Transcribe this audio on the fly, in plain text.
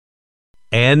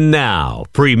And now,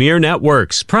 Premier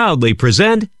Networks proudly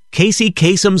present Casey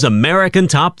Kasem's American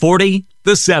Top 40,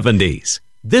 the 70s.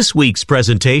 This week's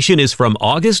presentation is from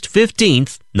August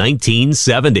 15th,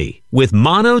 1970, with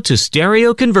mono to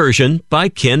stereo conversion by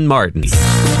Ken Martin.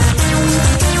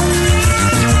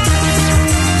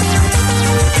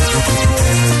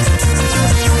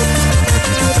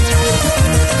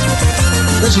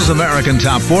 This is American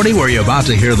Top 40, where you're about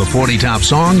to hear the 40 top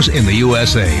songs in the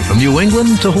USA, from New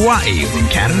England to Hawaii, from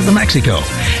Canada to Mexico.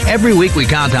 Every week we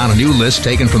count down a new list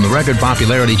taken from the record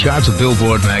popularity charts of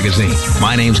Billboard magazine.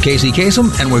 My name's Casey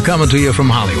Kasem, and we're coming to you from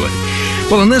Hollywood.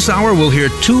 Well, in this hour, we'll hear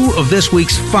 2 of this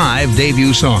week's 5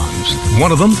 debut songs.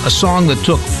 One of them, a song that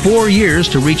took 4 years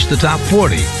to reach the top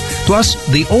 40. Plus,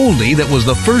 the oldie that was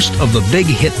the first of the big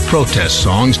hit protest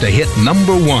songs to hit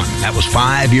number 1. That was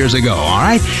 5 years ago, all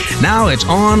right? Now it's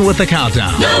on with the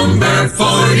countdown. Number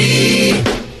 40.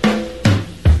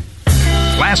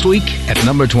 Last week at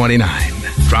number 29,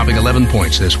 dropping 11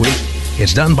 points this week.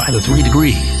 It's done by the 3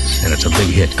 Degrees, and it's a big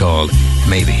hit called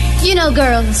Maybe. You know,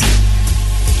 girls,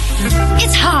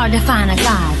 it's hard to find a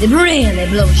guy that really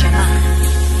blows your mind.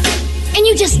 And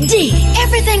you just dig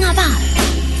everything about it.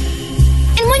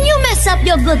 And when you mess up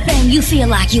your good thing, you feel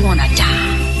like you want to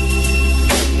die.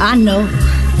 I know,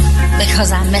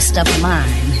 because I messed up mine.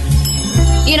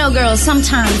 You know, girls,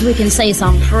 sometimes we can say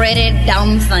some pretty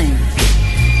dumb things.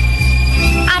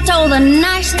 I told the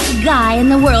nicest guy in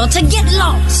the world to get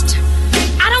lost.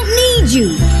 I don't need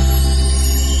you.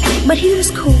 But he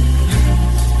was cool.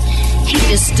 He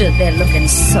just stood there looking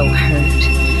so hurt.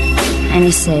 And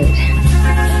he said,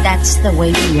 "That's the way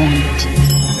you want it."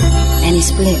 And he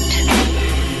split.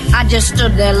 I just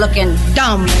stood there looking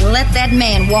dumb and let that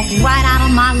man walk right out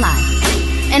of my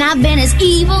life. And I've been as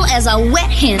evil as a wet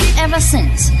hen ever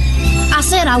since. I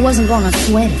said I wasn't gonna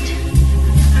sweat it.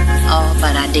 Oh,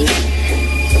 but I did.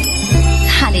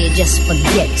 How do you just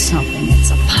forget something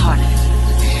that's a part of it?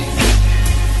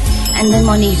 And then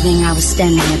one evening I was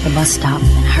standing at the bus stop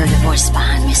and heard a voice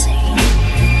behind me say,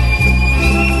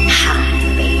 "Hi,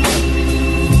 baby."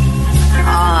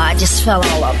 Oh, I just fell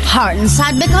all apart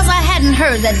inside because I hadn't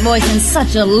heard that voice in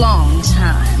such a long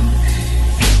time.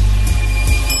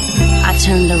 I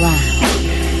turned around,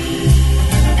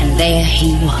 and there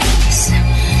he was.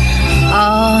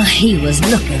 Oh, he was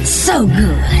looking so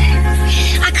good.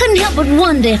 I couldn't help but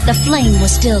wonder if the flame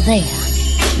was still there.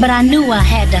 But I knew I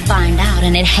had to find out,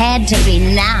 and it had to be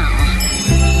now.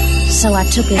 So I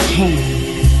took his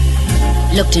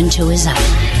hand, looked into his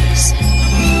eyes,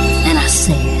 and I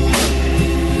said,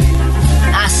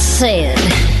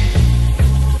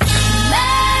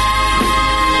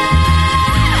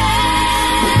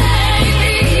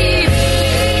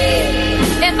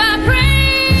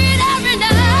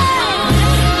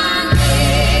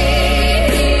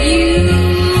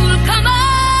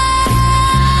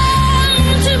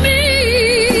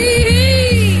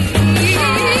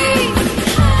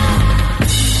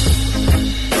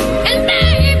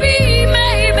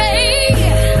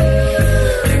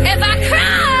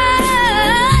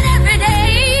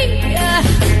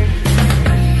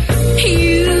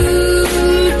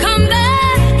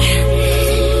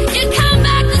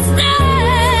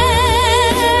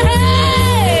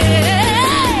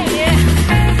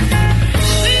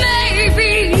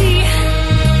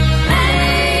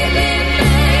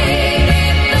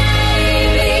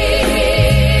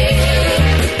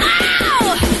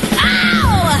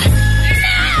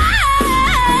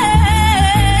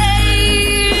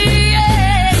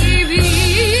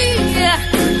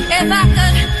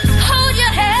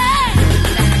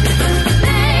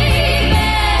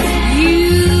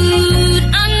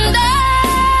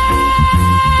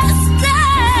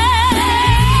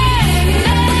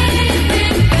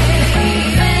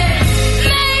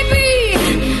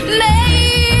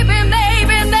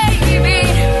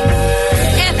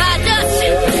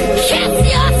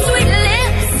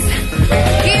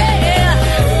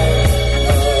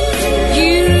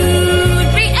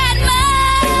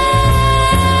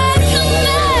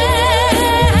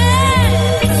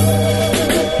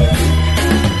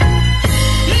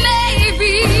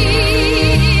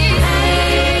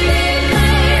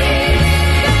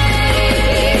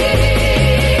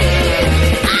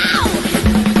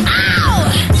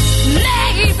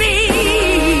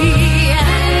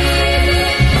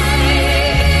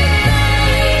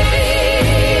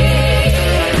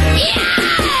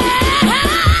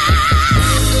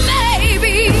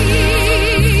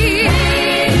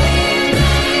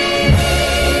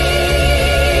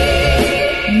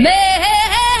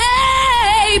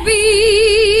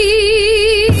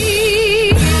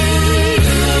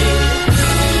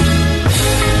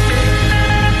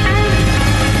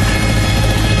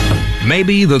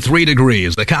 Maybe the 3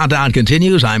 Degrees. The countdown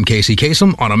continues. I'm Casey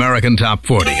Kasem on American Top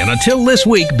 40. And until this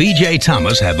week, B.J.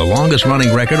 Thomas had the longest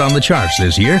running record on the charts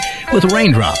this year with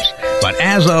Raindrops. But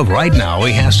as of right now,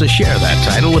 he has to share that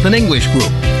title with an English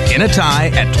group. In a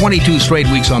tie at 22 straight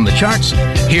weeks on the charts,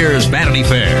 here's Vanity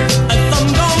Fair. A thumb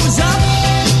goes up,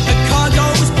 a car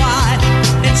goes by.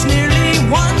 It's nearly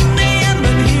 1 a.m.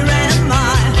 and here am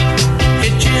I,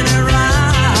 hitching a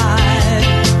ride,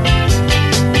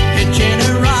 hitching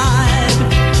a ride.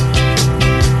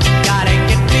 Gotta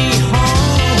get me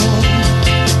home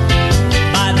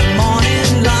by the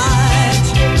morning light.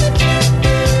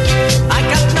 I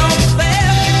got no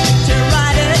fare to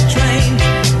ride a train.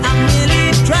 I'm nearly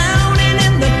drowning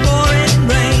in the pouring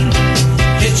rain,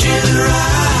 hitching a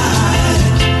ride,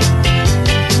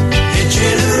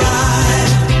 hitching a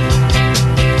ride.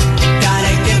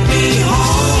 Gotta get me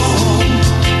home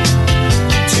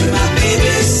to my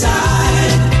baby's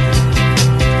side.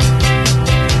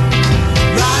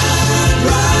 Ride,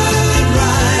 ride,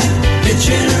 ride,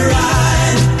 hitching a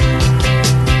ride.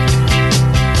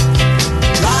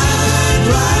 Ride,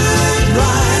 ride,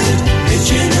 ride,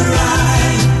 hitching a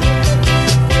ride.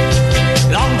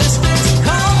 Long distance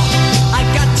call I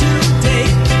got today.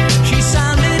 She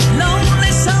sounded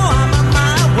lonely, so I'm on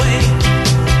my way.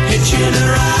 Hitching a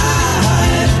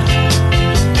ride,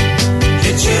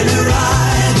 hitching a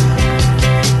ride.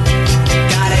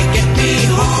 Gotta get me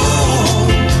home,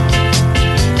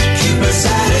 keep her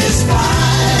satisfied.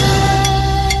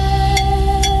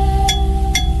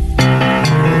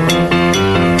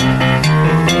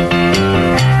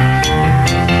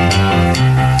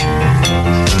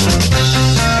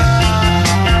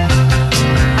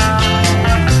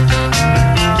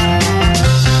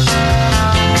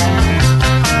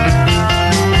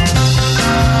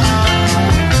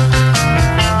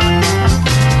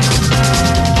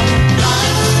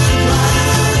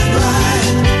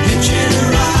 Hitching a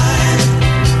ride.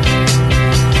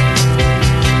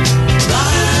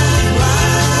 Ride,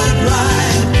 ride,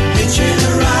 ride, hitching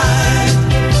a ride.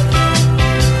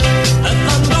 A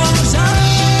thumb goes up,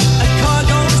 a car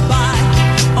goes by.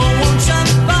 Oh, won't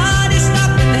somebody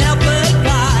stop and help a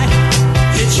guy?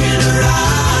 Hitching a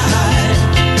ride,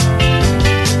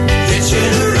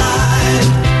 hitching a ride.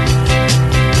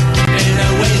 Ain't no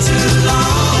way too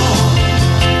long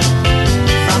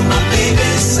from my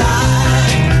baby's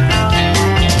side.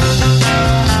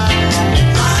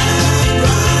 Ride,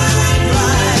 ride,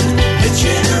 ride,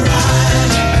 hitching a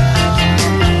ride.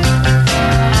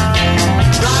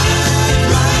 Ride,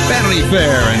 ride. Vanity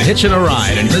Fair and Hitchin' a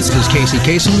Ride. And this is Casey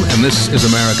Kasem, and this is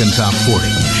American Top 40.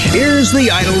 Here's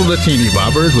the idol of the teeny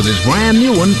bobbers with his brand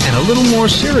new one and a little more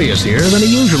serious here than he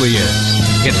usually is.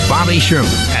 It's Bobby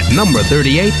Sherman at number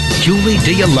 38, Julie,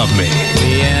 Do You Love Me?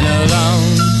 Being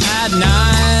alone at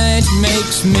night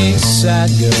makes me sad,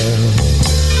 girl.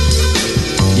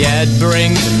 Yeah, it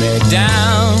brings me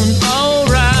down,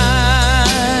 alright.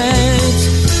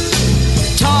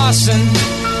 Tossing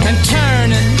and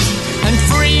turning and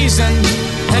freezing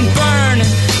and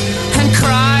burning and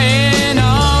crying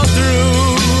all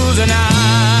through the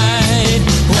night.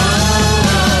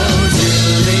 Whoa,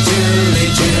 Julie,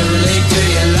 Julie, Julie, do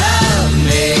you love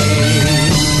me?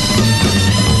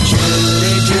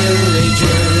 Julie, Julie,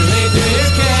 Julie, do you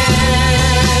care?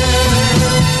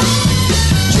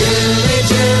 Julie,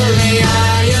 Julie,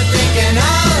 are you thinking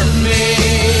of me?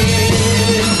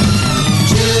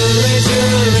 Julie,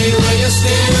 Julie, will you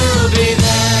still be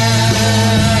there?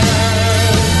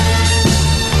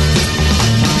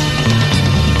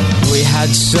 We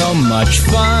had so much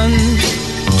fun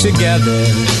together.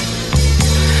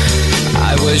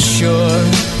 I was sure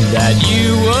that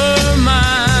you were mine.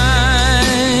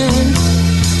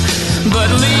 But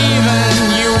leaving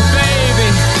you, baby,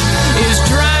 is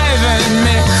driving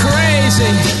me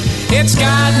crazy. It's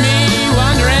got me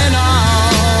wondering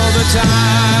all the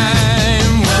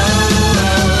time.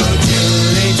 Whoa,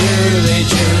 Julie, Julie,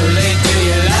 Julie, do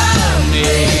you love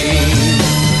me?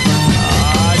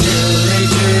 Oh, Julie,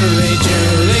 Julie,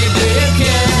 Julie, do you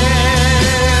care?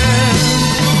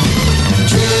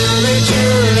 Julie,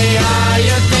 Julie, are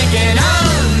you thinking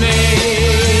of me?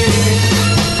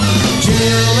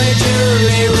 Julie,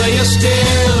 Julie, will you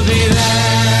still be there?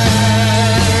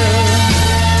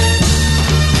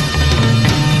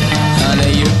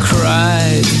 Honey, you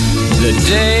cried the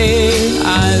day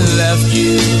I left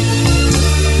you,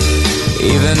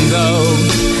 even though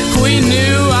we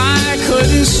knew I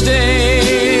couldn't stay.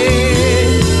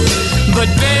 But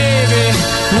baby,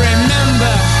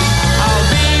 remember, I'll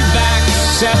be back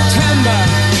September.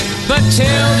 But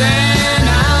till then,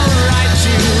 I'll write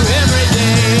you every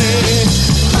day.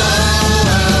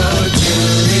 Oh,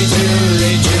 Julie,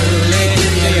 Julie, Julie,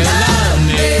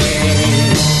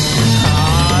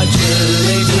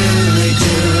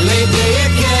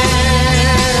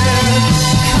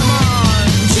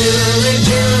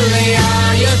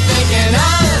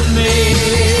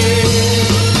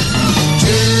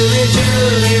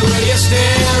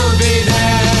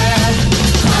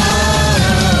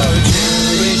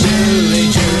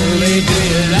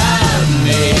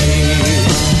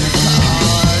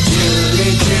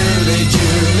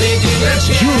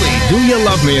 Do You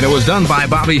Love Me? And it was done by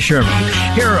Bobby Sherman.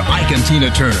 Here are Ike and Tina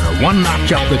Turner. One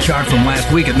notch up the chart from last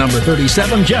week at number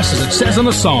 37, just as it says in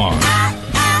the song.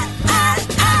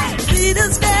 Beat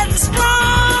is getting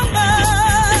stronger.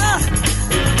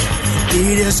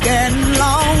 Beat is getting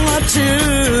longer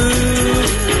too.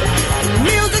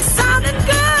 Music sounding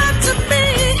good to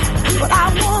me, but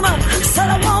I wanna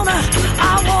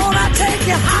take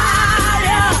you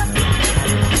higher.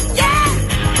 Yeah,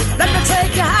 let me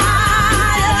take you higher.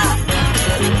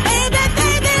 Baby,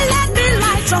 baby, let me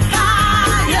light your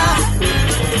fire.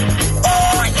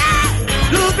 Oh yeah,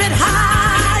 a little bit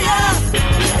higher.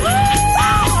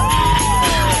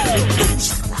 Boom,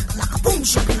 shakalaka, boom,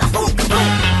 shakalaka, boom, boom.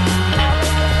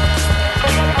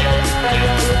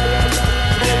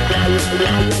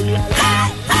 Hey,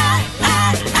 hey,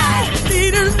 hey, hey,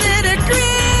 Peter's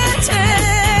nitty-gritty.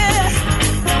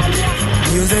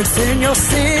 Music's in your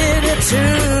city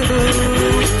too.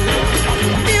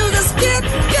 Music's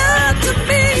getting good to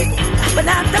me, but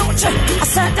now don't you? I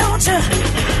said don't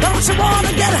you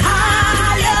wanna get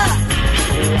higher?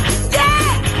 Yeah,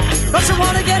 don't you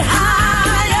wanna get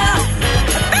higher?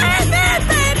 Baby,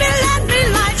 baby, let me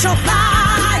light your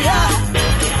fire.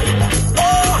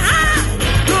 Oh, high,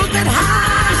 little bit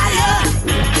higher.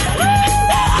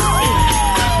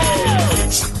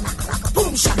 Shakalaka,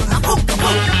 boom, shakalaka, boom,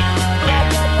 boom.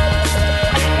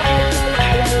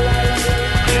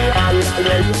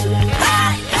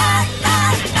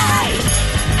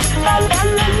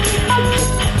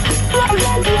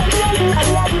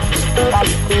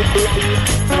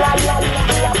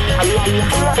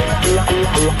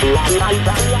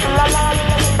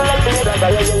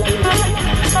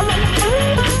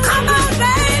 Come on,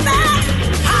 baby,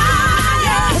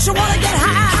 higher. Don't you wanna get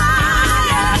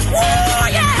higher? Ooh,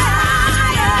 yeah,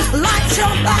 higher. Light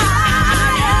your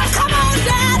fire. Come on,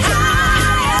 get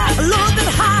higher. A little bit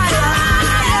higher.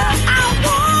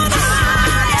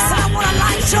 I wanna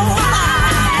light your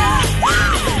fire.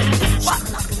 Wow.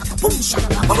 Boom,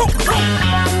 shakalaka, boom, boom.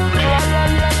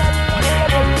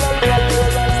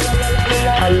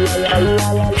 Hey, hey,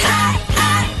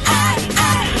 hey,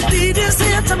 hey. Beat is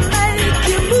here to make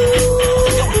you move.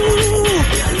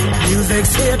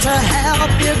 Music's here to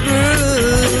help you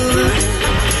groove.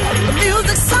 The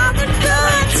music's sounding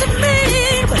good to me,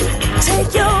 but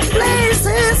take your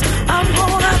places. I'm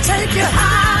gonna take you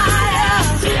higher.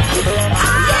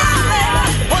 Higher,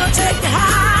 baby. Wanna take you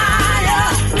higher.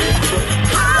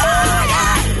 Higher.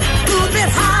 A little bit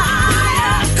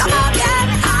higher. Come on, get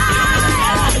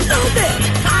higher. A little bit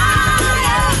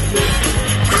higher.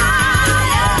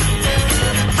 Higher.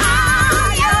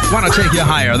 Higher. Want to take you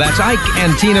higher. That's Ike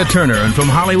and Tina Turner. And from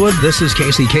Hollywood, this is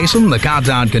Casey Kasem. The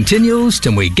countdown continues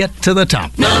till we get to the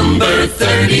top. Number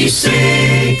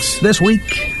 36. This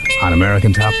week on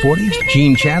American Top 40,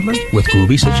 Gene Chandler with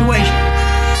Groovy Situation.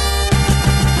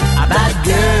 A bad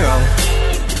girl.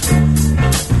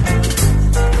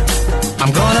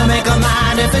 I'm gonna make a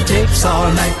mind if it takes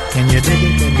all night. Can you dig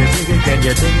it? Can you dig it? Can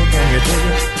you dig it? Can you dig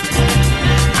it?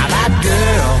 A bad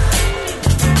girl.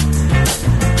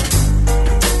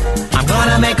 I'm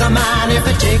gonna make a mind if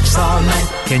it takes all night.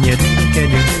 Can you dig it? Can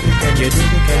you dig it? Can you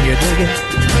dig it? Can you dig it?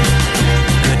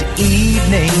 Good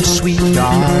evening, sweet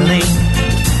darling.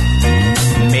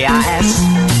 May I ask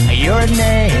your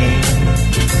name?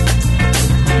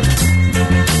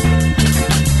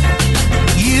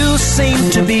 You seem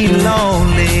to be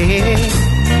lonely.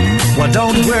 Well,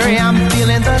 don't worry, I'm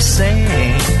feeling the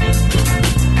same.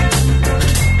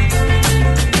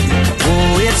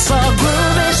 Oh, it's a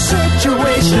groovy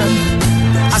situation,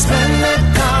 a splendid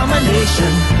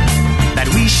combination that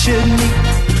we should meet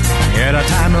at a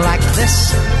time like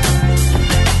this.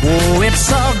 Oh, it's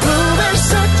a groovy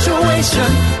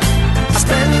situation, a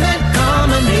splendid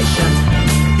combination.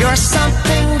 You're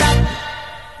something that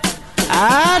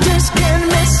I just can't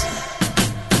miss.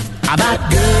 A bad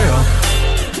girl.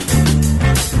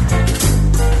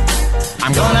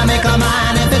 I'm gonna make a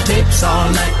mind if it takes all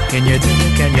night. Can you dig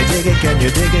it? Can you dig it? Can you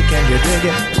dig it? Can you dig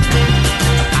it?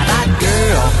 A bad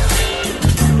girl.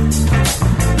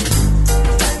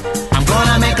 I'm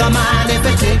gonna make a mind if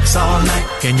it takes all night.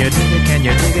 Can you dig it? Can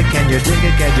you dig it? Can you dig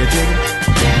it? Can you dig it?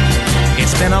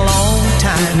 It's been a long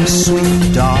time,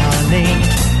 sweet darling,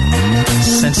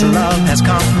 since love has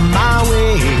come my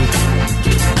way.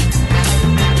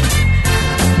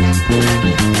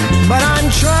 But I'm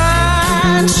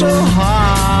trying so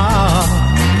hard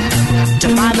to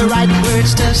find the right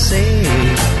words to say.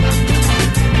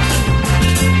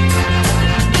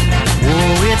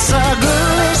 Oh, it's a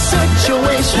good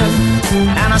situation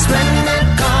and a splendid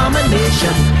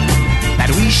combination that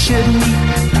we should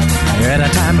meet at a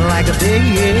time like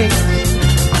this.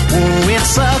 Oh,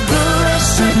 it's a good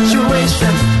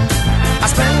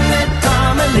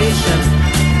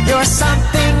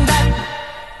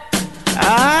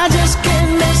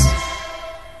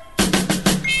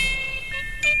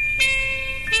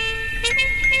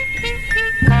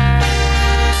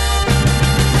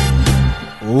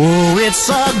it's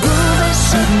a groovy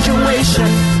situation,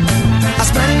 a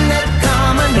splendid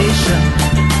combination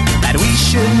that we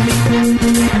should meet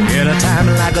at a time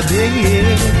like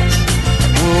this.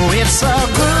 Oh, it's a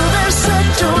groovy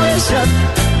situation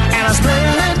and a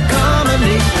splendid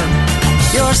combination.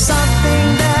 You're something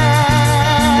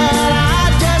that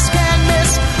I just can't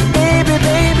miss, baby,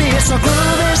 baby. It's a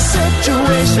groovy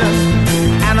situation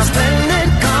and a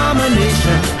splendid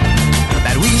combination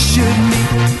that we should meet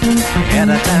at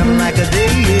a time like this.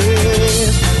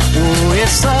 Oh,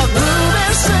 it's a groovy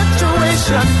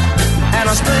situation and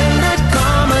a splendid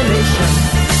combination.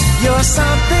 You're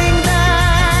something that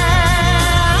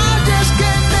I just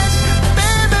can't miss,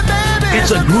 baby, baby.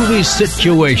 It's a groovy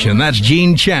situation. That's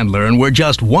Gene Chandler, and we're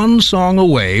just one song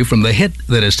away from the hit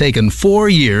that has taken 4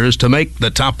 years to make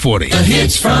the top 40. The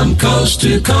hits from coast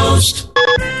to coast.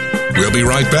 We'll be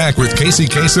right back with Casey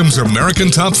Kasem's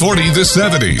American Top 40 the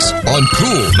 70s on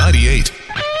Cool 98.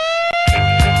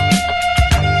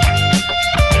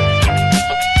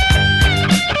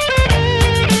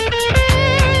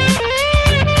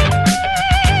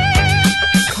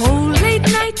 Cold late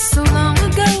nights so long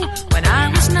ago when I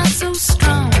was not so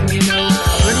strong, you know.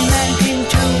 Good man came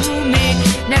to me,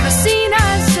 never seen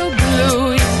eyes so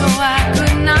blue. You know I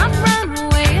could not run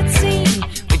away, it seemed.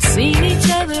 We'd seen each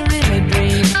other in a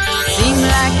dream. Seemed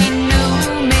like he knew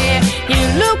me, he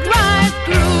looked right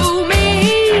through me,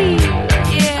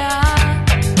 yeah.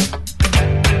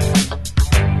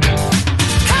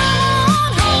 Come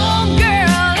on home,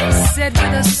 girl, he said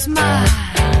with a smile.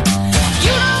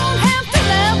 You don't have to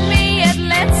love me yet,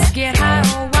 let's get high a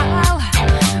while.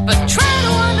 But try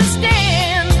to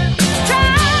understand, try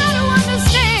to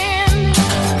understand.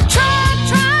 Try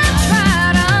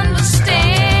to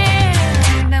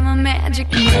understand. I'm a magic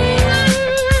man.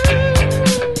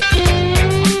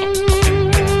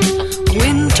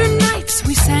 Winter nights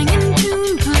we sang in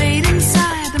tune, played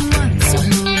inside the month's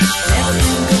moon. Never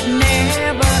could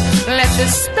never let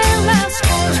this spell last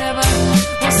forever.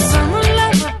 Well, summer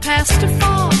lover past her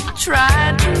fall,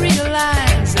 tried to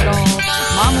realize it all.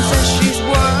 Mama says she's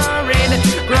worried,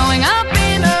 growing up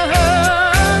in a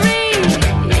hurry,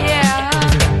 yeah.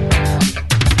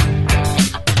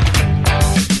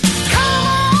 Come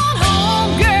on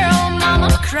home, girl, Mama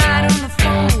cried on the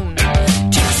phone.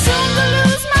 Too soon to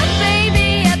lose my baby,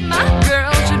 yet my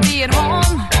girl should be at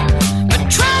home. But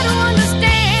try to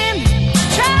understand,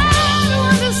 try to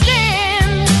understand.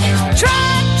 Try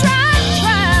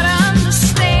to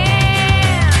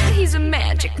understand. He's a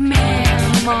magic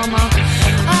man, Mama.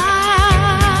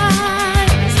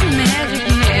 He's a magic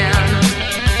man.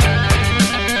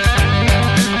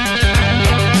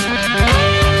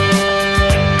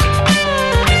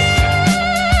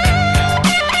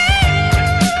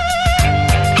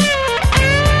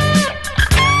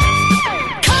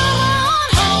 Come on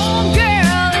home,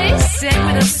 girl, he said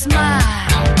with a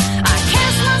smile. I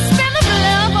cast my spell of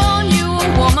love on you, a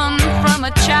woman from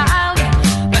a child.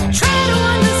 But try to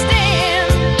understand,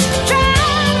 try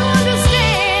to understand.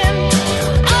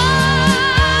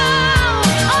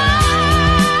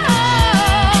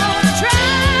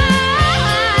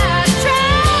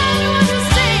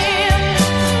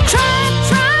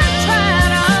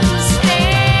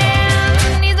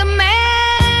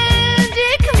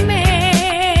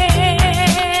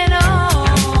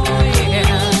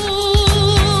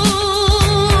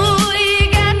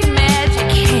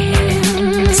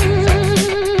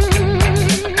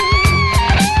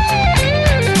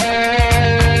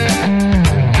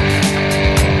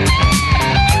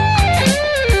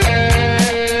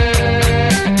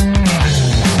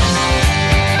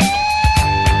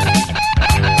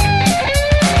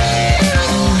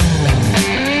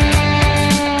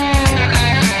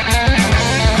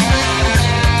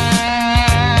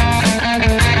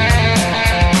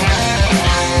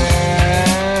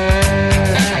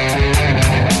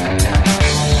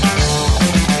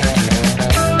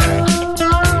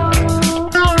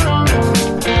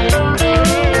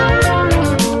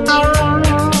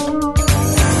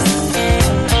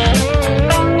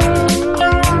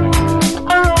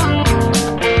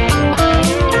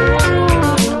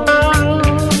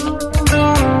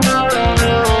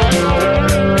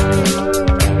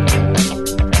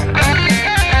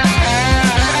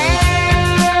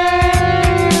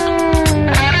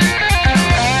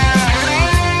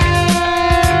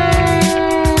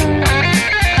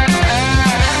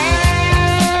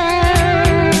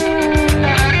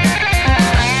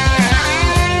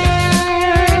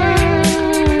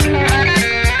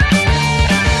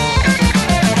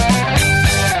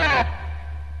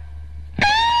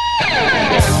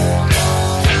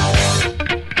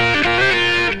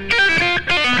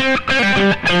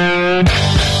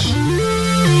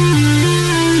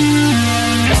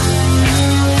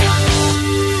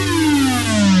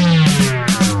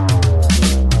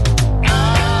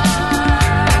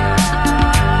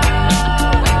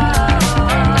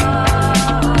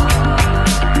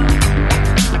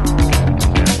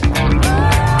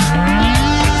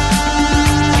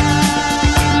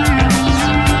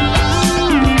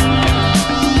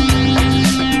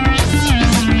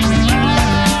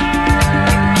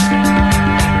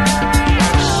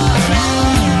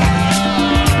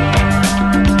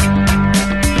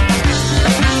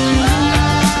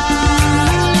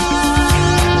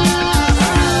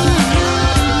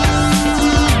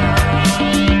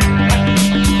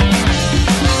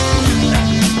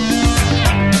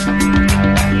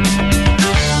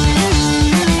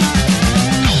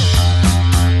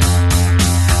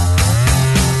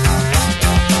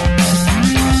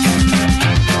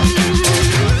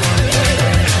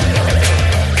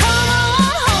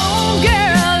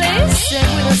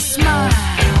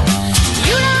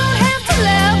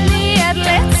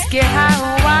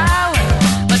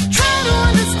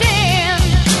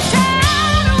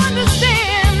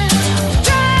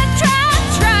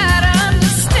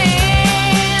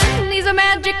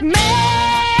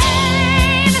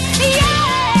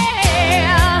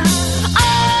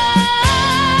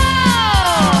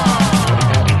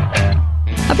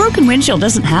 broken windshield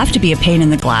doesn't have to be a pain in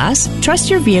the glass.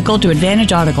 Trust your vehicle to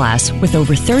Advantage Auto Glass with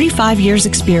over 35 years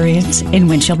experience in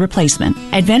windshield replacement.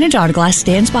 Advantage Auto Glass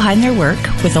stands behind their work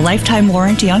with a lifetime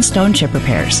warranty on stone chip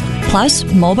repairs, plus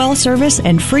mobile service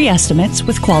and free estimates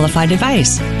with qualified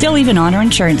advice. They'll even honor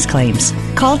insurance claims.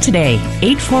 Call today,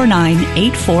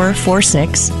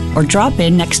 849-8446, or drop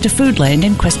in next to Foodland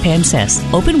in Quispan Sis.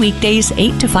 Open weekdays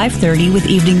 8 to 5:30 with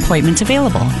evening appointments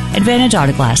available. Advantage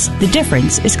Auto Glass. The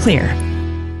difference is clear.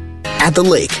 At the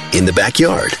lake, in the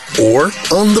backyard, or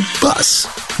on the bus.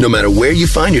 No matter where you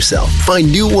find yourself,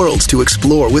 find new worlds to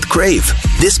explore with Crave.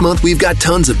 This month we've got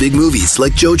tons of big movies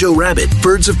like Jojo Rabbit,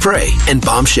 Birds of Prey, and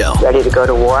Bombshell. Ready to go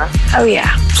to war? Oh,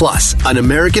 yeah. Plus, An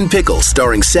American Pickle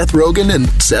starring Seth Rogen and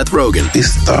Seth Rogen.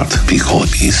 This thought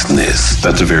because business.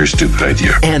 That's a very stupid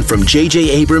idea. And from J.J.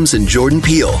 Abrams and Jordan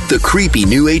Peele, the creepy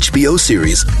new HBO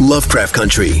series, Lovecraft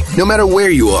Country. No matter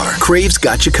where you are, Crave's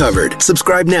got you covered.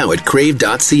 Subscribe now at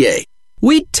crave.ca.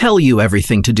 We tell you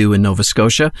everything to do in Nova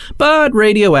Scotia, but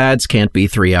radio ads can't be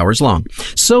 3 hours long.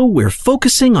 So we're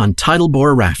focusing on tidal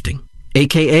bore rafting,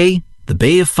 aka the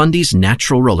Bay of Fundy's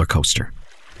natural roller coaster.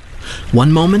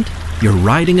 One moment, you're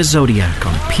riding a Zodiac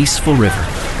on a peaceful river.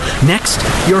 Next,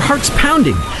 your heart's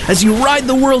pounding as you ride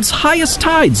the world's highest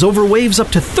tides over waves up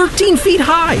to 13 feet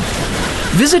high.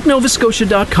 Visit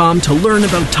novascotia.com to learn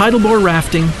about tidal bore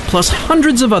rafting, plus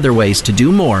hundreds of other ways to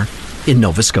do more in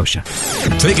Nova Scotia.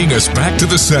 Taking us back to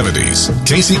the 70s,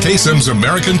 Casey Kasem's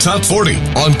American Top 40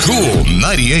 on Cool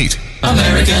 98.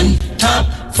 American Top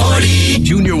 40.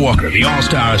 Junior Walker, the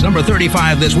All-Stars, number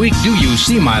 35 this week. Do you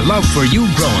see my love for you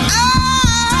growing?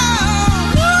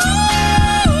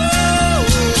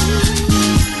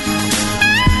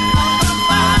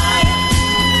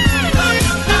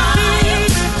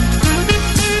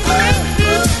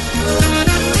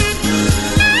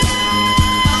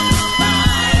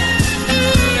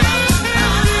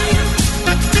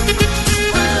 Baby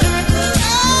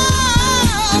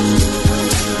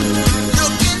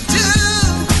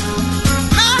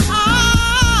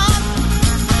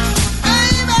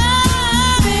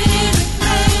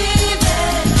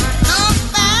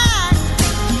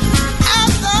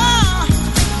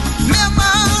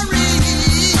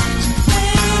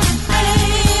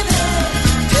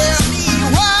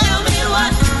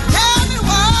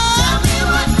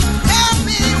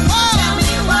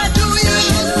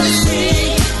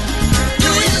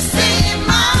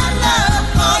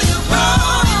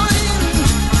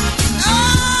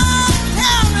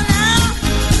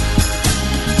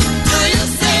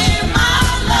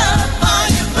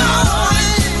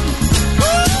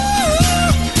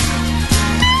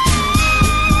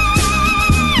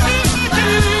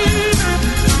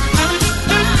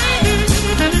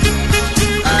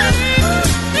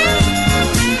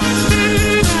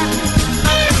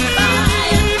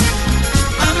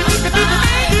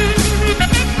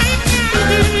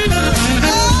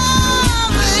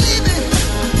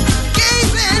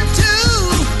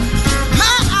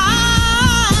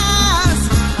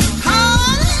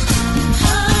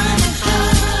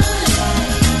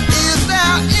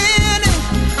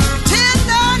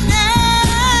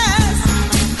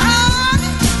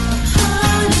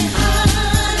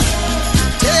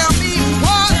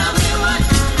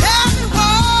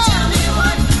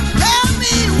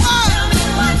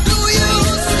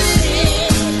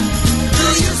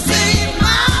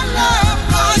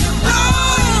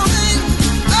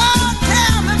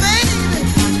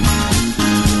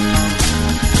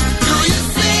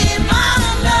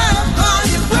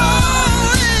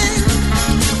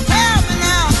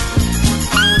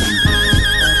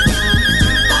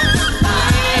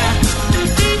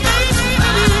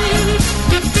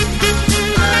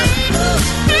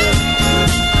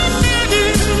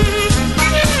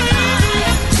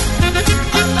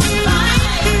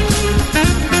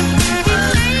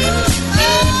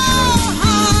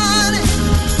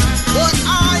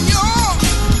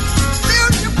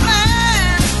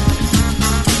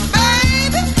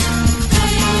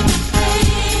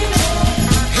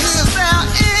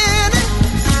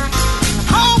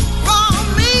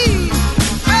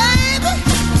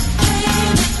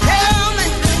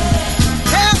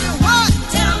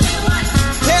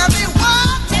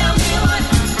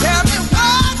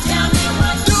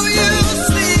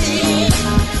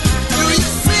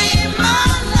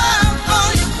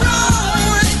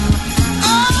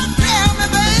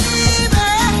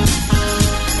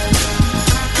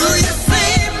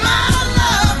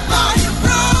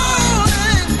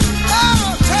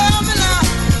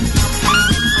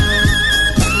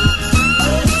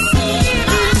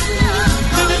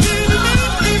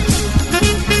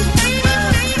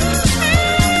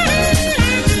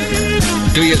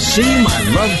See My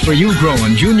Love for You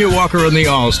Growing, Junior Walker and the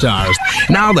All-Stars.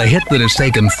 Now the hit that has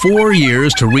taken 4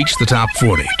 years to reach the top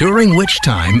 40, during which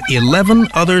time 11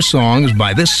 other songs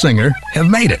by this singer have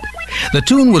made it. The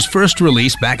tune was first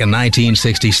released back in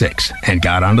 1966 and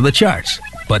got onto the charts,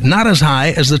 but not as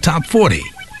high as the top 40.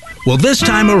 Well, this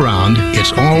time around,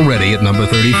 it's already at number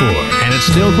 34, and it's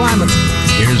still climbing.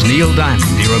 Here's Neil Diamond.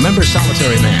 Do you remember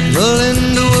Solitary Man?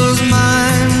 Belinda was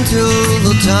mine till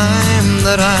the time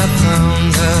that I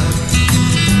found her,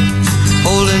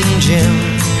 holding Jim,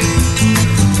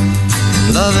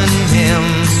 loving him.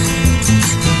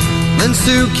 Then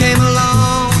Sue came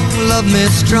along, loved me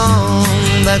strong,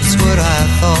 that's what I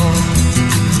thought.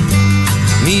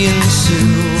 Me and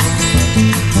Sue,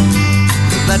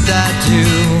 that died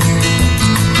too.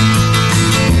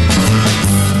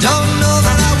 Don't know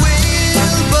that I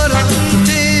will, but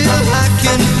until I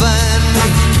can find me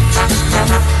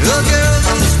a girl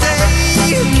that'll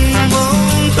stay and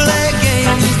won't play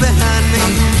games behind me,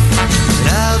 and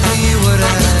I'll be what I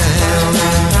am,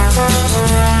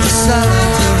 a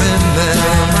solitary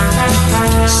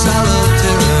man,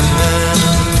 solitary man.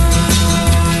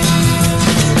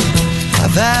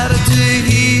 I've had it to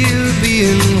hear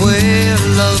being where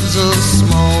love's a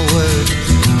small word,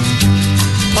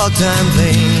 part-time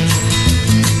thing,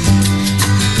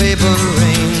 paper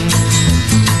rain.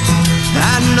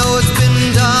 I know it's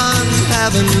been done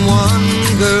having one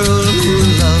girl who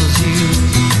loves you,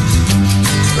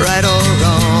 right or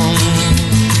wrong,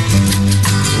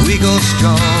 we go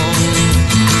strong.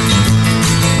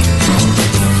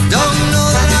 Don't know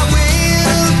that I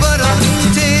will, but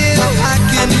until I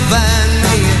can find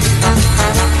me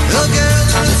a girl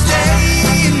that'll stay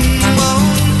and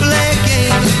won't play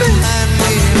games behind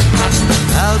me,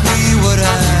 I'll be what I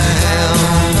am,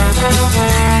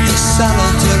 a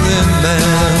solitary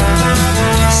man,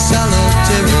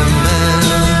 solitary man.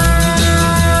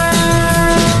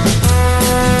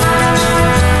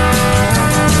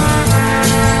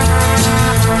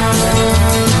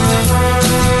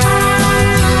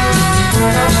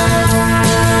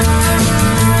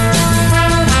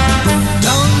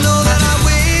 Don't know that I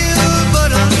will,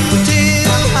 but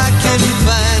until I can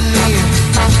find me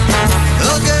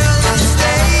a girl that'll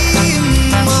stay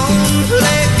and won't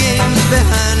play games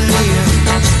behind me,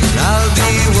 I'll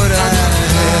be what I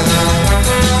am,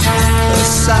 a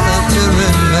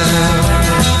solitary man,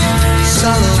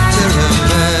 solitary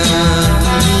man,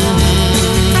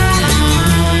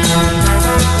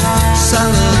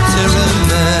 solitary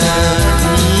man.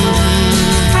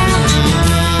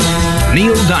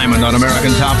 Neil Diamond on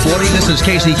American Top 40. This is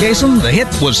Casey Kasem. The hit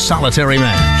was Solitary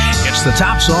Man. It's the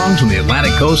top songs from the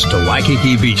Atlantic Coast to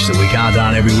Waikiki Beach that we count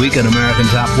on every week on American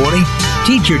Top 40.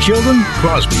 Teach your children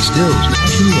Crosby, Stills,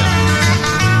 Nash & Young.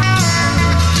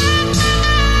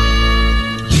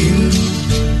 You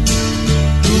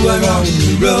who are on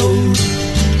the road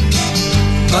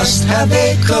must have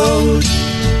a code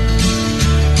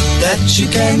that you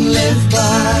can live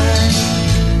by,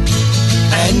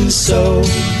 and so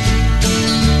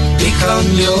become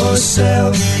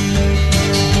yourself,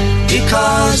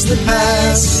 because the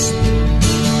past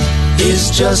is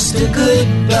just a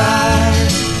goodbye.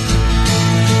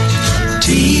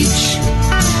 Teach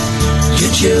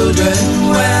your children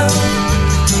well,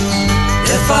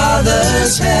 their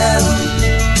father's hell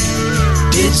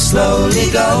did slowly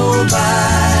go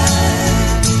by,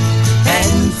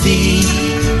 and feed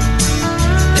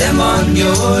them on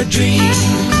your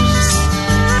dreams,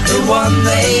 the one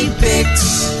they picked,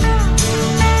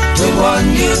 the one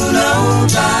you know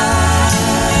by.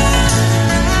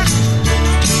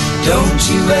 Don't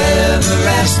you ever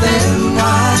ask them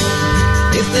why,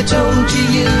 if they told you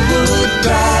you would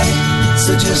cry,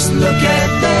 so just look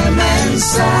at them and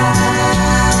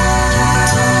sigh,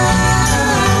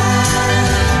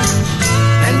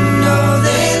 and know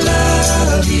they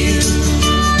love you.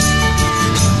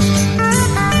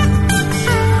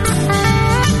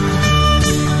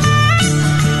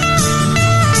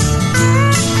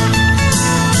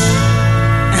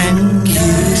 And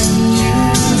you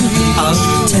of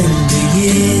tender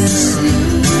years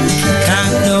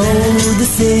can't know the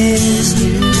fears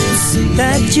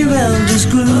that your elders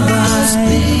grew by,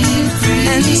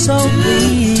 and so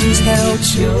please help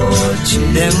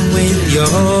them with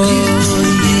your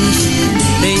youth.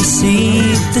 They see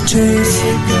the truth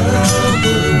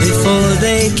before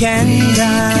they can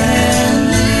die.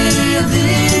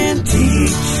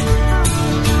 Teach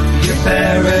your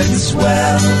parents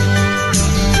well,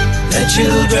 their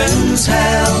children's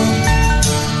hell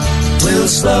will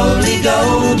slowly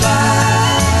go by,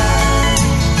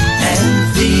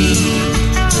 and feed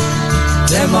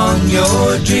them on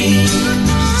your dreams,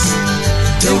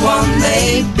 the one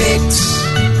they picked,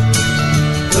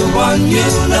 the one you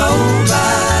know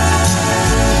by.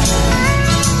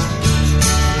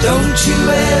 Don't you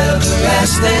ever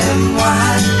ask them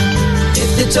why. If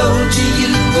they told you,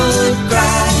 you would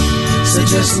cry. So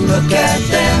just look at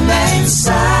them and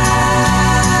sigh,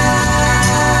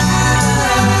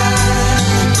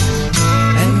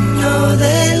 and know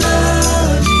they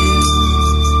love you.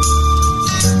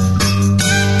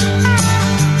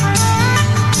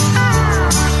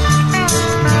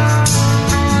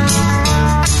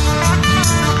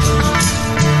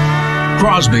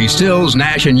 Crosby, Stills,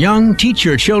 Nash & Young, Teach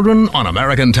Your Children on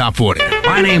American Top 40.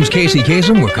 My name's Casey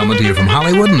Kasem. We're coming to you from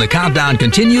Hollywood, and the countdown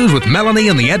continues with Melanie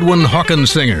and the Edwin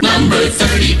Hawkins Singers. Number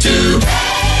 32.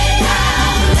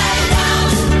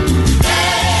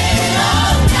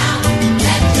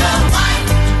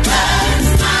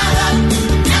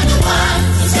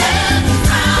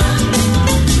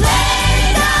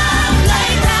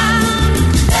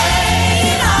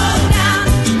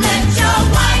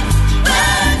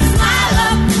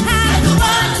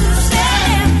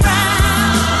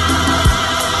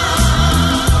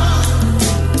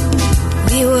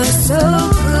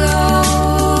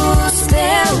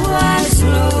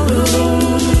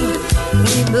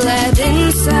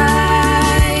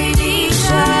 Inside each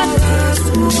other's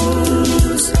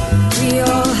wounds, we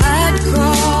all had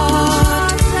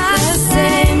caught the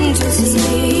same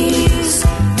disease,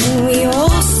 and we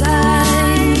all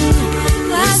sang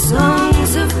the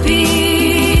songs of peace.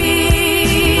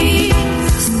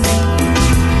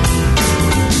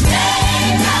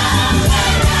 Lay down,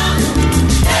 lay down,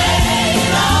 lay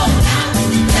low down,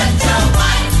 let your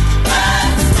white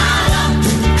bird smile up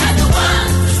at the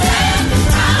ones who stand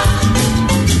around.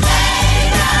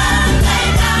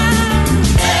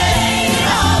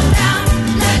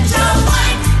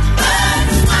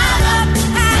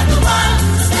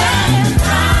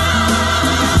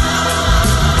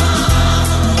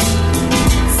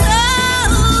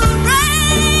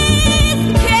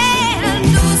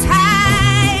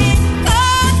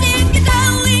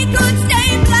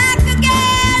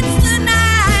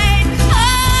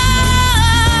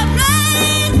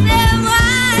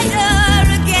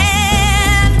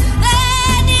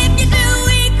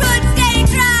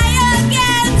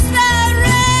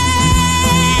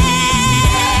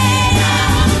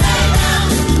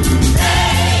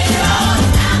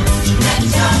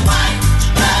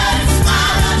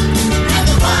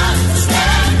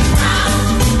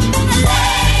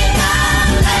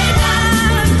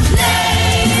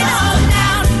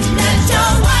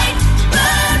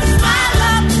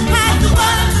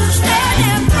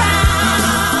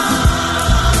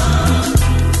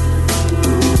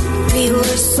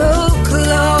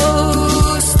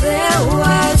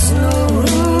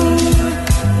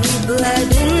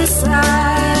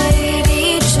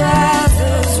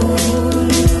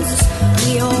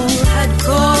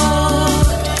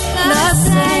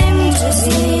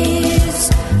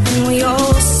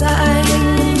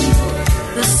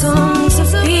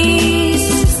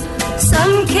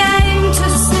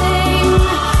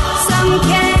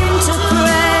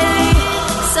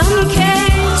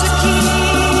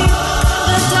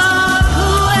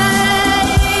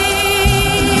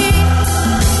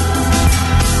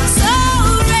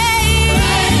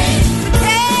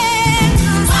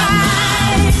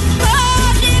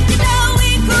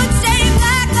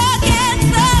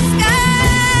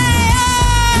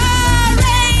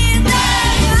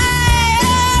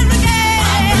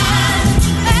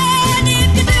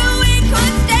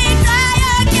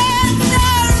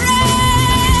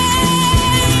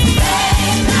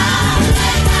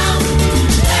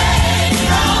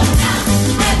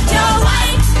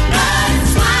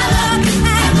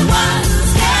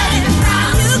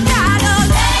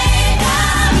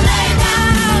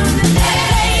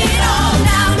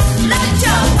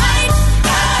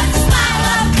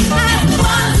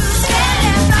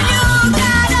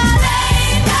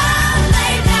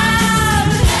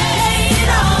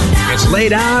 Lay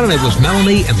Down, and it was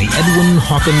Melanie and the Edwin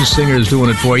Hawkins Singers doing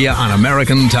it for you on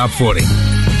American Top 40.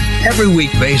 Every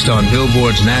week, based on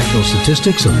Billboard's national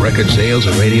statistics of record sales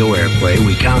and radio airplay,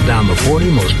 we count down the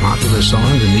 40 most popular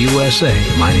songs in the USA.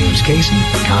 My name's Casey.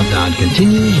 The countdown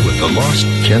continues with The Lost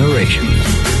Generation.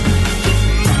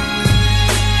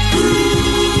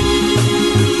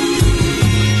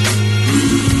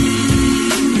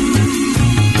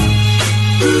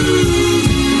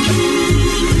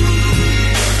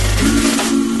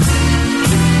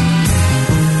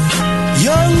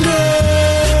 Young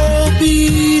girl,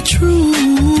 be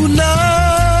true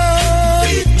now.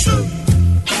 Be true.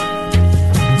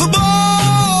 The boy,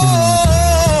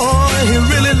 he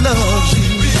really loves you.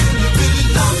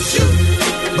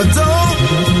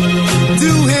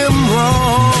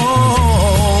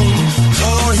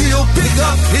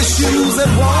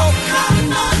 that walk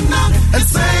and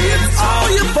say it's all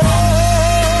your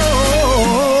fault.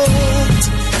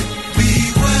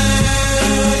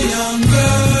 Beware, young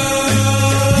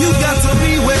girl. You got to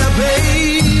beware,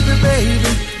 baby,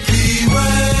 baby.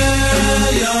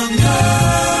 Beware, young girl.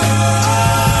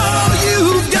 Oh,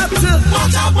 you've got to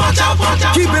watch out, watch out, watch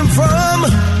out. Keep him from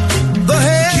the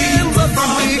hands of the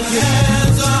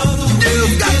wicked.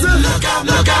 You've got to look out,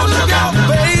 look out, look out,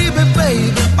 baby,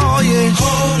 baby. Oh yeah.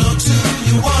 Hold on to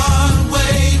your one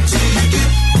way ticket.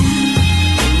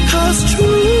 'Cause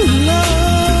true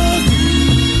love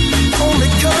only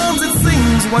comes, it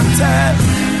seems, one time.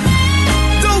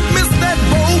 Don't miss that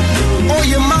boat, or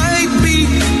you might be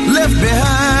left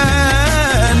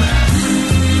behind.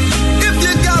 If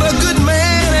you got a good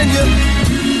man and you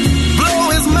blow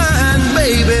his mind,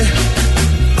 baby,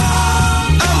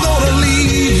 I'm gonna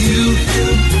leave you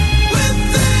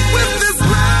with this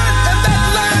line, and that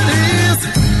line is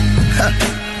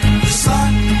the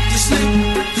slide, the slip,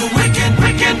 the wicked,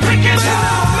 wicked, wicked.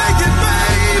 Don't make it,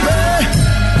 baby.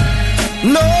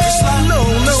 No, no,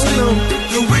 no, no.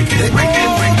 The wicked, wicked,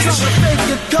 wicked. To make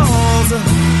it cause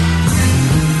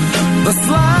the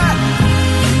slide,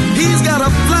 he's got a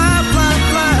fly, fly,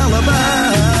 fly alibi.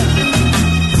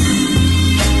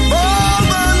 All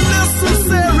the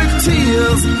necessary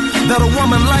tears that a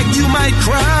woman like you might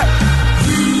cry.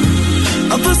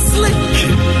 Of the slick,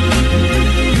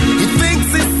 he thinks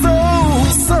he's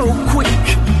so quick,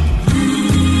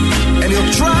 and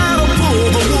he'll try to pull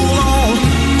the wool all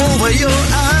over your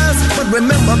eyes. But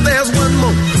remember, there's one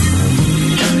more,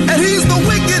 and he's the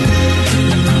wicked.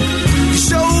 He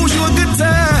shows you a good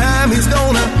time. He's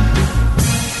gonna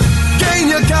gain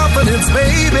your confidence,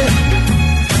 baby,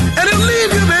 and he'll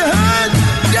leave you behind.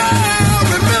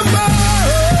 Yeah, remember,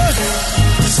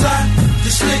 the slide,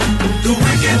 the slick, the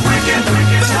wicked, wicked,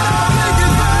 wicked.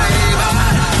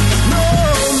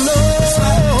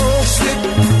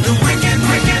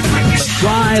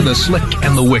 Sly, the Slick,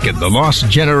 and the Wicked, the Lost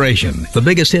Generation. The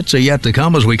biggest hits are yet to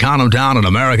come as we count them down in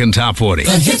American Top 40.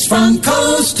 The hits from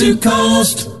coast to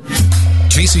coast.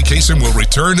 Casey Kasem will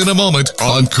return in a moment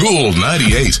on Cool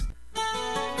 98.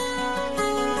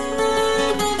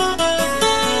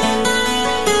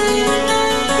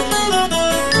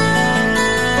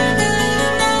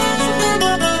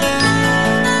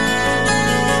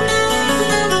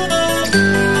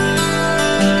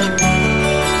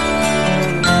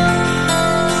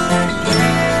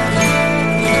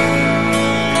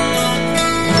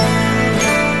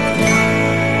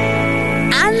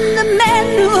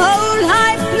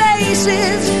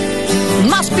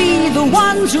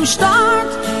 To start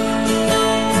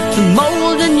to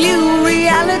mold a new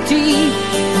reality,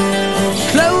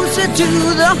 closer to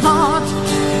the heart,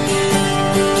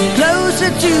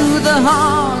 closer to the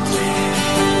heart.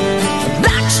 The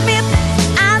blacksmith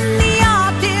and the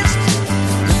artist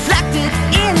reflected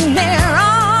in their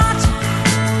art.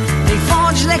 They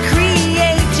forge their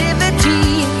creativity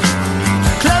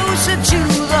closer to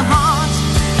the heart.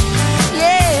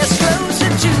 Yes,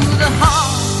 closer to the heart.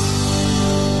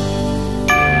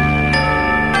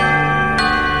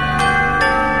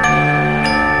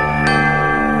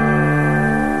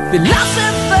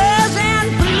 Philosophers and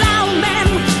plowmen,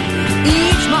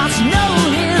 each must know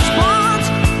his part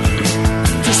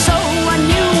to sow a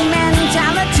new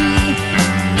mentality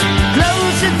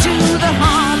closer to the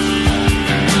heart.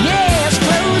 Yes,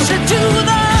 closer to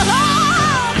the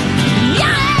heart.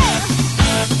 Yeah.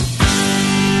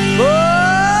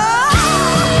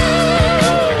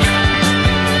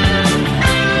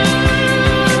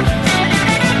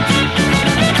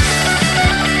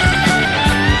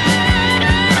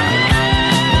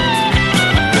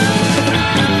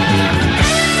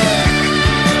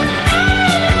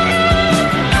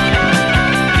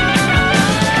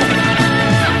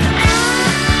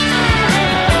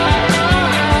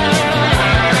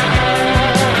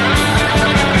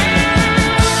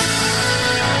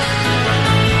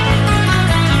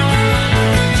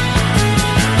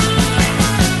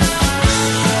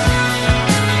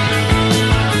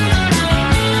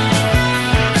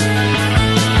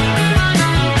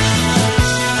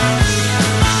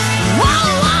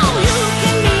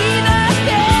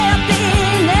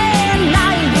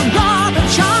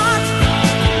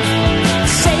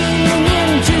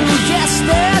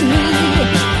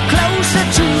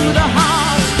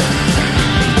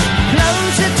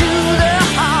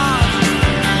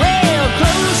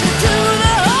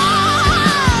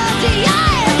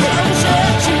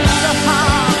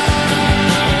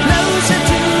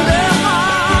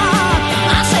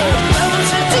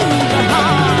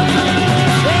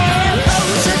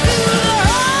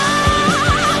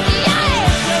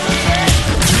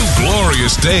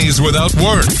 Days without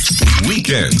work.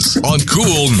 Weekends on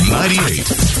Cool 98.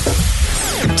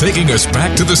 Taking us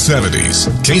back to the 70s.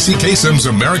 Casey Kasem's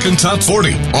American Top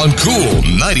 40 on Cool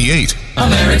 98.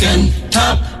 American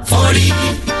Top 40.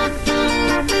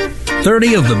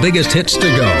 30 of the biggest hits to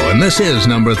go, and this is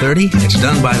number 30. It's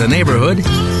done by The Neighborhood,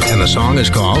 and the song is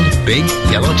called Big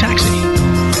Yellow Taxi.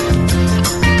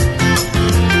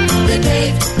 They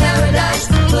paved paradise,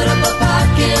 put up a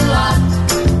parking lot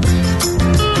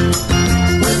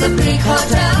with a big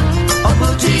hotel, a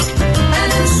boutique,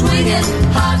 and a swinging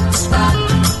hot spot.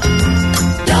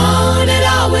 Don't it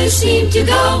always seem to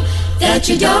go that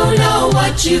you don't know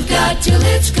what you've got till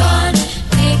it's gone?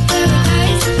 Big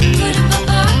paradise, put up a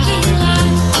parking lot.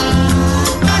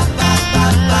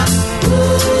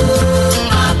 Ooh,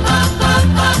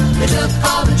 they took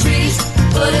all the trees,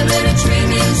 put them in a tree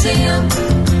museum.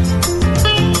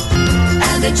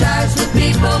 And they charge the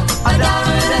people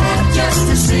 $1.50 just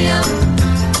to see them.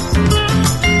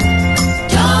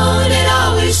 Don't it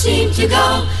always seem to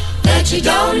go that you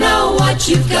don't know what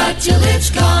you've got till it's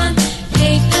gone?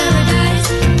 Big paradise,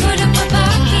 put up a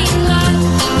parking lot.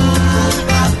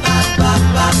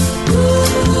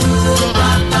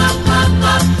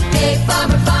 Hey,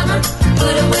 farmer,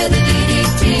 put away the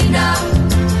DDT now.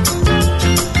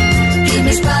 Give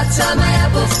me spots on my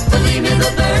apples, believe me,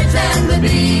 the birds and the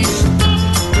bees.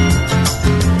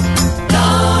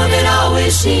 Don't it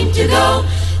always seem to go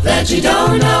that you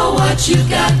don't know what you've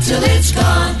got till it's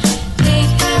gone? Big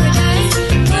paradise,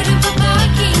 put up a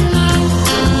parking lot.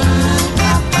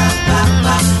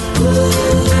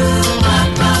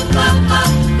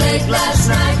 Late last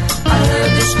night, I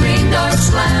heard the screen door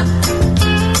slam,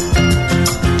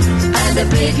 and the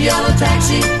big yellow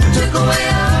taxi took away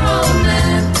our old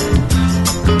man.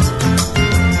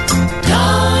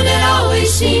 Don't it always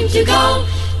seem to go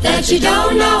that you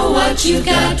don't know what you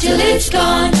got till it's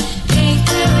gone? Big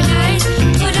paradise,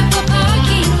 put up a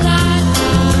parking lot.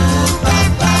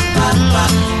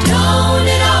 Don't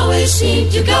it always seem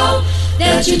to go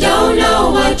that you don't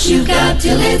know what you got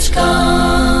till it's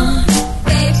gone?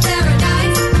 Big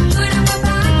paradise, put up a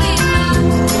parking lot.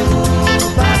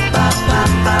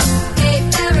 Big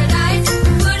paradise,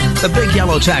 put up The Big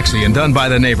Yellow Taxi and done by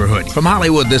The Neighborhood. From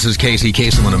Hollywood, this is Casey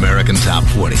Kasem on American Top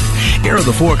 40. Here are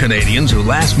the four Canadians who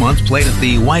last month played at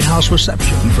the White House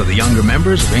reception for the younger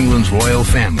members of England's royal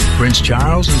family, Prince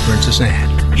Charles and Princess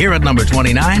Anne. Here at number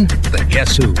 29, the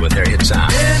Guess Who with their hit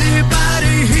song.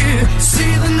 Anybody here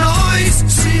see the noise,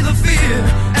 see the fear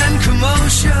and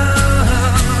commotion?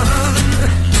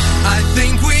 I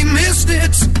think we missed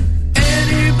it.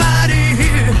 Anybody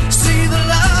here see the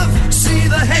love, see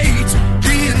the hate,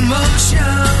 be in motion?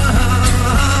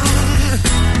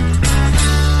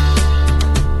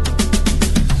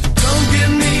 Don't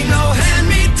give me no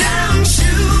hand-me-down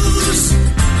shoes.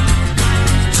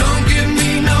 Don't give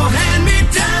me no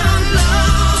hand-me-down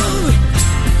love.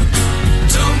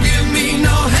 Don't give me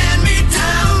no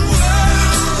hand-me-down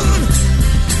world.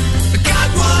 I got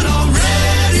one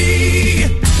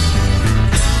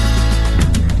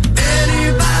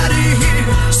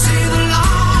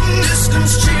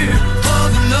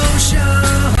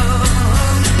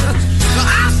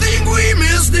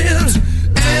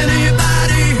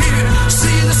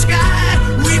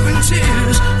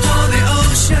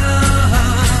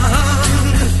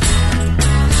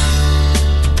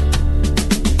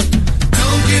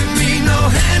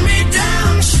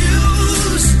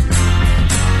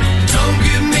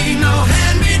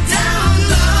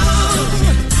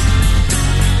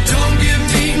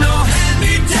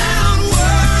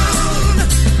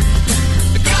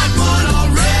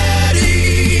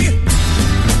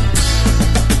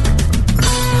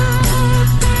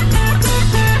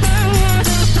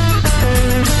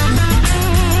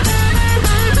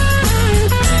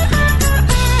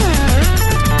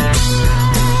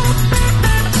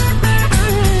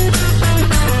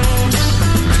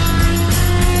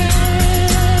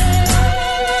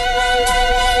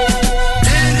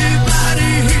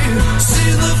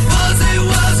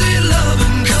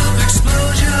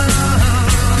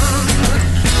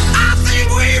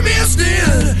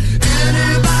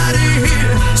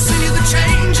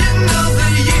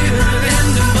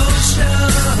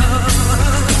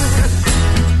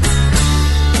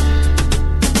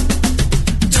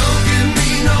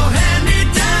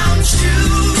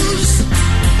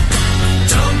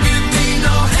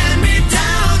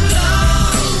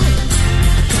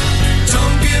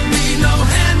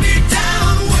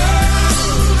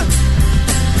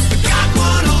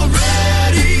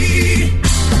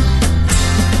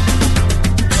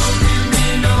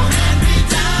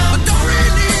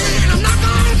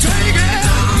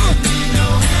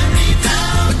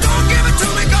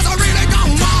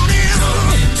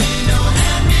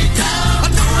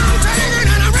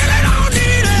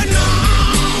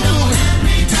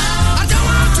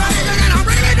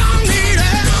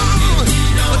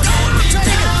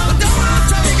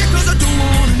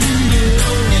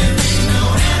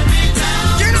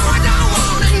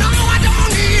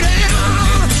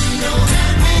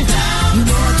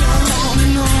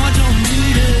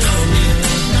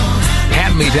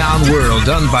Me Down World,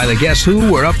 done by the Guess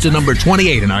Who. We're up to number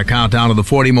 28 in our countdown of the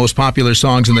 40 most popular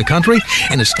songs in the country,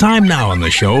 and it's time now on the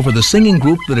show for the singing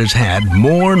group that has had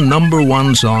more number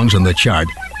one songs on the chart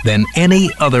than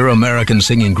any other American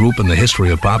singing group in the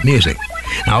history of pop music.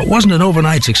 Now, it wasn't an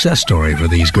overnight success story for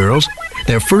these girls.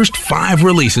 Their first 5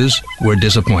 releases were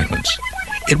disappointments.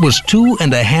 It was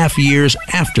 2.5 years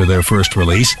after their first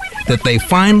release that they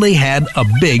finally had a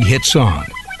big hit song.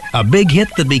 A big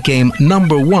hit that became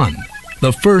number one,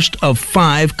 the first of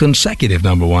 5 consecutive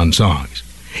number one songs.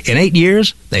 In 8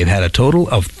 years, they've had a total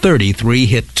of 33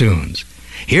 hit tunes.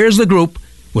 Here's the group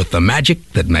with the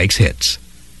magic that makes hits.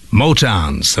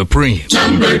 Motown Supreme.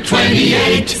 Number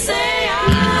 28.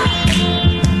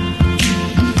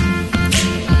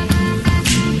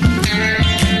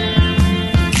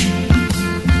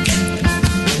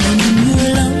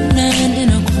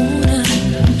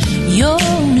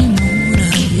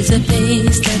 A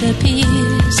face that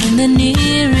appears in the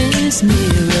nearest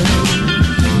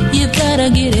mirror. You've gotta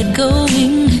get it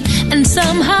going, and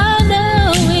somehow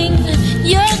knowing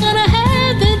you're gonna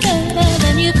have it better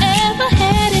than you've ever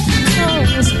had it,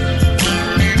 because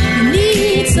you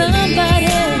need somebody.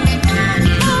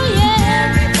 Oh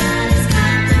yeah.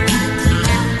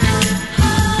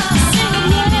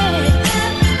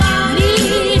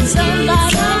 Need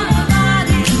somebody.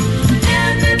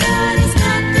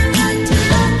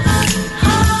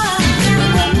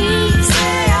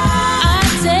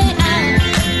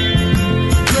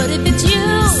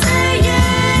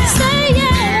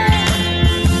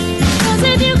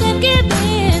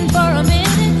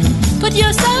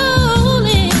 Your soul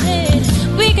in it,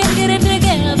 we can get it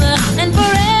together and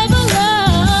forever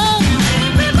love.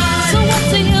 So what's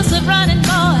the use of running,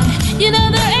 boy? You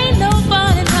know there ain't no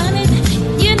fun in running.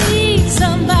 You need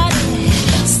somebody,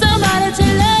 somebody to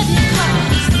love you,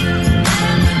 cause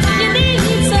you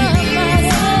need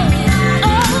somebody.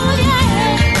 Oh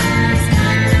yeah,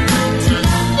 you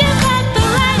got the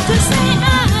right to say I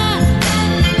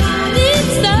need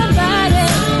somebody.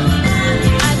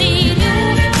 I need you.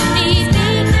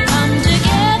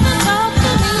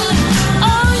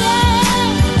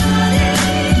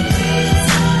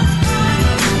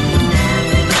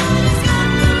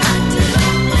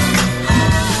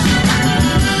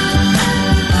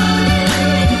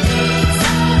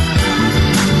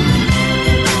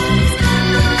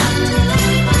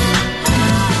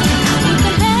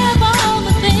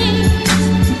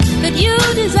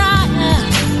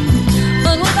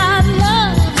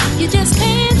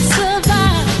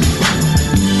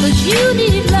 You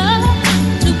need love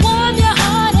to warm your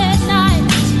heart at night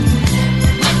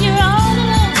when you're all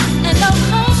alone and no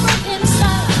comfort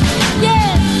inside.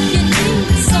 Yeah, you need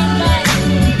somebody.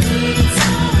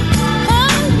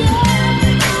 Oh yeah,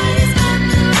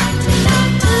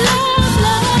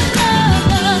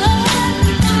 love.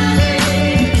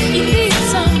 You need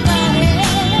somebody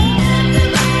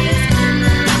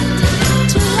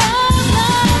to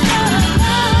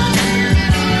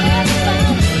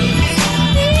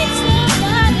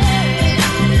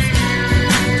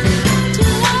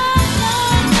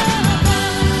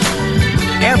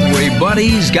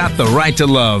Everybody's got the right to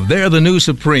love. They're the new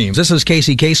Supremes. This is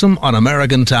Casey Kasem on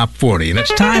American Top 40. And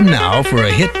it's time now for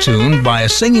a hit tune by a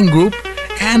singing group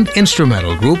and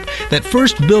instrumental group that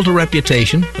first built a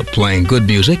reputation of playing good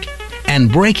music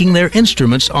and breaking their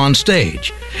instruments on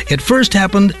stage. It first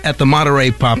happened at the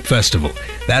Monterey Pop Festival.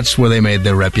 That's where they made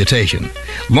their reputation.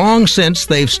 Long since,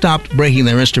 they've stopped breaking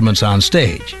their instruments on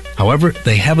stage. However,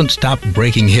 they haven't stopped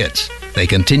breaking hits. They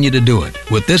continue to do it.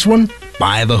 With this one,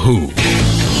 by The Who.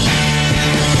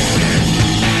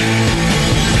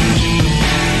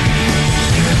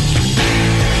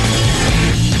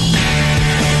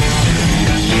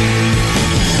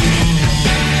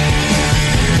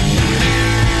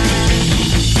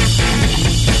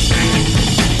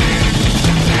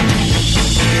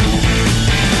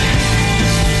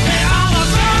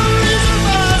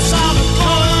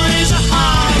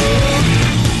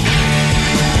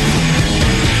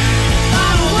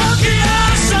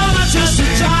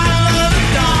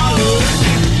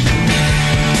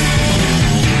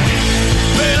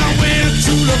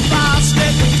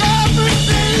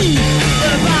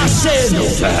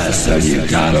 So you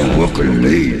gotta walk a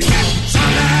lead.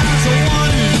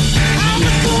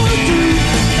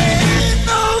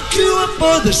 No cure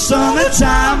for the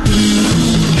summertime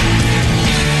blues.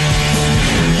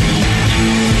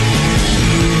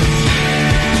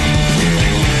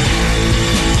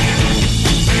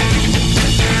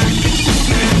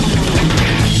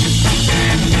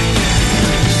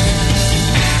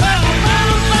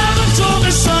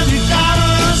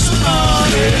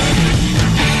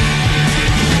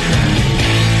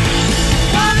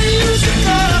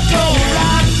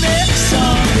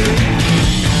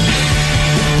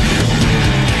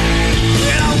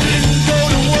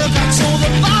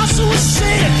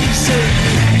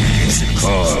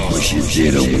 but you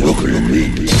did a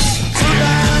willingly.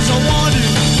 Sometimes I wonder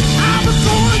how we're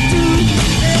going through.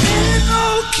 There ain't no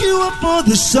cure for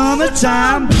the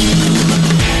summertime blues.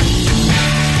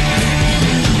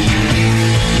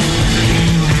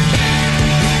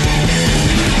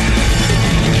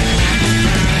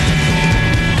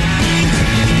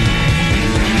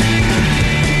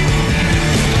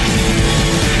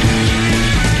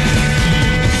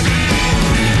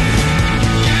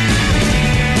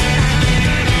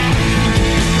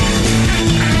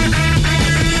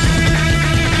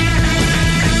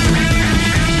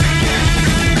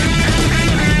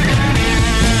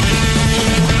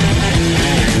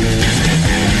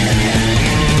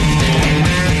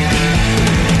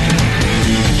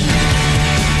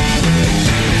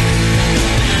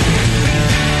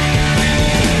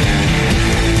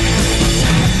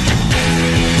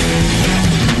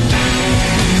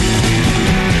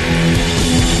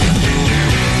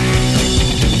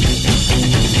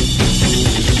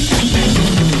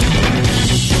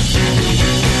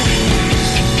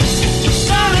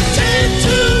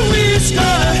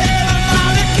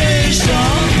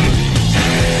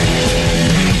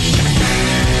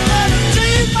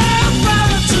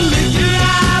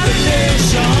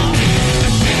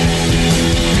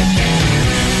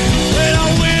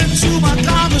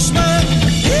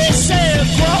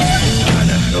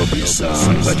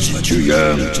 But you're too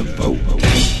young to vote.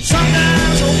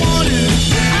 Sometimes I wonder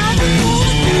how we're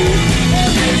going through.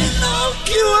 There ain't no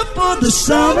cure for the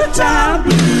summertime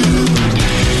blues.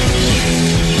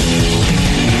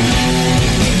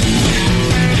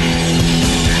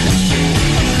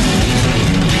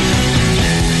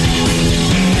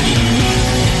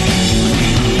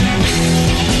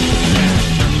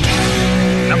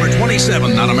 Number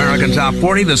 27 on American Top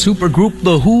 40, the supergroup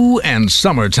The Who and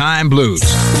Summertime Blues.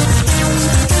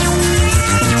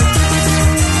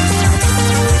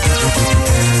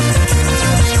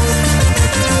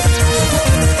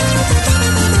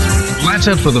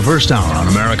 That's it for the first hour on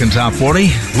American Top 40.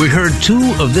 We heard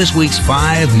 2 of this week's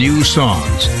 5 new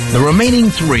songs. The remaining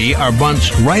 3 are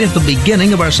bunched right at the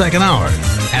beginning of our second hour.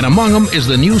 And among them is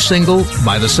the new single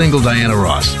by the single Diana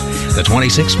Ross. The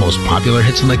 26 most popular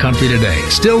hits in the country today.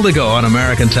 Still to go on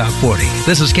American Top 40.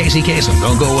 This is Casey Kasem.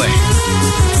 Don't go away.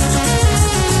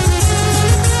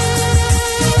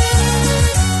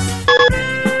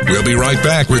 We'll be right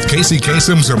back with Casey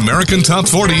Kasem's American Top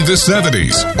 40 the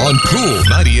 70s on Cool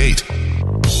 98.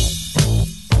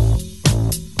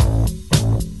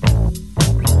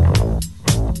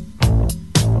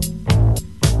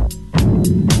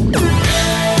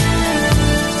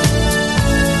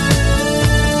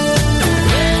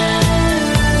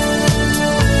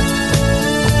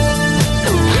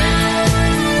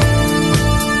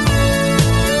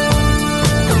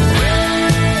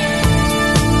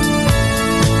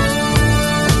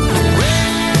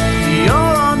 You're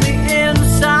on the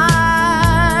inside.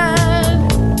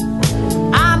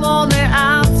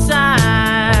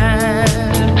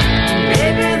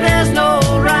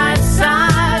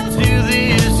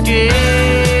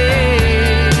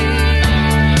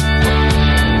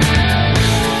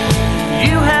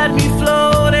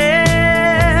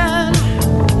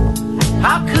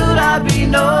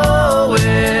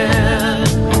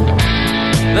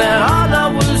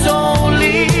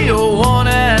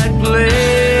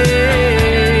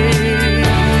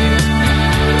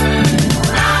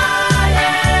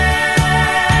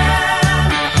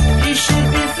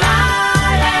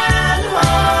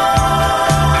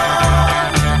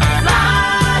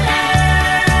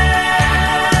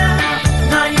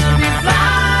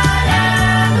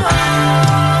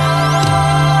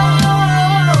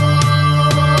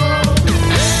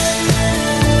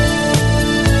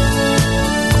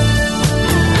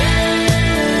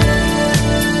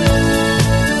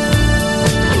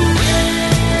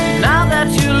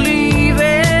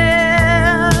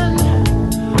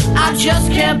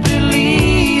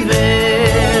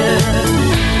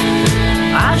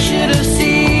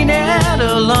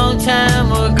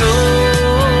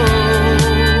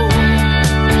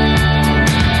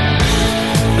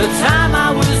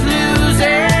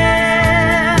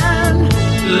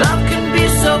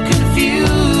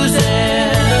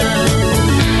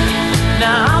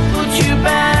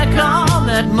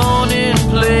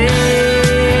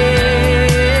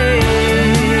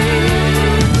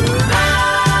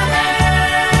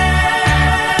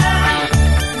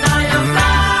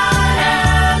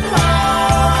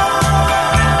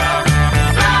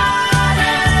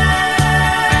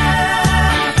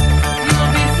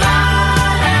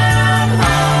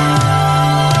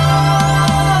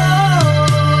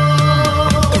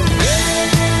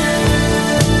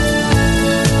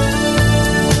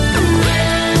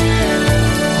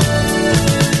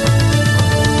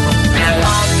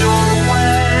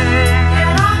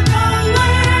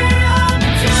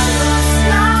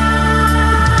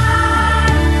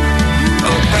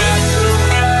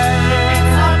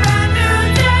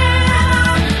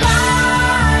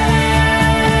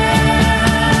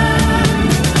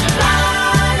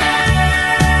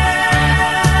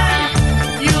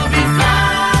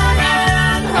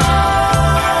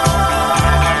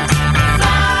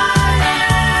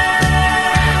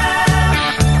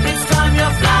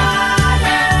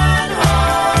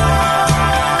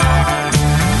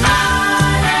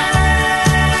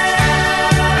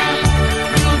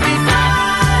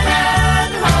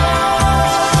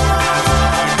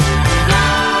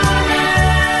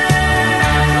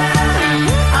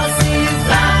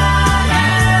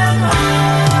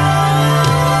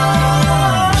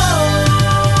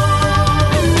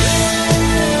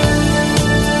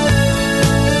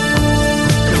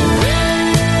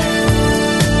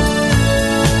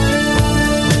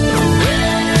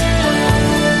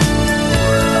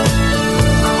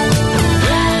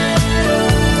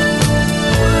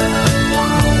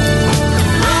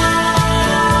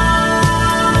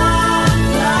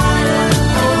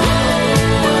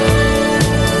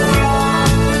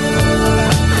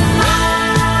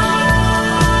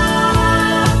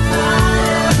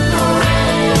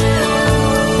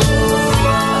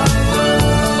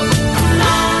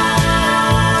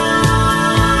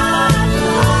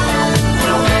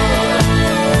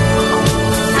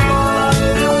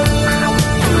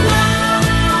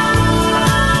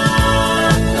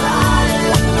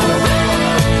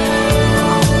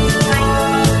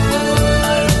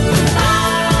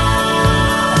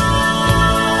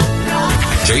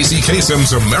 Casey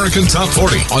Kasem's American Top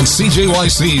 40 on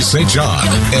CJYC St. John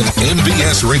and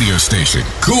MBS radio station,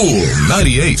 Cool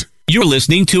 98. You're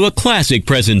listening to a classic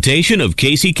presentation of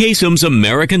Casey Kasem's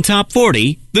American Top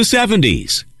 40, the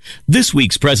 70s. This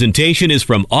week's presentation is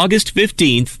from August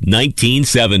 15th,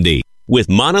 1970, with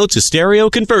mono to stereo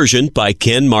conversion by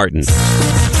Ken Martin.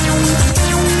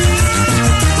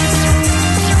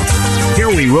 Here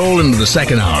we roll into the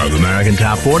second hour of American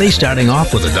Top 40, starting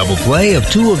off with a double play of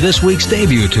two of this week's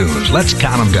debut tunes. Let's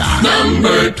count them down.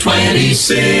 Number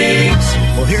 26.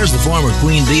 Well, here's the former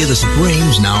Queen Bee of the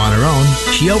Supremes, now on her own.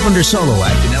 She opened her solo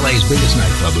act in LA's biggest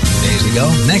nightclub a few days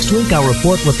ago. Next week, I'll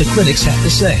report what the critics had to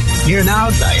say. Here now,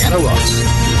 Diana Ross.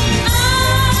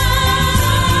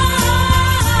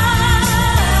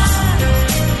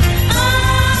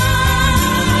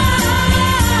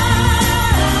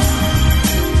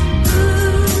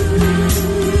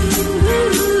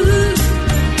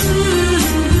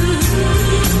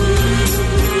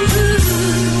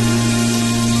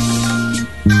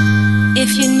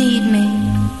 If you need me,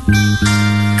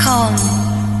 call me.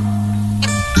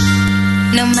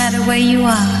 No matter where you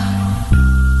are,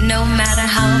 no matter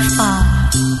how far,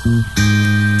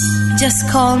 just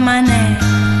call my name.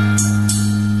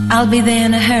 I'll be there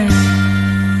in a hurry.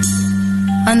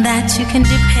 On that you can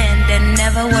depend and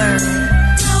never worry.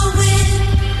 No wind,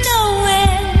 no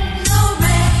wind, no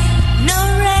rain, no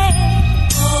rain.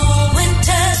 Oh,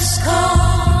 winter's cold.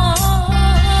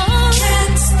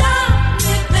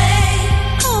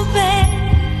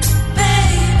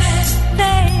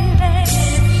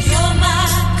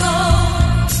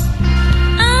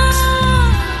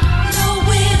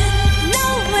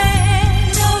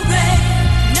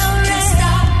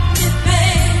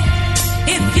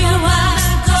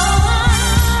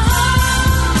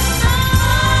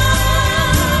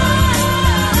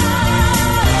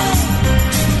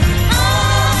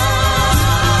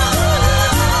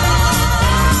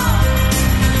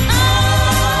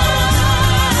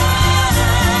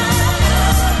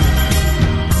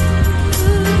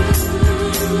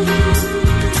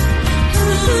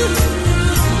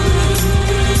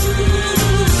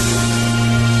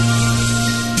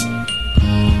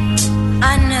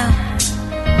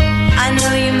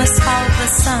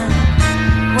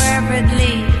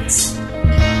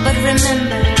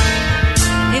 Remember,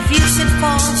 if you should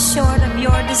fall short of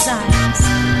your desires,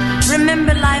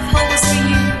 remember life holds for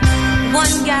you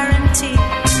one guarantee.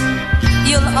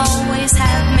 You'll always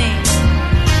have me.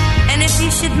 And if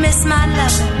you should miss my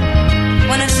loving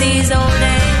one of these old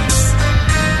days,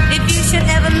 if you should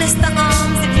ever miss the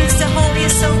arms that used to hold you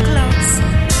so close,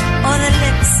 or the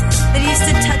lips that used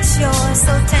to touch yours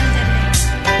so tenderly,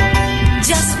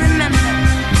 just remember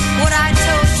what I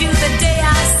told you the day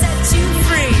I set you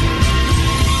free.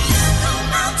 No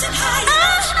mountain high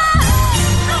enough,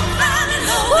 no valley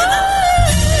low enough,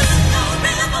 no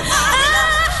river wide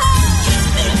enough to keep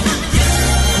me from you.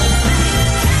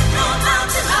 No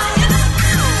mountain high enough,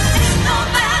 no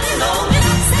valley low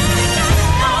enough,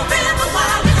 no river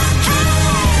wide enough to keep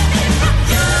me from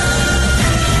you.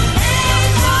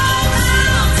 Ain't no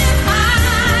mountain high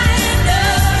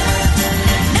enough,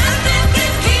 nothing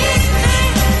can keep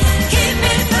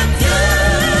me from you.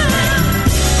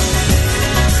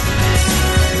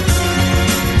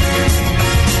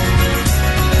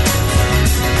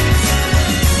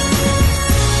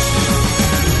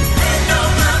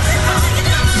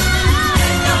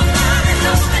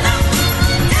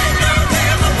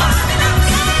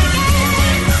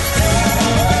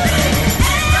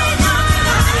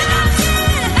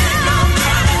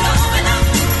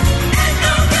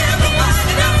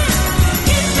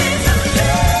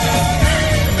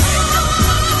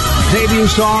 Debut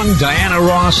song, Diana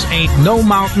Ross, Ain't No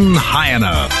Mountain High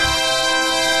Enough.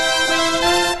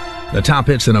 The top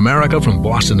hits in America from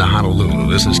Boston to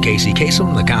Honolulu. This is Casey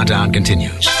Kasem. The countdown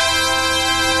continues.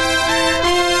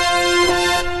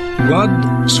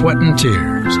 Blood, Sweat and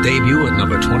Tears, debut at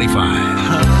number 25.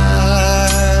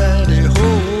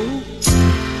 Hidey-ho,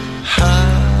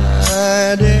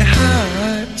 hidey-hide,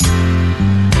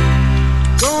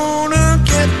 gonna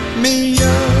get me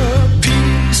a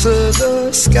piece of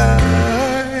the sky,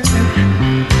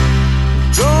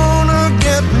 gonna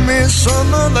get me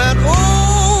some of that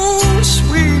old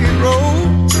sweet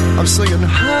roll. I'm singing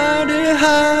hidey,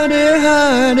 hidey,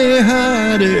 hidey,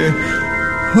 hidey,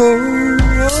 ho.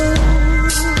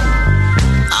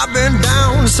 I've been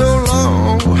down so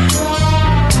long,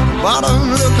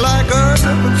 bottom look like earth.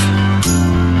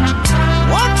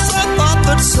 Once I thought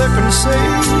that second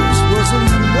saves was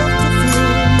enough to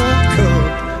fill my cup.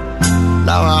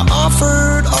 Now I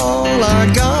offered all I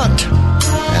got,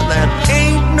 and that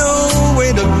ain't no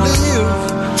way to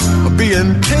live.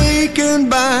 Being paid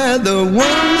they're the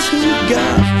ones who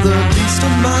got the least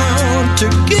amount to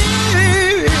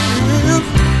give.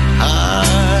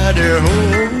 Hi-de-ho,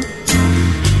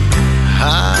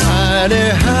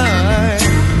 hi-de-hi.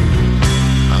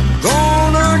 I'm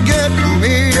gonna get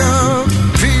me a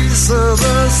piece of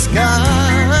the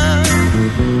sky.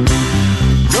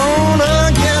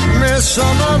 Gonna get me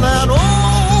some of that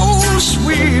old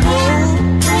sweet roll.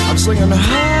 I'm singing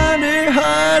hi-de,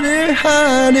 hi-de,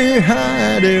 hi-de,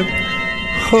 hi-de,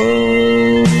 ho.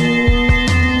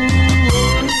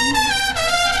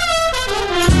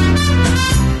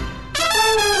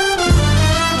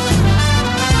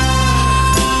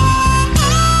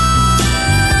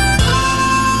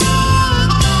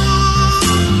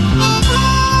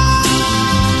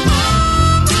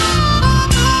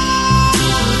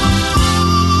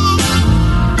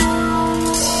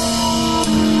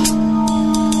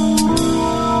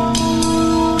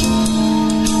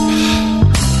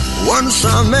 Once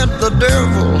I met the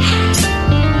devil,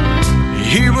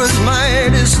 he was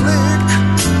mighty slick.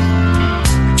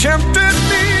 Tempted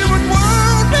me with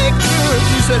worldly goods.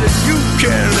 He said, if you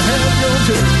can have your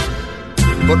pick.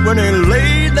 But when he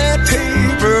laid that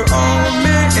paper on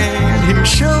me and he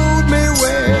showed me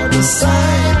where to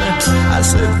sign, I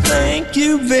said, thank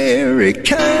you very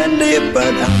kindly,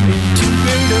 but I'm too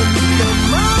big to be a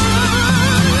mine.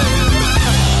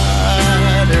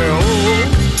 Hi-de-ho.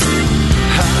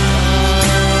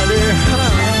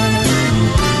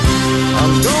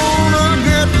 I'm gonna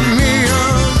get me a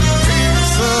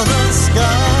piece of the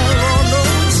sky, Lord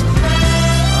knows.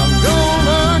 I'm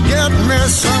gonna get me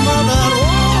some of that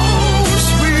old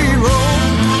sweet roll.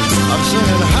 I'm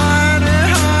singing hi-de,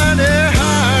 hi-de,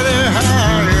 hi-de,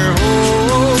 hi-de, ho.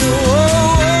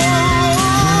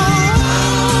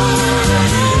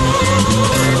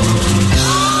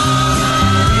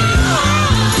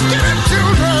 Get it,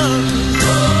 children.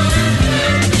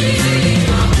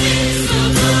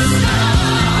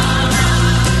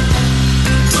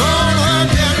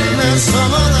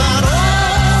 Some of that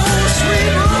old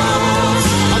sweet roll.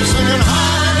 I'm singing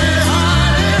hi-de, hi-de,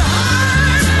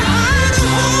 hi-de, hi-de,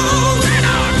 ho. Get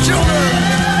out, children.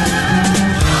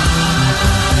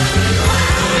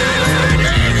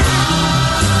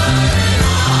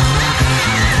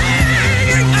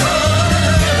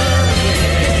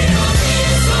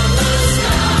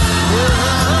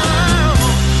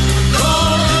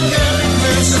 Gonna get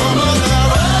me some of that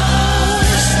old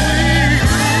sweet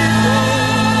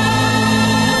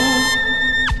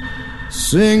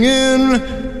singing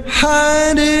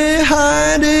Heidi,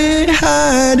 Heidi,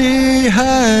 Heidi,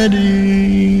 Heidi,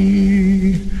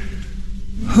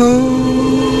 ho.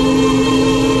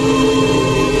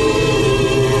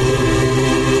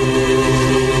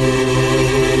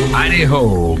 Heidi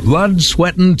ho, blood,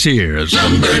 sweat, and tears.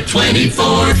 Number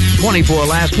 24. 24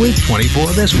 last week,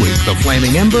 24 this week. The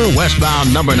Flaming Ember,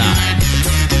 westbound number 9.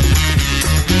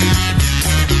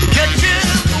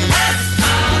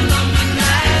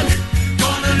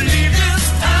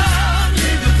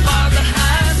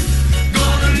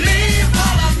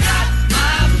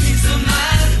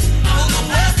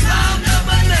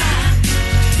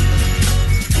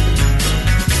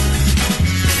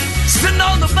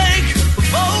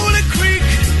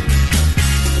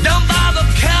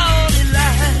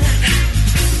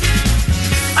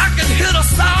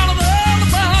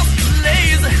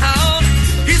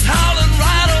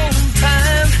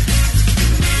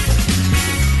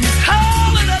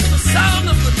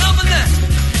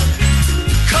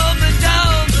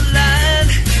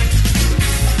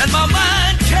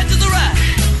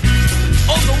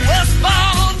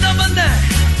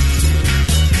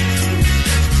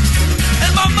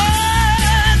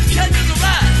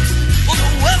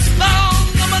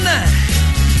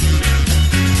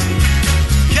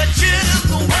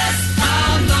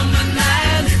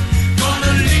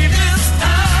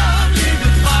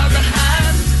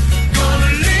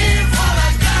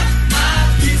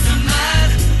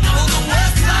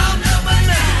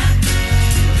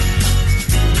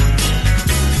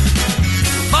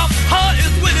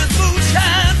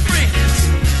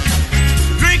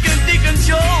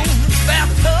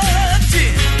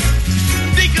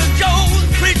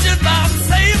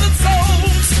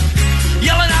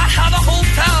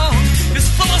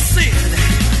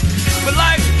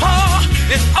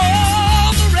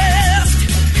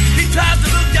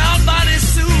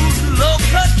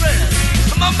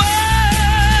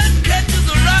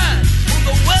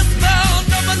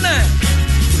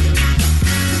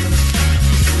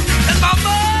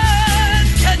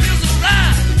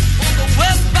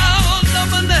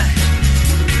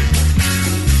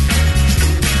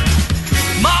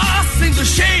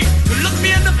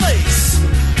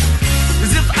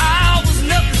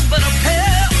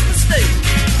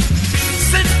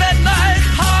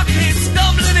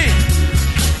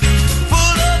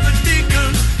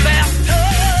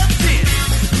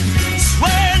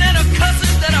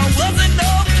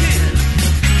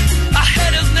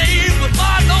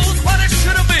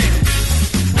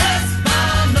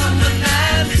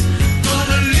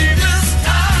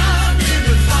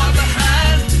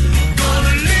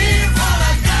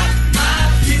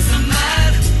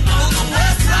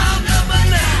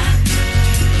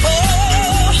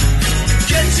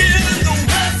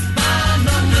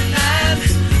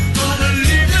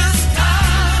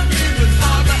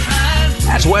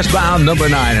 That's Westbound number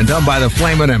 9 and done by the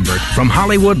Flamin' Ember. From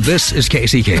Hollywood, this is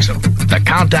Casey Kasem. The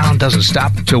countdown doesn't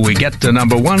stop till we get to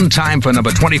number 1. Time for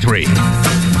number 23. Looking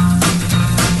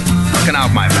out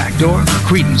my back door,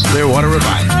 Creedence Clearwater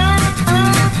Revival.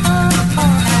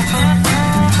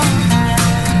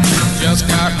 Just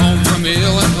got home from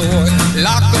Illinois,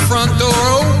 locked the front door,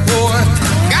 oh boy.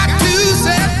 Got to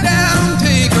sit down,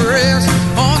 take a rest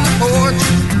on the porch.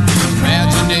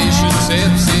 Imagination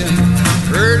sets in,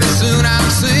 pretty soon I'm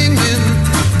singing.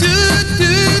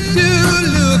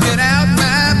 Looking out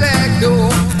my back door.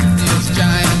 It's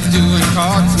giant doing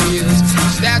cartwheels,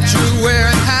 statue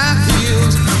wearing high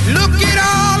heels. Look at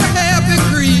all the happy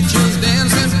creatures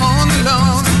dancing on the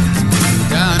lawn.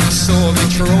 Dinosaur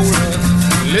controller,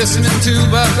 listening to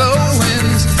Buck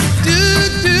Owens.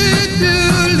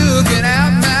 Looking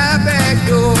out my back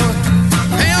door.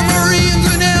 Tambourines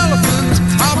and elephants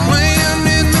are playing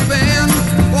in the band.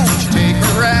 Won't you take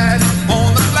a ride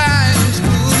on the flying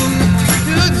spoon?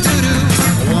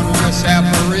 A wondrous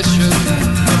apparition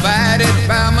provided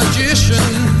by a magician.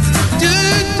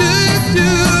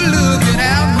 Looking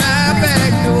out my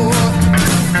back door.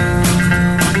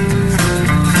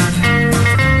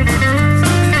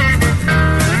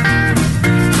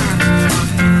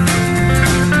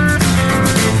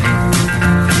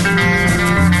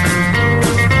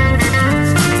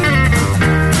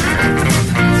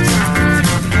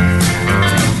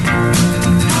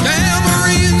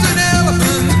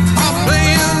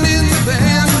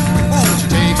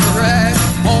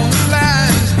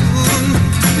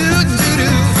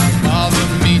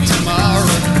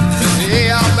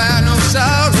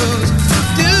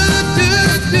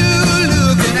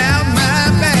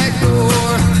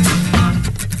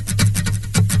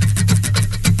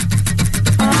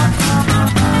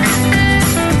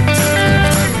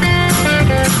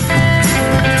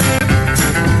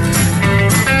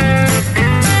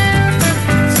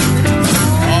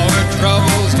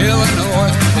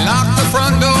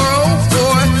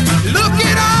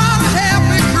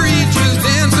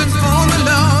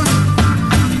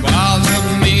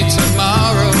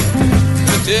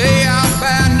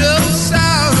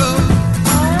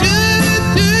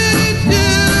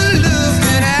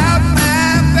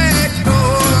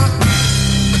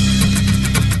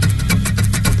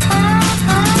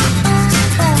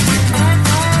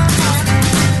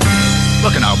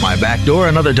 Door,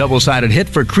 another double-sided hit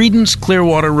for Creedence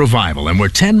Clearwater Revival, and we're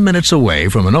 10 minutes away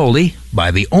from an oldie by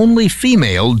the only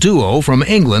female duo from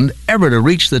England ever to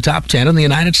reach the top 10 in the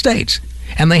United States.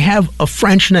 And they have a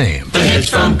French name. The hits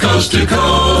from coast to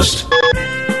coast.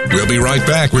 We'll be right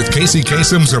back with Casey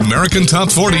Kasem's American Top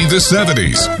 40 the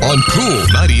 70s on Cool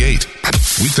 98.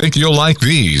 We think you'll like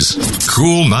these.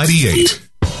 Cool 98.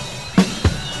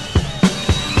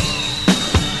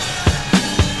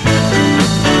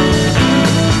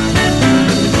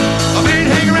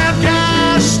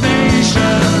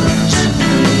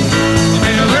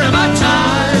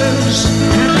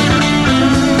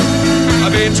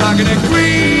 Talking to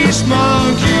grease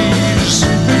monkeys.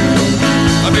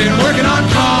 I've been working on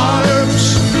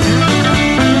carbs.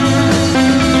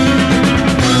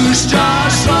 Boost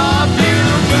jars of you,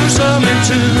 boost them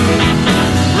into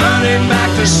running back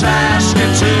to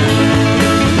Saskatoon.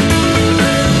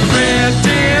 Red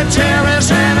Deer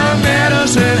Terrace and a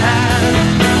Medicine Hat,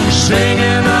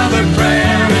 singing of the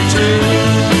prairie tune.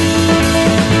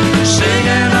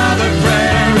 Singing of the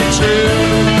prairie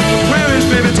tune. Where is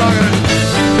baby talking?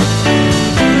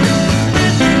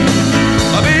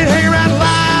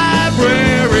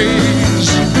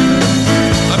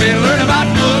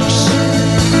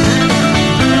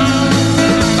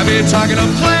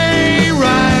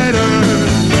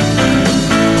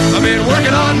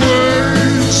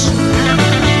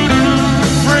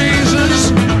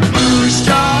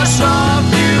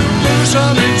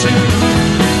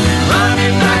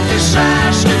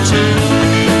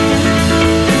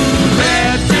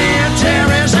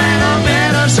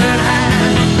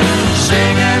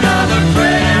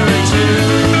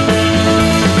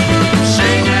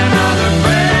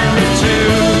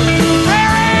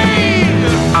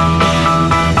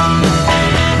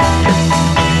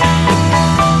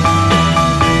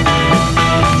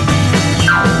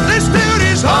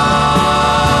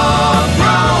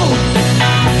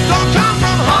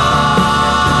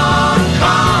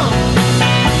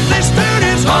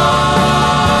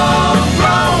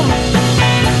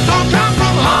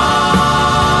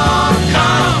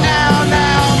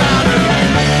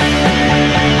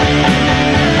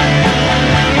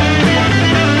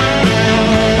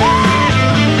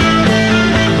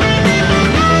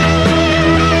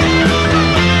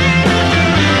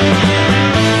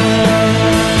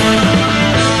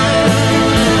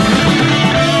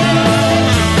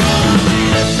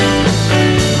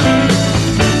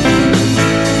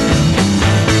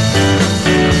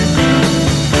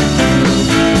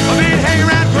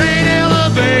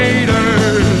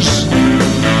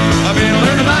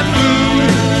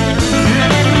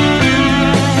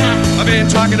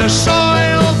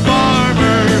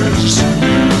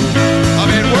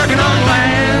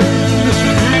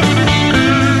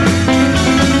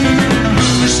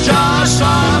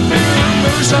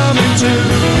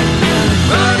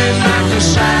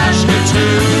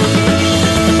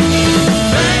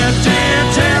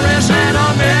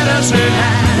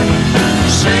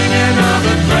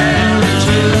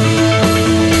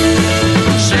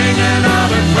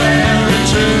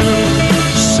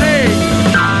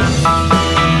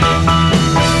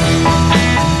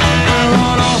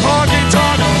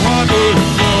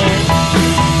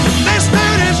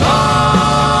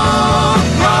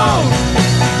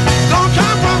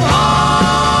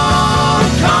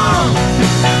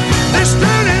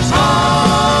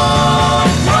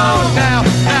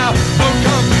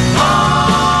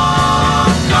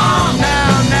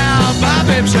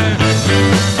 Pepsi.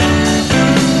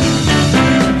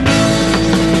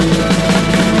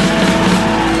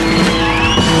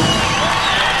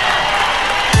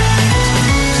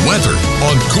 Weather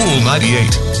on Cool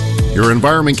 98. Your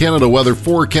Environment Canada weather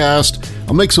forecast.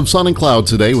 A mix of sun and cloud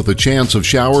today with a chance of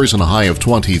showers and a high of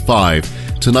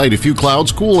 25. Tonight, a few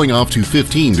clouds cooling off to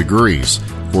 15 degrees.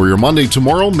 For your Monday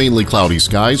tomorrow, mainly cloudy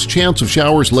skies, chance of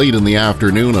showers late in the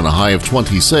afternoon and a high of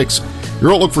 26.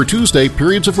 Your outlook for Tuesday,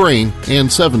 periods of rain and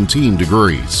 17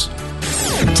 degrees.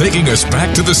 Taking us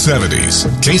back to the 70s,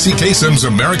 Casey Kasem's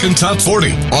American Top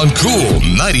 40 on Cool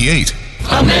 98.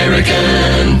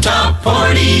 American Top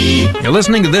 40. You're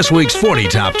listening to this week's 40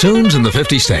 top tunes in the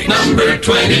 50 states. Number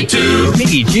 22.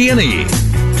 PG&E.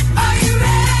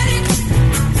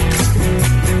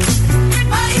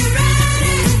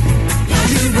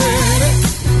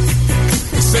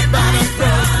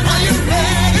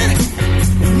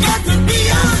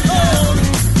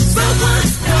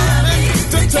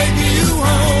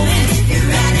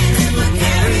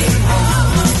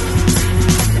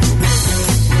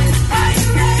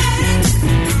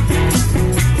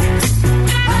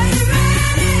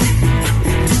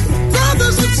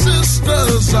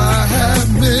 I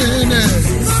have many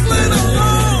struggling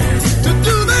along to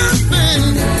do their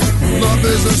thing. Love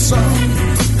is a song,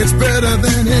 it's better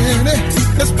than any.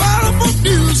 It's powerful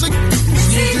music,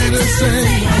 easy to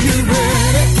sing. Are you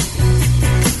ready?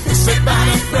 Sit by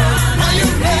the front. Are you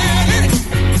ready?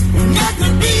 Not to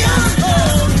be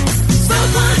alone.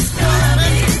 Someone's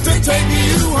coming to take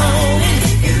you home.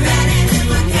 If you're ready, then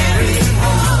we'll carry you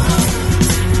home.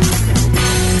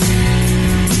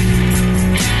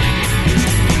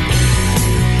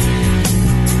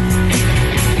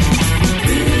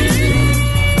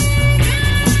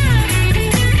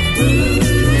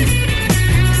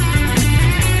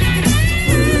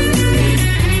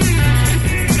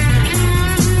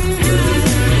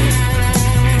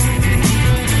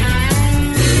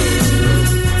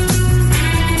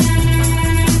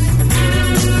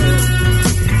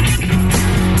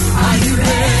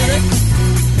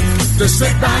 To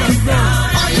sit by the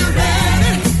front. Are you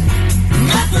ready?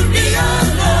 Not to be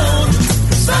alone.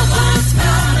 Someone's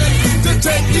coming to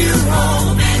take you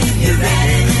home. And if you're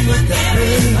ready, then we'll carry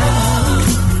you home.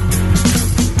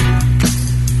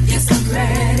 Yes, I'm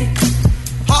ready.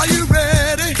 Are you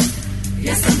ready?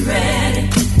 Yes, I'm ready.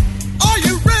 Are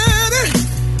you ready?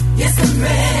 Yes, I'm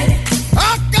ready.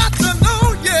 I've got to know,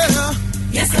 yeah.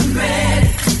 Yes, I'm ready.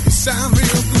 Sound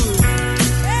real good.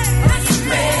 Yes, I'm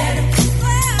ready.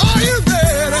 Are you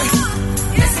ready?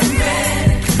 Yes, I'm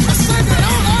ready. I said that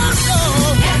all I know.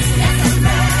 Yes, I'm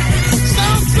ready.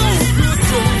 Sounds so good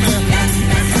to me. Yes,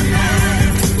 I'm ready.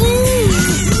 Ooh.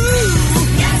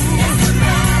 Yes, I'm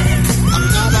ready. I'm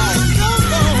on.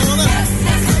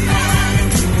 Yes, I'm ready.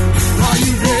 Are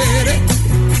you ready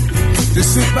to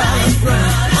sit by the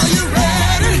front? Are you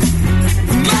ready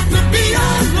not to be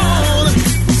alone?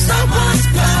 Someone's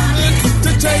coming to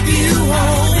take you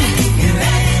home. If you're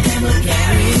ready, then we'll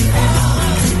carry you.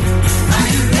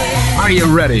 Are you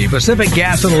ready? Pacific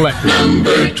Gas and Electric.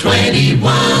 Number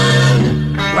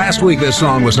 21. Last week, this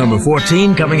song was number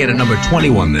 14. Coming in at number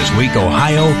 21 this week,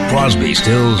 Ohio, Crosby,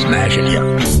 Stills, Nash &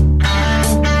 Young.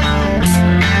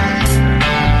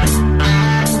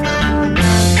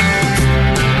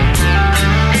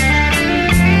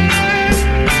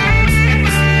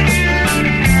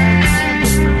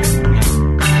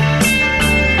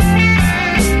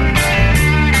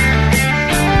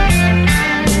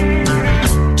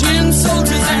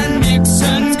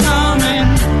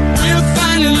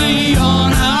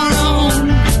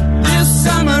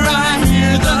 Summer I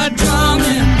hear the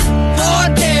drumming, for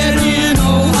dead in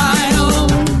Ohio.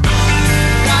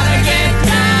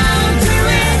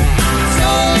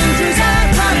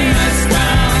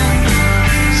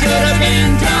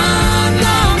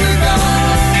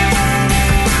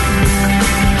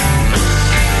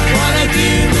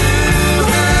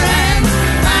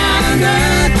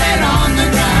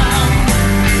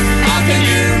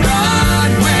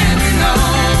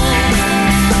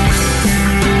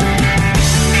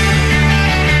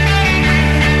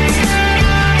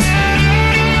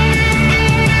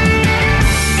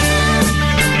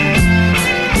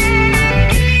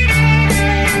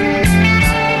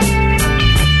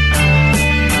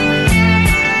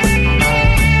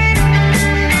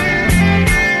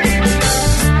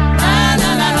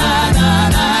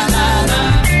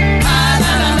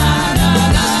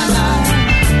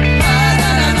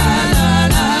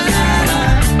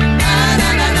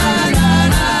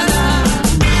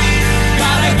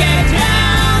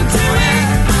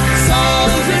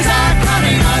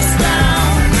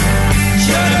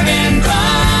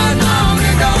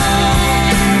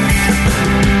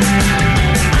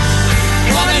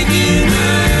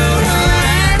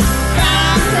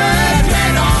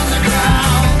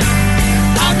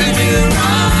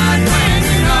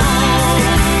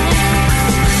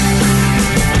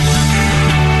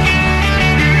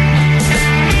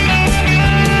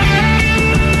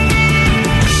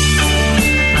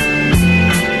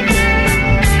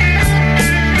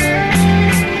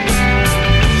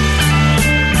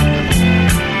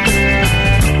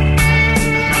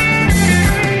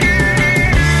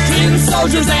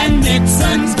 soldiers and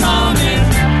Nixon's coming.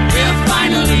 We're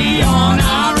finally on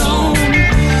our own.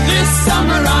 This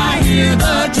summer I hear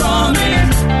the drumming.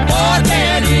 For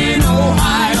dead in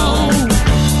Ohio.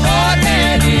 For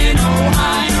dead in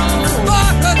Ohio.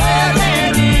 For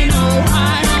dead in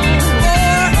Ohio.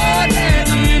 For dead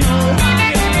in Ohio.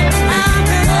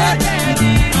 For dead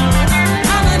in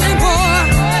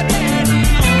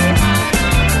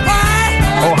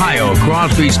Ohio,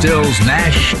 Crosby, Stills,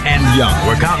 Nash, and Young.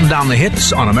 We're counting down the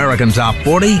hits on American Top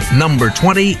 40. Number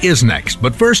 20 is next.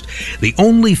 But first, the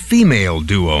only female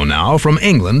duo now from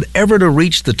England ever to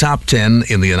reach the top 10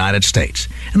 in the United States.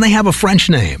 And they have a French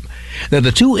name. They're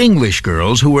the two English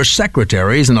girls who were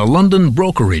secretaries in a London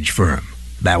brokerage firm.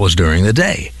 That was during the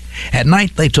day. At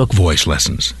night, they took voice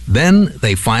lessons. Then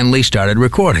they finally started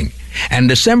recording. And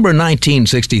December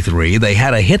 1963, they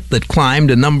had a hit that climbed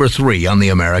to number 3 on the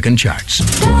American charts.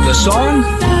 The song,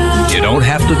 You Don't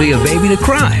Have to Be a Baby to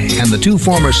Cry, and the two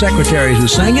former secretaries who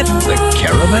sang it, the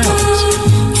Caravels.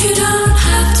 You don't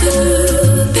have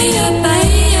to be a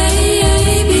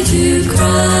baby to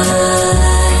cry.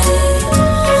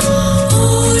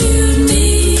 All you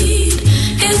need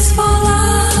is for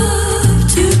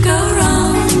love to go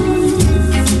round.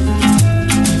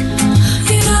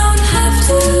 You don't have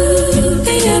to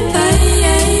be a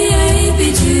baby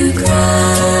to cry,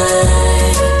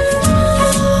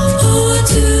 or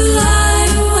to lie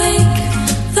awake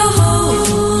the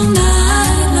whole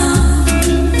night long.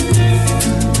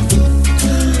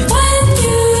 When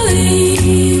you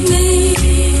leave me,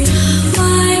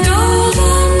 my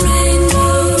golden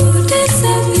rainbow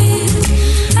disappears,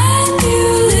 and you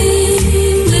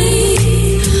leave me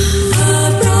a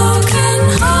broken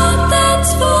heart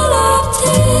that's full of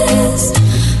tears.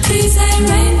 These ain't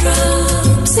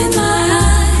raindrops in my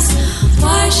eyes.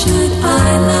 Why should I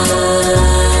lie?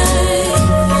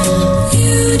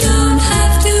 You don't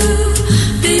have to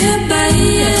be a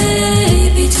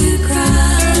baby to cry.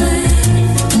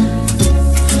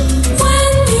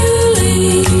 When you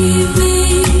leave me,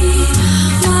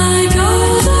 my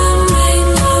golden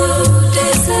rainbow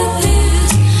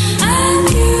disappears, and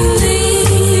you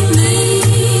leave me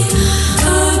a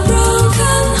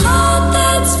broken heart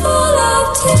that's full of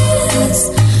tears.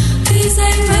 These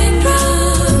ain't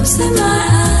raindrops in my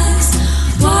eyes.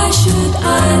 Why should I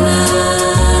lie?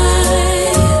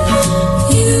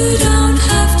 You don't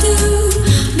have to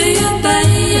be a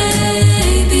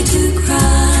baby to cry.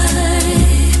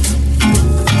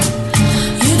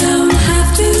 You don't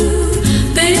have to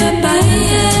be a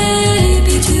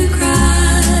baby to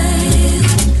cry.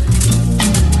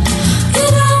 You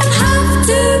don't have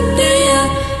to be a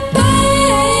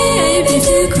baby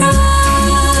to cry.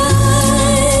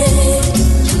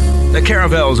 The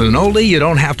Caravels and an oldie, You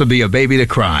Don't Have to Be a Baby to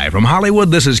Cry. From Hollywood,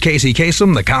 this is Casey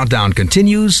Kasem. The countdown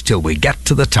continues till we get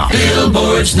to the top.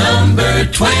 Billboard's number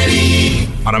 20.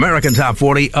 On American Top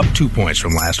 40, up 2 points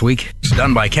from last week. It's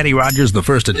done by Kenny Rogers, the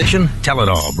first edition. Tell it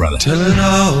all, brother. Tell it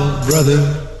all, brother.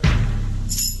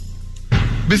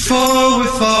 Before we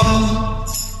fall,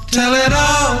 tell it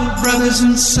all, brothers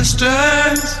and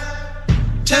sisters.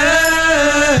 Tell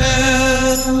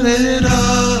it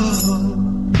all.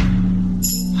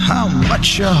 How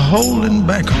much you're holding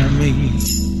back on me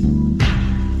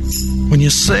when you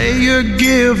say you're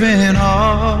giving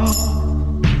all.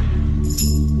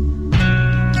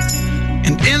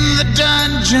 And in the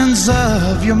dungeons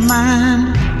of your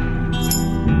mind,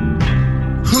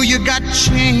 who you got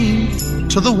chained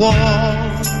to the wall.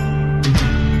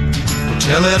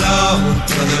 Tell it all,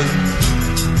 brother,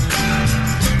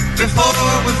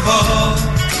 before we fall.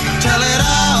 Tell it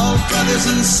all, brothers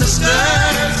and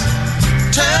sisters.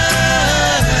 Tell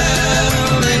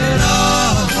it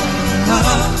all.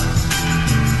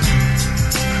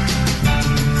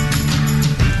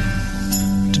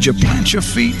 Did you plant your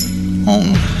feet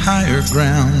on higher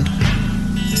ground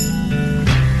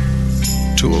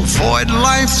to avoid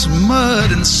life's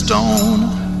mud and stone?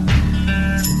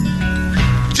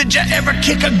 Did you ever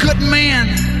kick a good man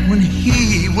when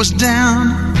he was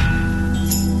down,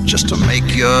 just to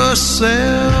make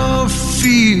yourself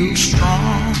feel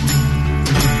strong?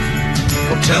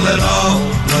 Well, tell it all,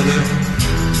 brother,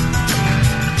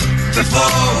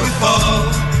 before we fall.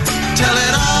 Tell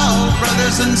it all,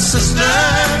 brothers and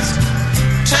sisters.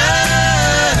 Tell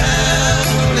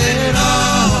it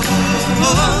all.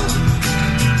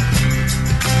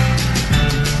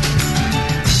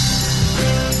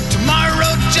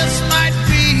 Tomorrow just might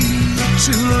be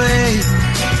too late.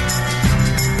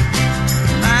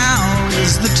 Now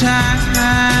is the time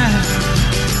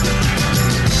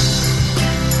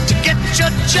to get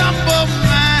your jumbo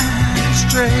mind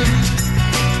straight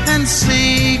and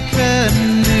seek a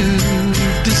new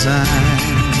design.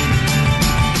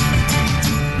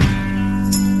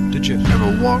 Did you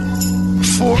ever walk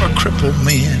before a crippled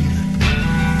man,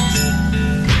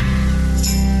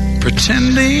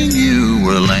 pretending you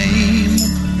were lame?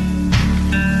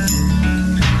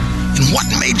 And what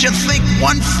made you think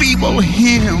one feeble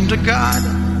hymn to God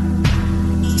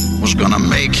was gonna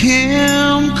make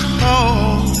him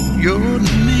call your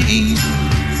name?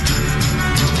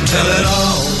 Tell it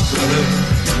all, brother,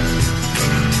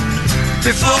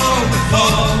 before we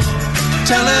fall.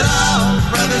 Tell it all,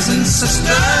 brothers and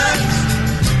sisters.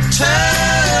 Tell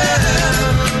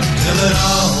it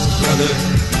all, brother,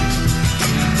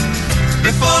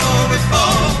 before we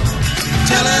fall.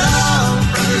 Tell it all,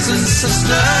 brothers and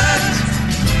sisters.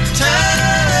 Tell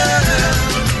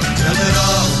it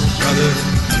all, brother,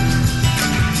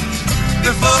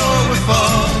 before we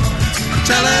fall.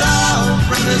 Tell it all,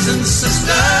 brothers and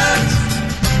sisters.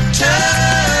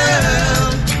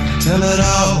 Tell it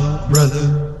all, brother,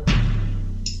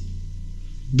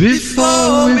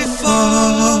 before we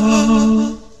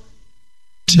fall.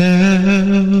 Tell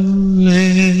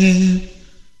it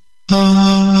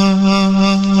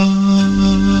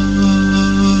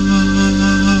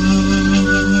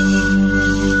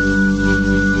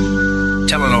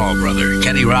Tell It All, Brother,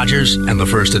 Kenny Rogers and the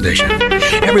First Edition.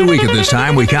 Every week at this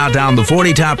time, we count down the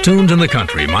 40 top tunes in the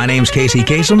country. My name's Casey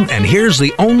Kasem, and here's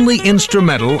the only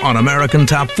instrumental on American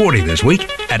Top 40 this week.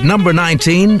 At number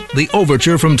 19, The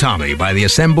Overture from Tommy by the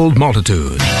Assembled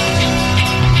Multitude.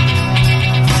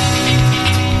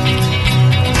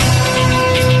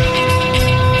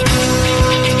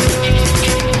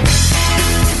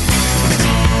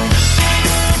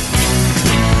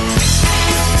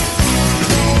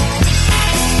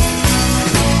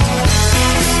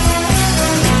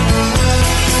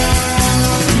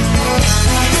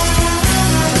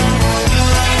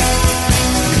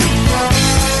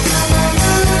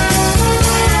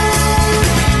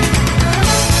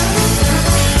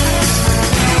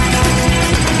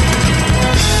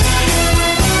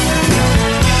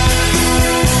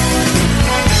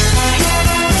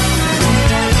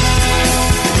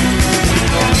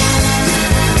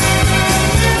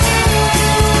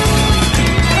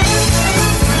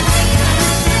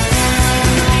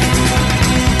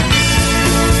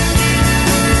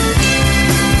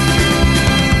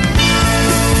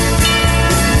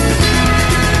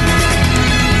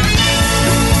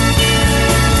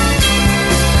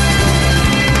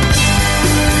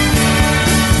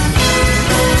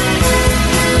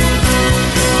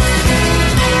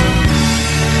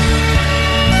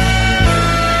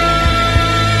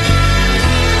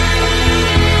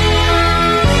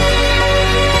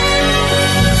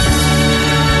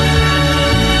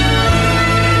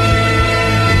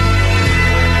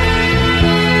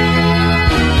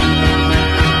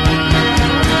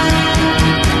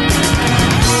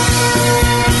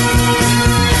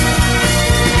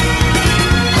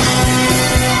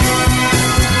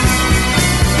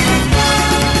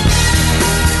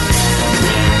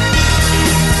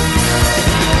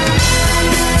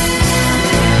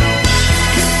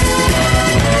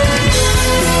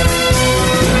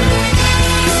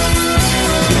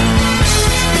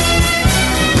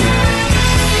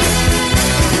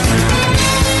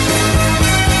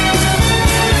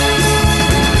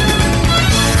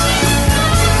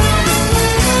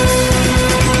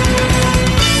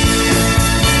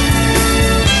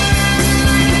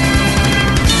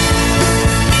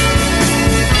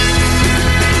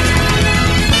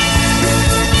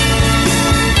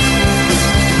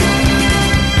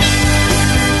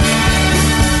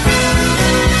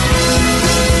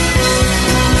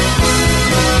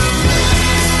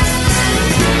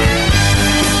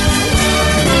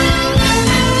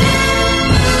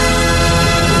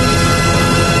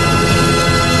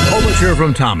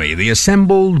 From Tommy, the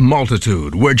Assembled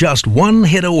Multitude. We're just one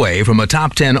hit away from a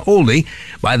top 10 oldie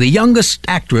by the youngest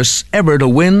actress ever to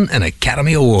win an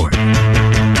Academy Award.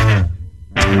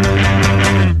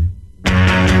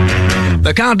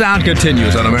 The countdown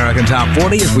continues on American Top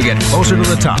 40 as we get closer to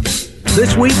the top.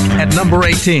 This week at number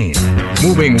 18,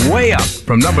 moving way up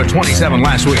from number 27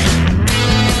 last week.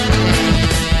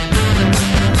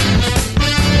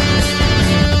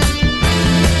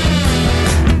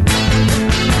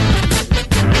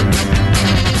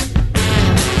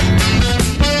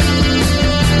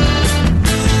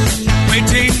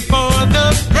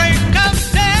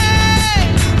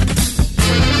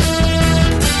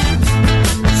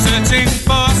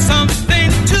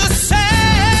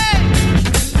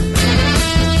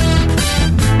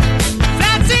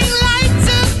 Flashing lights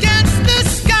against the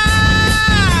sky.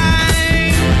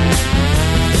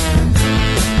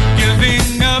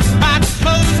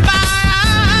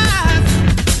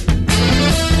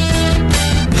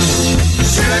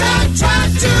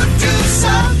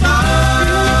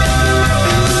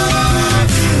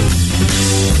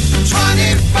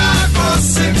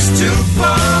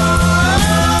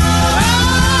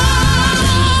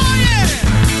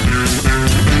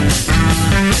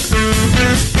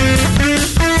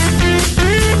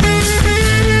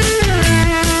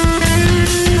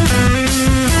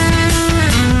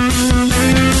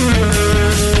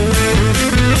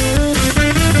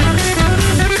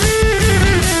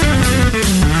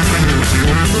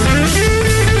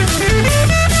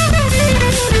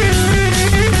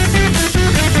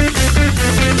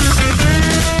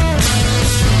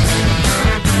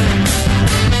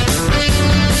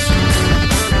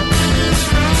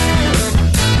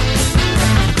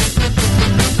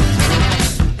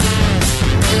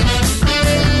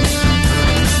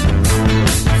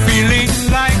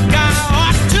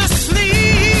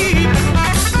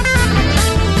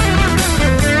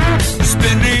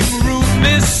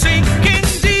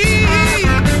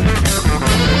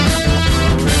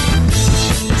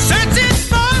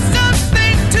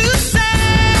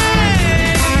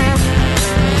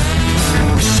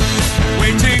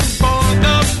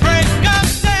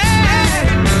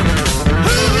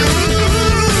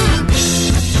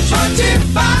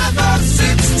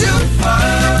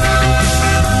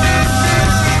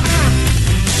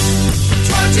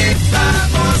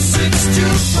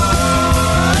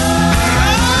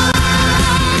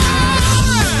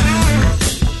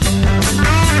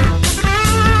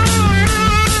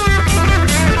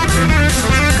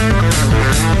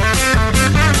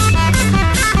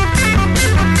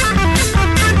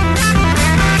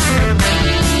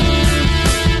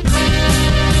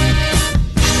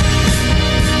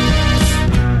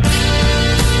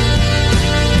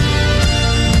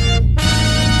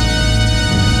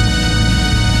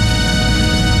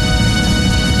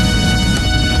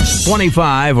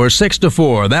 .25 or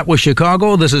 6-4. That was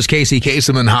Chicago. This is Casey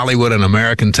Kasem in Hollywood and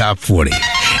American Top 40.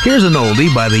 Here's an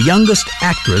oldie by the youngest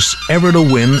actress ever to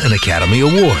win an Academy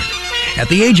Award. At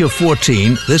the age of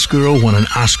 14, this girl won an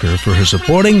Oscar for her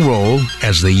supporting role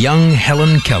as the young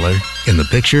Helen Keller in the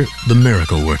picture The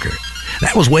Miracle Worker.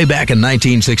 That was way back in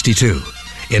 1962.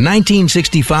 In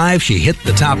 1965, she hit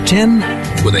the top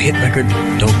 10 with a hit record,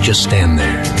 Don't Just Stand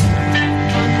There.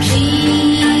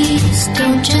 Please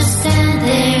don't just stand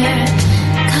there.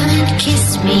 Come and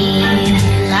kiss me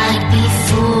like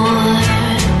before.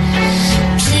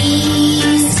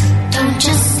 Please don't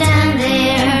just stand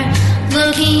there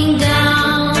looking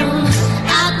down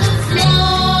at the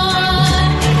floor.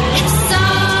 If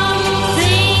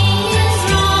something is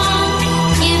wrong,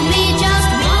 give me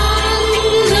just one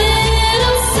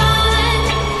little sign.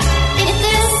 If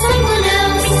there's someone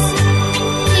else,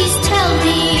 please tell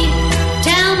me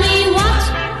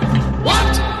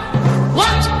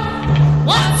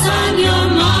what's on your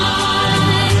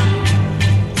mind.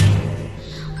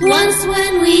 Once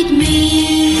when we'd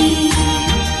meet,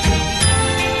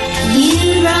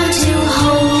 you'd run to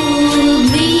hold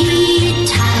me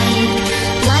tight.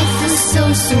 Life was so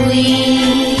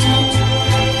sweet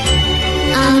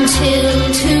until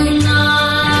tonight.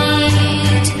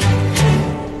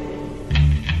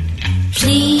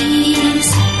 Please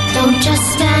don't just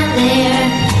stand there.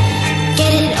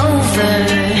 Get it over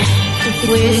if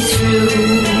we're through.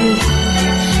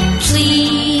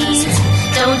 Please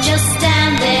don't just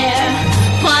stand there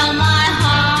while my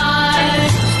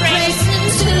heart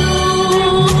races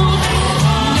too.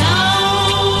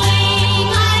 Knowing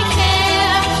I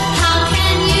care, how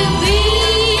can you be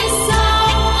so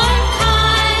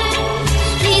unkind?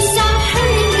 Please stop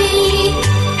hurting me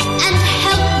and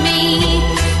help me.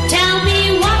 Tell me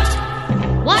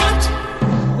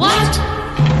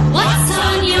what's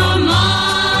on your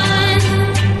mind?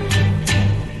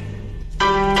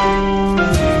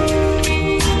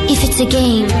 If it's a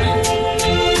game,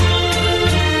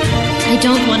 I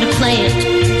don't want to play it.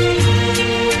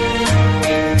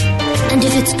 And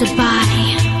if it's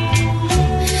goodbye,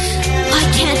 why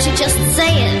can't you just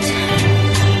say it?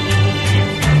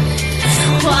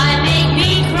 Why make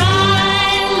me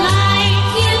cry like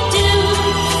you do?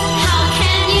 How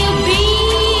can you be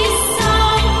so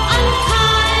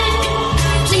unkind?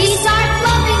 Please start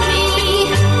loving me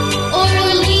or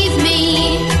leave me.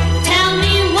 Tell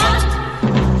me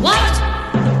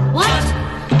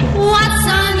what's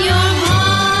on your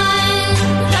mind?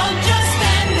 Don't just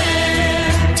stand there.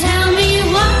 Tell me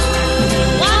what's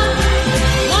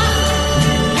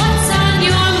on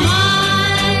your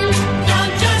mind?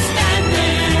 Don't just stand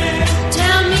there.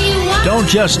 Tell me Don't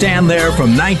Just Stand There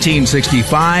from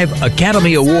 1965,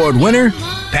 Academy Award winner,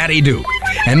 Patty Duke.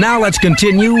 And now let's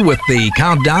continue with the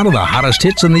countdown of the hottest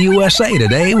hits in the USA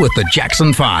today with the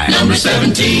Jackson 5. Number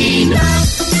 17.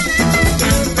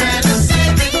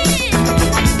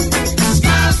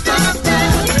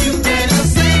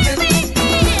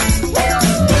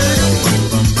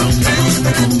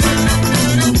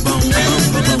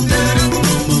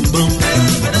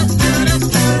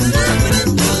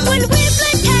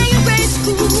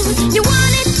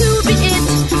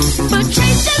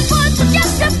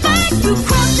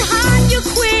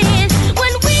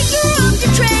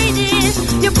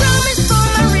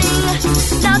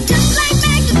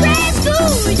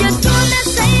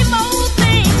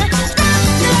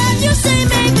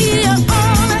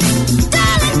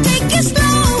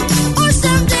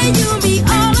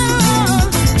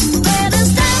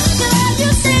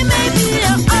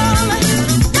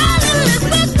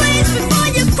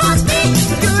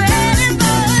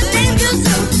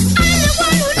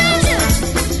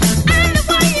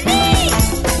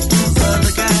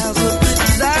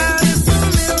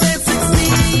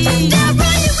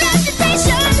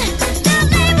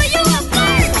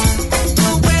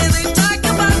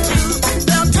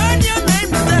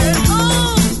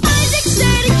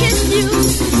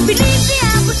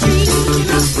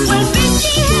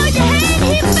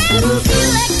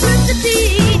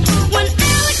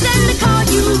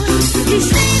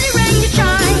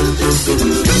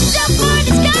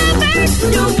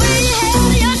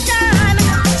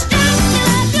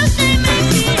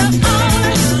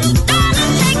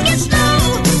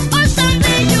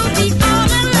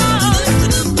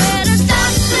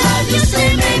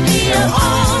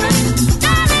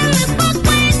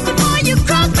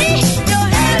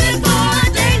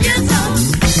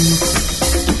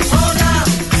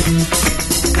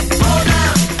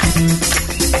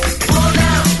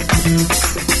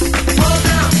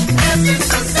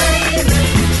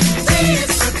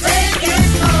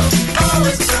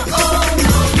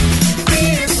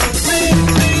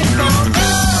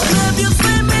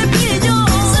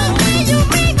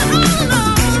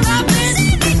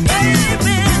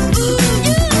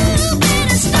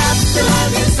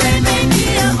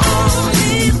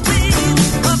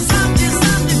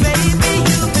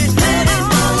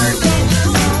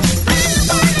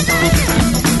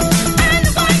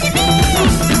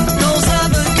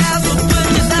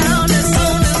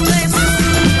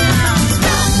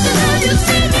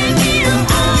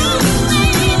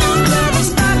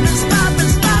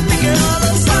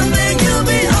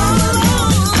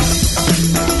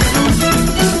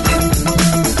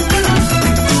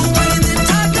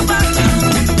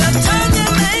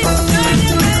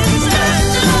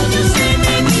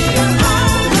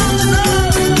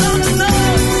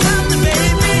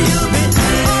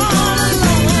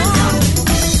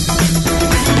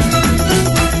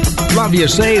 Love You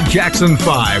Save Jackson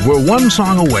 5. We're one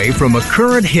song away from a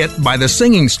current hit by the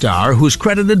singing star who's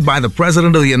credited by the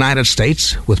President of the United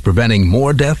States with preventing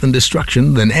more death and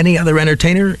destruction than any other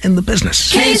entertainer in the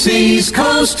business. Casey's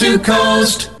Coast to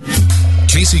Coast.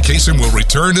 Casey Kasem will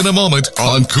return in a moment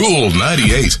on Cool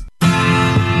 98.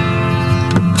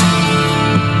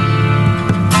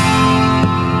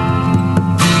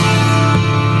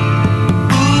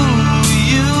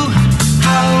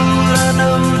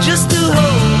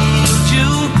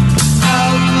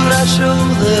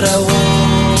 That I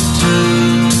want to,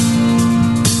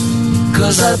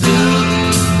 'cause I do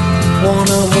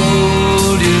wanna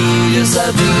hold you, yes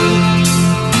I do.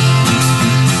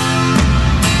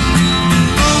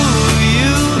 Ooh,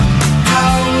 you,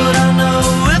 how would I know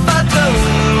if I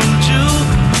told you?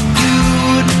 You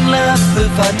wouldn't laugh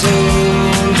if I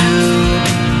told you,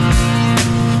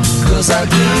 'cause I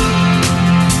do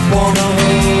wanna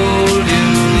hold you,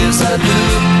 yes I do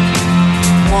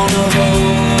wanna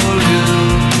hold you.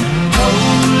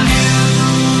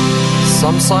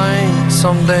 Some sing,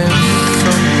 some dance,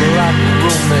 some rock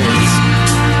romance.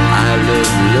 I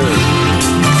love love.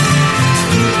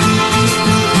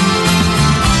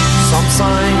 Some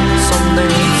sing, some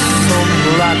dance, some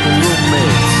rock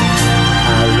romance.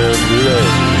 I love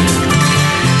love.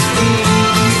 Ooh,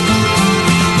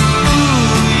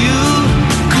 you,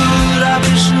 could I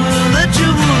be sure that you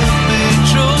would be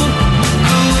true?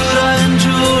 Could I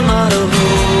endure not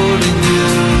holding you?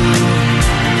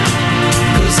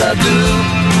 'Cause I do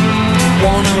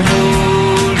wanna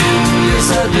hold you, yes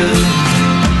I do.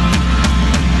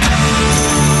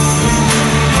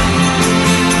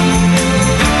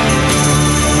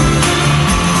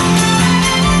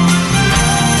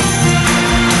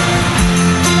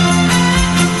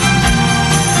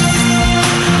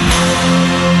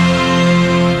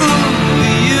 Ooh,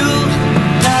 you,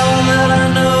 now that I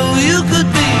know you could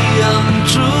be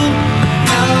untrue,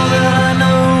 now that I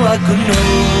know I could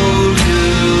hold you.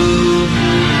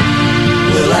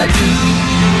 Well, I do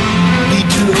need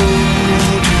to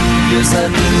hold you, yes I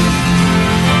do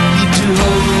need to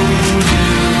hold you,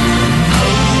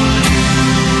 hold you.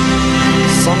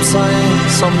 Some sing,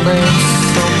 some dance,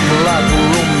 some like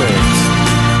romance.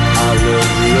 I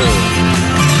love love.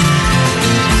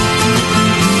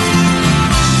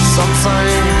 Some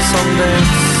sing, some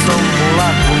dance, some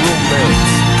like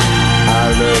romance. I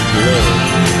love love.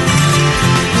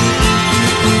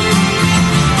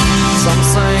 Some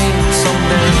sing, some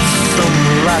dance, some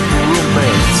like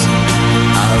romance.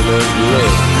 I love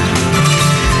love.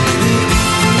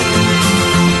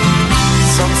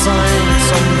 Some sing,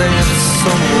 some dance,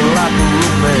 some like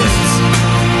romance.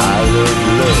 I love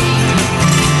love.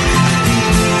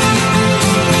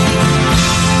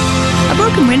 A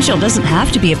broken windshield doesn't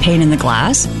have to be a pain in the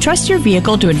glass. Trust your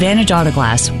vehicle to Advantage Auto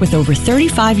Glass with over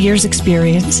 35 years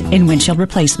experience in windshield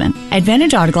replacement.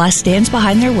 Advantage Auto Glass stands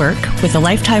behind their work with a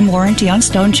lifetime warranty on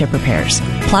stone chip repairs,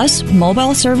 plus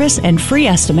mobile service and free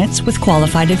estimates with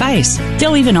qualified advice.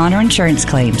 They'll even honor insurance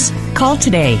claims. Call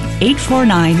today,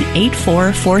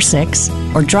 849-8446,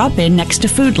 or drop in next to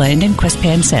Foodland in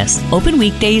Quispamsis. Open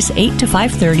weekdays 8 to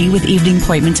 5:30 with evening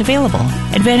appointments available.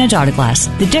 Advantage Auto Glass.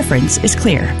 The difference is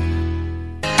clear.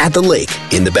 At the lake,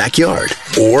 in the backyard,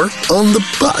 or on the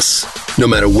bus. No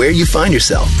matter where you find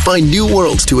yourself, find new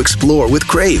worlds to explore with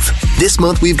Crave. This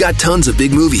month we've got tons of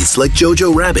big movies like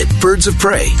Jojo Rabbit, Birds of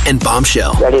Prey, and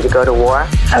Bombshell. Ready to go to war?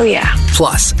 Oh yeah.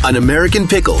 Plus, An American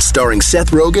Pickle starring Seth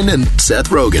Rogen and Seth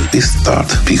Rogen. This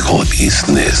thought because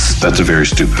business. That's a very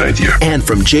stupid idea. And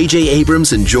from J.J.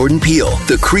 Abrams and Jordan Peele,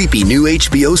 the creepy new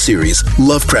HBO series,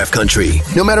 Lovecraft Country.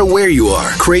 No matter where you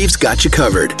are, Crave's got you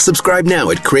covered. Subscribe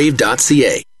now at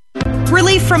crave.ca.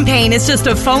 Relief from pain is just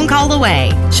a phone call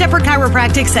away. Shepherd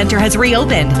Chiropractic Center has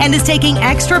reopened and is taking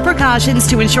extra precautions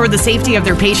to ensure the safety of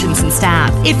their patients and staff.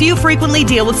 If you frequently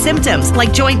deal with symptoms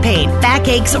like joint pain,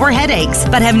 backaches, or headaches,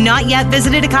 but have not yet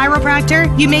visited a chiropractor,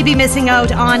 you may be missing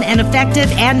out on an effective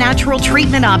and natural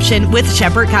treatment option with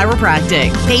Shepherd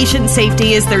Chiropractic. Patient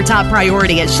safety is their top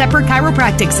priority at Shepherd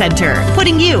Chiropractic Center,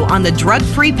 putting you on the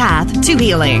drug-free path to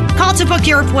healing. Call to book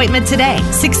your appointment today,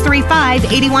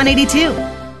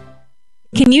 635-8182.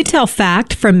 Can you tell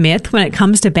fact from myth when it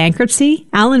comes to bankruptcy?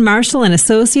 Alan Marshall and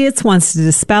Associates wants to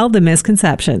dispel the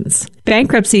misconceptions.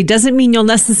 Bankruptcy doesn't mean you'll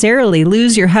necessarily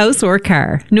lose your house or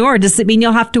car, nor does it mean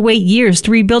you'll have to wait years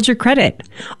to rebuild your credit.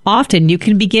 Often you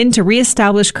can begin to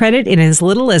reestablish credit in as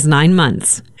little as 9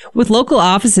 months. With local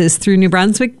offices through New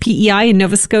Brunswick, PEI, and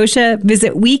Nova Scotia,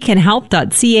 visit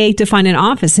wecanhelp.ca to find an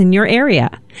office in your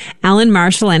area. Alan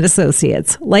Marshall and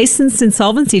Associates, licensed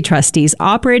insolvency trustees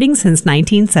operating since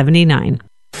 1979.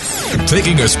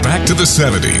 Taking us back to the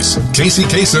 70s, Casey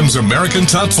Kasem's American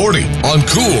Top 40 on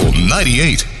Cool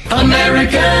 98.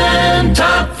 American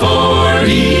Top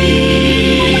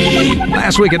 40.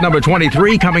 Last week at number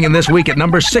 23, coming in this week at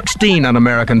number 16 on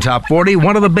American Top 40.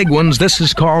 One of the big ones, this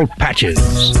is called Patches.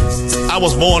 I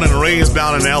was born and raised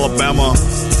down in Alabama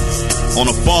on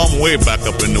a farm way back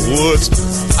up in the woods.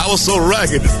 I was so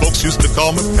ragged that folks used to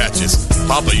call me Patches.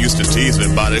 Papa used to tease me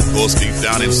about it. Of course, deep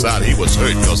down inside, he was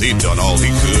hurt because he'd done all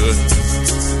he could.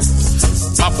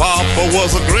 My papa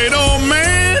was a great old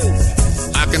man.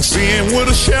 I can see him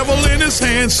with a shovel in his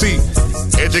hand. See,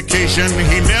 education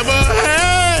he never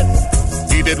had.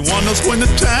 He did wonders when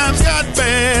the times got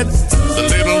bad.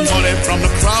 The little money from the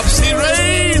crops he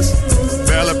raised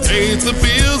barely paid the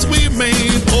bills we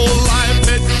made. Whole life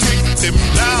had kicked him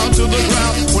down to the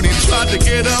ground. When he tried to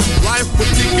get up, life would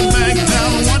kick him back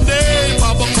down. One day,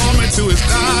 Papa called me to his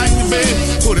dying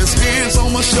bed, put his hands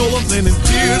on my shoulder, then in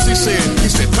tears he said,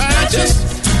 Patches,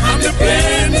 I'm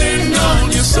depending on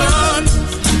you, son,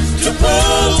 to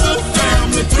pull the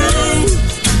family through.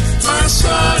 My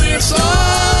son, it's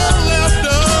all left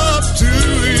up to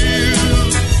you.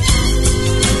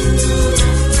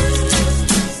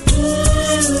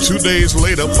 2 days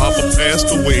later, Papa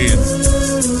passed away.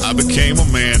 I became a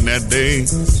man that day.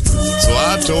 So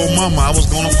I told Mama I was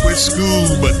gonna quit school,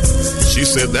 but she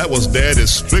said that was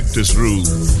Daddy's strictest rule.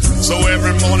 So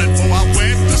every morning before I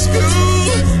went to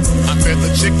school, I fed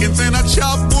the chickens and I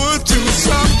chopped wood too.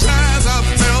 Sometimes I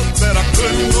felt that I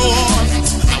couldn't go on.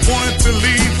 I wanted to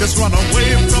leave, just run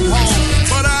away from home.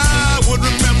 But I would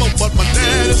remember what my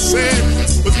daddy said,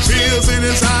 with tears in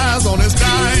his eyes on his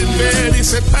dying bed. He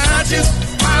said, Patches,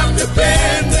 I'm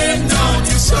depending on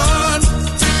you, son.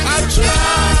 I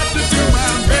tried to do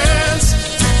my best.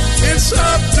 It's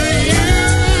up to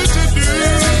you to do the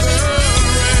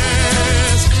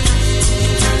rest.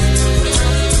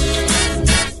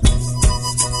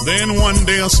 Then one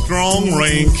day a strong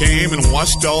rain came and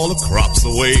washed all the crops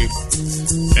away.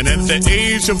 And at the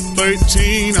age of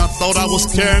 13, I thought I was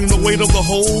carrying the weight of the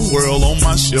whole world on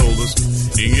my shoulders.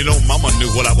 And you know, Mama knew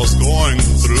what I was going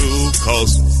through,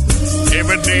 'cause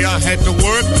every day I had to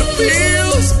work the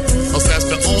fields, 'cause that's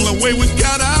the only way we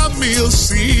got our meals.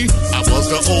 See, I was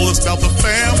the oldest of the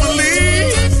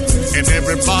family, and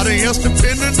everybody else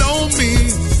depended on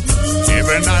me.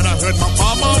 Every night I heard my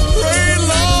mama pray,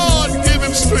 Lord, give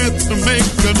him strength to make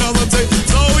another day.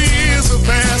 Though years have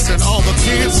passed and all the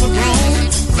kids are grown,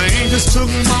 the angels took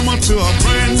Mama to a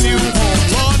brand new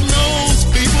home. Lord knows,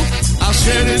 people, I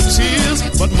shedded tears,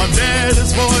 but my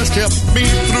daddy's voice kept me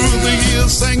through the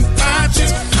years, saying,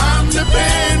 Patches, I'm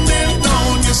depending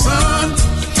on you, son,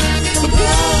 to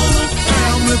pull the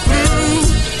family through.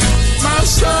 My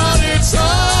son, it's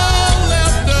all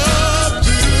left up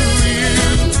to you.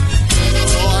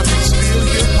 Oh, I can still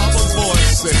hear Papa's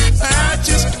voice say,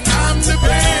 Patches, I'm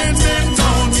depending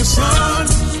on you, son.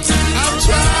 I've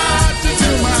tried to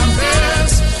do my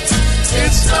best.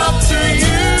 It's up to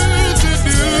you to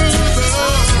do the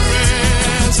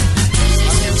rest. I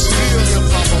can still hear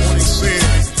Papa when he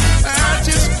said,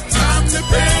 Patches, I'm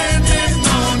depending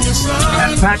on you,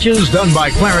 son. And Patches, done by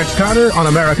Clarence Carter on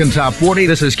American Top 40.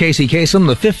 This is Casey Kasem,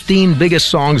 the 15 biggest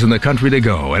songs in the country to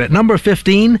go. And at number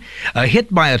 15, a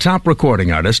hit by a top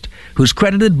recording artist who's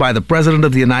credited by the President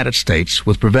of the United States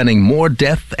with preventing more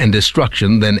death and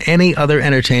destruction than any other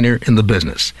entertainer in the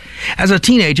business. As a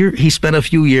teenager, he spent a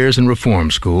few years in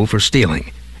reform school for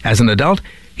stealing. As an adult,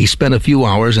 he spent a few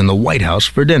hours in the White House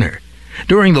for dinner.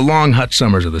 During the long, hot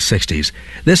summers of the 60s,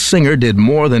 this singer did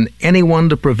more than anyone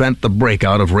to prevent the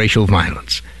breakout of racial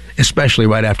violence, especially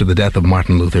right after the death of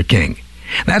Martin Luther King.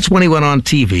 That's when he went on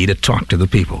TV to talk to the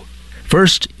people.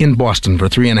 First in Boston for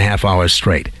 3.5 hours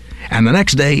straight, and the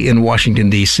next day in Washington,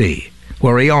 D.C.,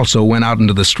 where he also went out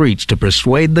into the streets to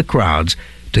persuade the crowds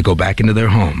to go back into their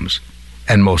homes.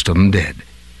 And most of them did.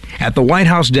 At the White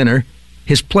House dinner,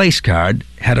 his place card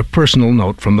had a personal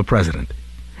note from the president.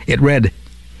 It read,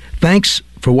 "Thanks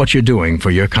for what you're doing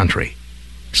for your country."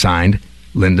 Signed,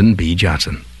 Lyndon B.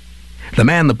 Johnson. The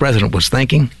man the president was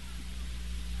thanking,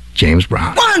 James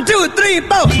Brown. 1, 2, 3,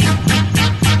 4.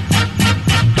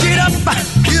 Get up,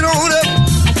 get on up.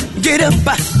 Get up,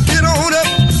 get on up.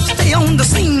 Stay on the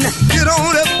scene. Get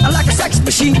on up like a sex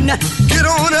machine. Get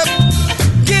on up.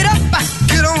 Get up,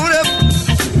 get on up.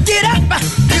 Get up,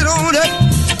 get on up.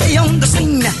 Stay on the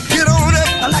scene. Get on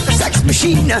up like a sex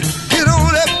machine. Get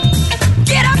on up.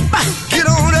 Get up, get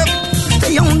on up.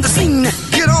 Stay on the scene.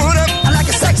 Get on up like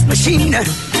a sex machine.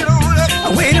 Get on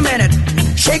up. Wait a minute.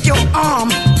 Shake your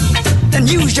arm, then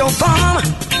use your palm.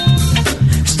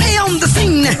 Stay on the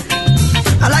scene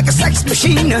like a sex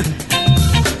machine.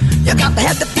 You got to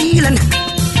have the feeling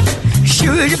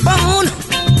sure you're born.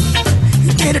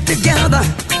 Get it together.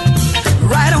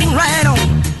 Right on, right on.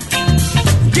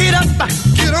 Get up,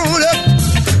 get on up.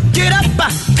 Get up,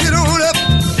 get on up.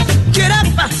 Get up,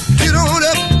 get on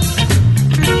up.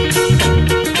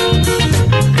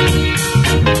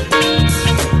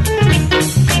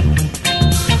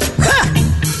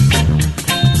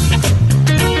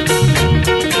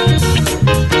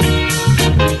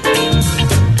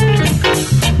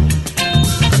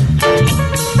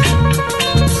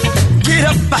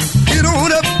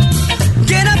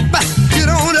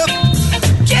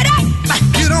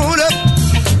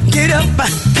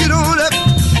 Get on up.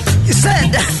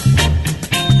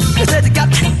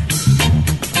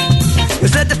 You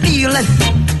said the feeling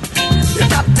you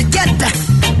got to get.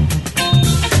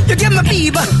 You give me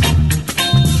fever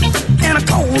and a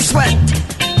cold sweat.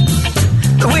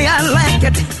 The way I like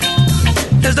it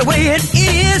is the way it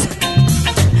is.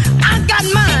 I got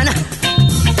mine.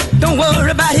 Don't worry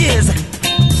about his.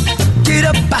 Get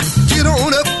up, get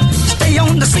on up. Stay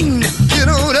on the scene. Get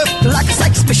on up like a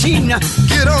sex machine.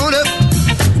 Get on up.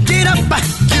 Get up,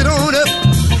 get on up.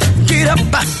 Get up,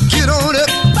 get on up.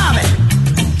 Bobby,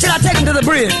 should I take him to the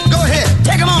bridge? Go ahead.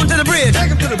 Take him on to the bridge. Take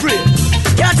him to the bridge.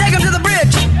 Can I take him to the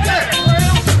bridge? Yeah.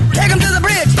 Take him to the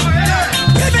bridge.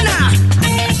 Hit me now.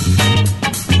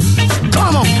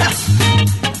 Come on.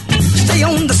 Stay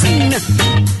on the scene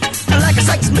like a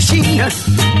sex machine.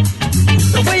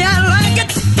 The way I like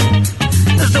it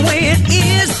is the way it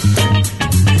is.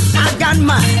 I got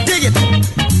mine. Dig it.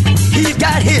 He's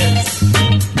got his.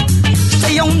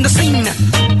 Stay on the scene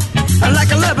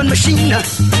like a loving machine.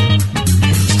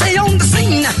 Stay on the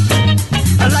scene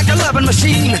like a loving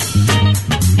machine.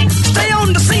 Stay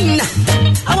on the scene.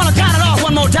 I want to count it off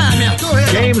one more time now. Go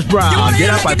ahead. James Brown, Get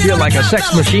Up, I Feel Like a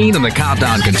Sex Machine, and the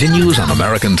countdown continues on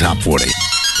American Top 40.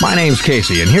 My name's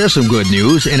Casey, and here's some good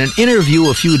news. In an interview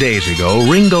a few days ago,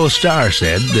 Ringo Starr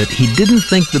said that he didn't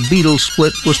think the Beatles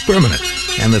split was permanent,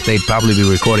 and that they'd probably be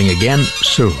recording again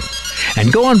soon.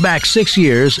 And going back 6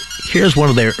 years, here's one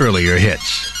of their earlier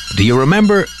hits. Do you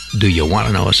remember Do You Want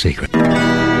to Know a Secret?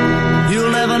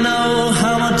 You'll never know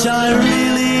how much I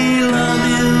really love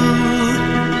you.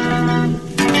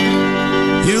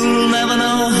 You'll never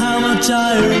know how much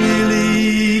I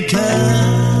really care.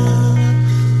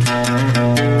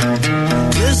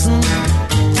 Listen,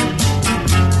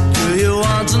 do you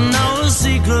want to know a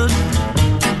secret?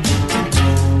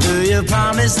 Do you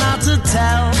promise not to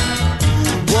tell?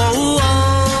 Whoa,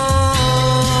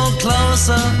 whoa,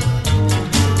 closer.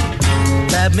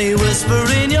 Let me whisper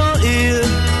in your ear.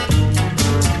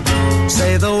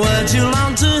 Say the words you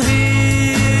long to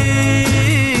hear.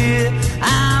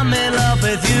 I'm in love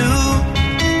with you.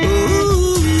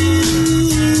 Ooh.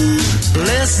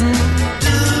 Listen.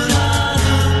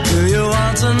 Do you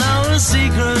want to know a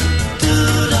secret?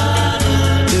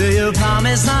 Do you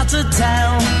promise not to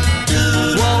tell?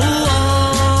 Whoa,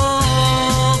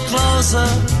 whoa, closer.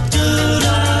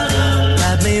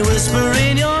 Let me whisper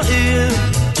in your ear.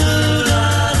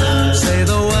 Say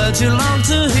the words you long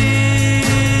to hear.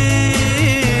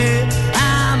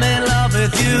 I'm in love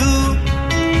with you.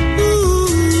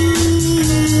 Ooh.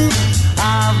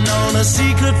 I've known a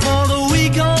secret for a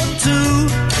week or two.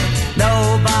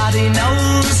 Nobody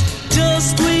knows,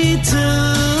 just we two.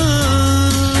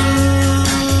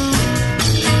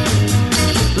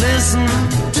 Listen.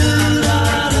 Do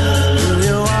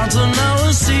you want to know a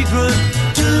secret?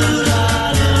 Do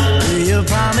you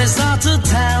promise not to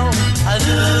tell? I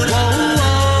do. Whoa,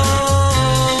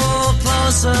 whoa,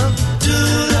 closer.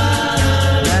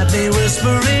 Let me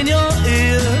whisper in your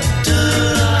ear.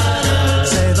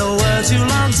 Say the words you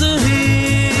long to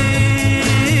hear.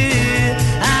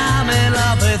 I'm in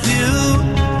love with you.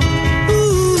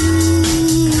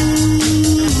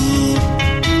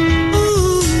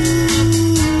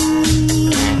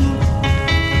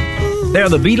 They're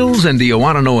the Beatles, and Do You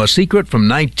Want to Know a Secret from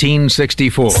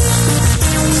 1964.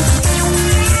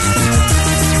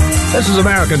 This is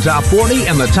American Top 40,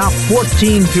 and the top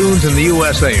 14 tunes in the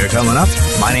USA are coming up.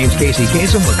 My name's Casey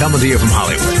Kasem. We're coming to you from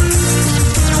Hollywood.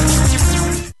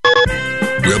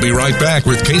 We'll be right back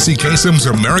with Casey Kasem's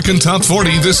American Top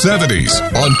 40 the 70s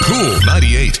on Cool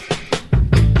 98.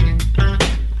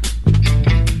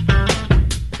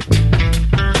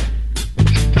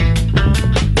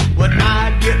 When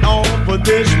I get off of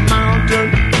this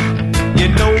mountain, you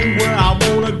know where I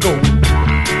wanna go.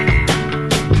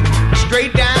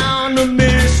 Straight down the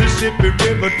Mississippi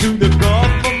River to the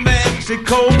Gulf of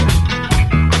Mexico,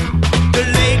 to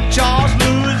Lake Charles,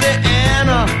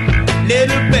 Louisiana.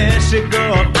 Little Bessie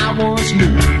girl I once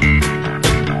knew,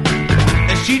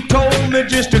 and she told me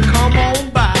just to come on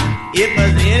by if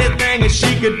there's anything that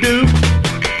she could do.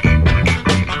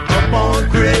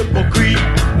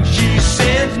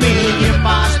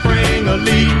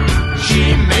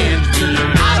 she mends me.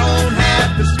 I don't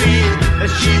have to speak,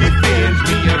 she defends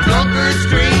me. A drunkard's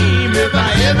dream if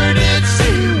I ever did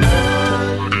see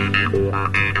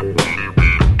one.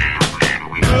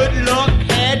 Good luck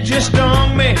had just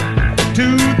stung me. To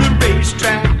the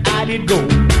racetrack I did go.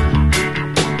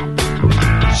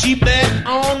 She bet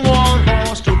on one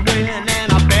horse to win,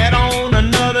 and I bet on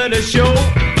another to show.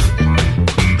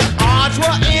 The odds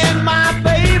were in my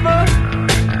favor.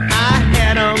 I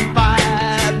had 'em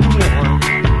 5-1.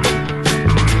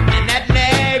 And that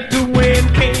nag to win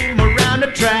came around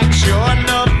the track. Sure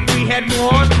enough, we had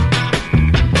won.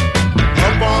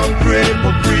 Up on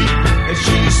Cripple Creek, and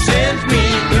she sends me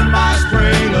in my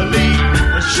spring a leak.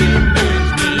 And she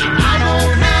bends me. I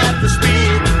don't have to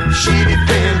speak. She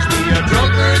defends me. A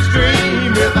drunkard's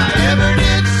dream if I ever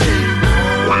did see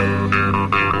one.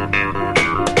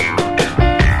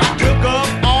 I took up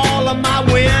all of my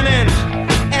winnings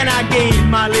and I gave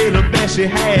my little Bessie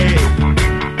half.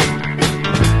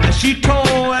 And she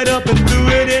tore it up and threw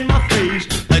it in my face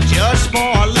just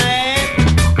for a laugh.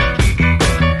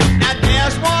 Now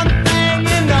there's one thing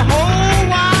in the whole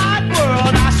wide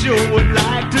world I sure would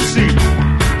like to see.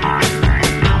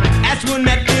 That's when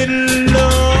that little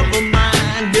love of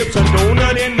mine dips a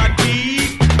donut in my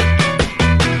teeth.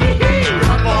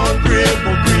 Up on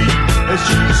Cripple Creek, and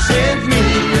she sends me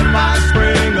if I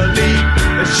spring a leak.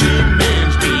 And she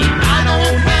mends me. I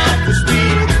don't have to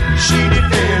speak. She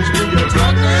defends me. A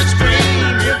drunkard's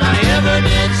dream if I ever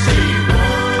did see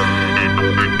one.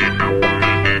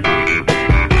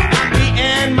 Me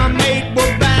and my mate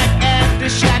were back at the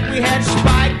shack. We had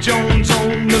Spike Jones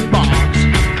on the box.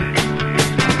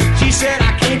 She said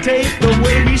I can't take the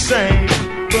way he sang,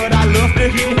 but I love to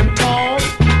hear him talk.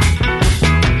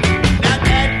 Now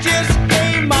that just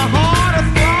gave my heart a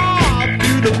throb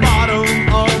to the bottom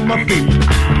of my feet.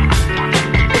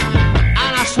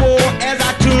 And I swore as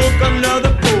I took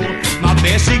another pull, my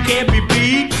Bessie can't be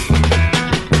beat.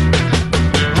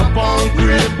 Up on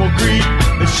Cripple Creek,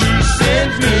 and she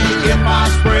sends me if I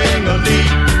spring a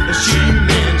leak. And she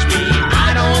mends me. I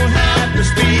don't have to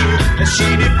speak. And she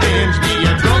defends me.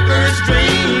 A drunkard's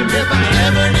dream if I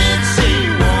ever did see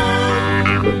one.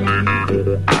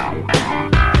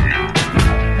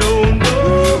 No, no.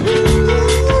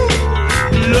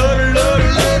 Lord, Lord,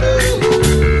 Lord.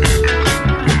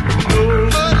 No,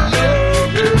 Lord,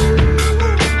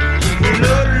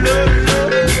 Lord, Lord,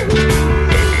 Lord.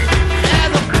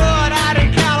 There's a flood out in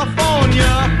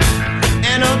California,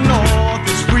 and up north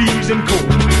it's freezing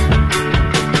cold.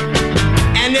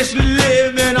 And this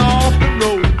living off the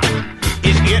road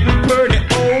is getting pretty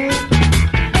old.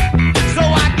 So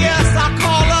I guess I'll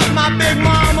call up my big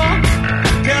mama,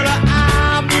 tell her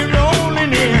I'll be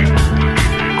rolling in.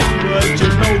 But you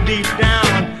know deep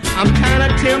down, I'm kinda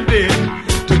tempted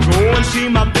to go and see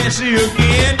my Bessie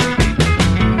again.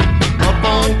 Up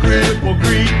on Cripple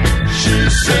Creek, she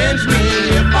sends me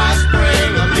if I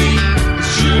spring a leak.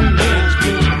 She mends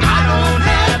me. I don't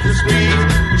have to speak.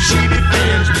 She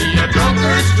defends me. A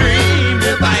drunkard's dream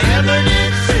if I ever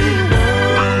did see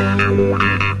one.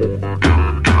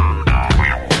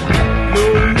 No,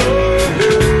 no.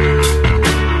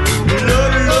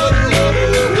 Lord, Lord, Lord.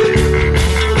 No, no, no.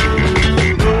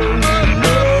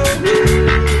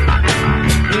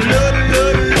 Lord,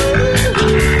 Lord,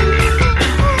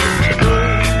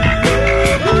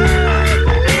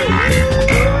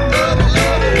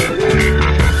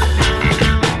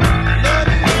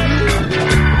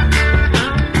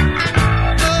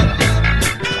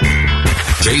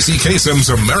 Casey Kasem's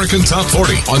American Top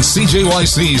 40 on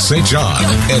CJYC St. John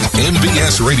and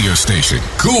MBS radio station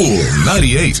Cool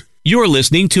 98. You're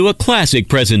listening to a classic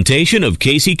presentation of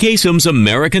Casey Kasem's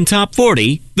American Top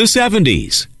 40, the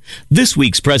 70s. This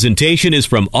week's presentation is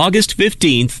from August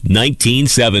 15th,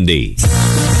 1970.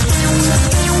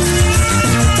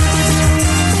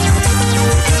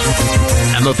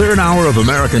 And the third hour of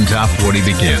American Top 40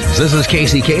 begins. This is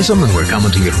Casey Kasem, and we're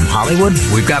coming to you from Hollywood.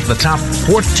 We've got the top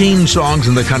 14 songs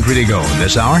in the country to go in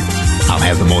this hour. I'll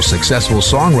have the most successful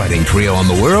songwriting trio in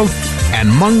the world, and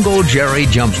Mungo Jerry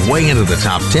jumps way into the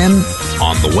top 10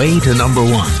 on the way to number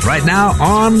 1. Right now,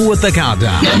 on with the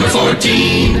countdown. Number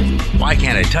 14. Why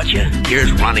Can't I Touch You?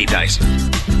 Here's Ronnie Dyson.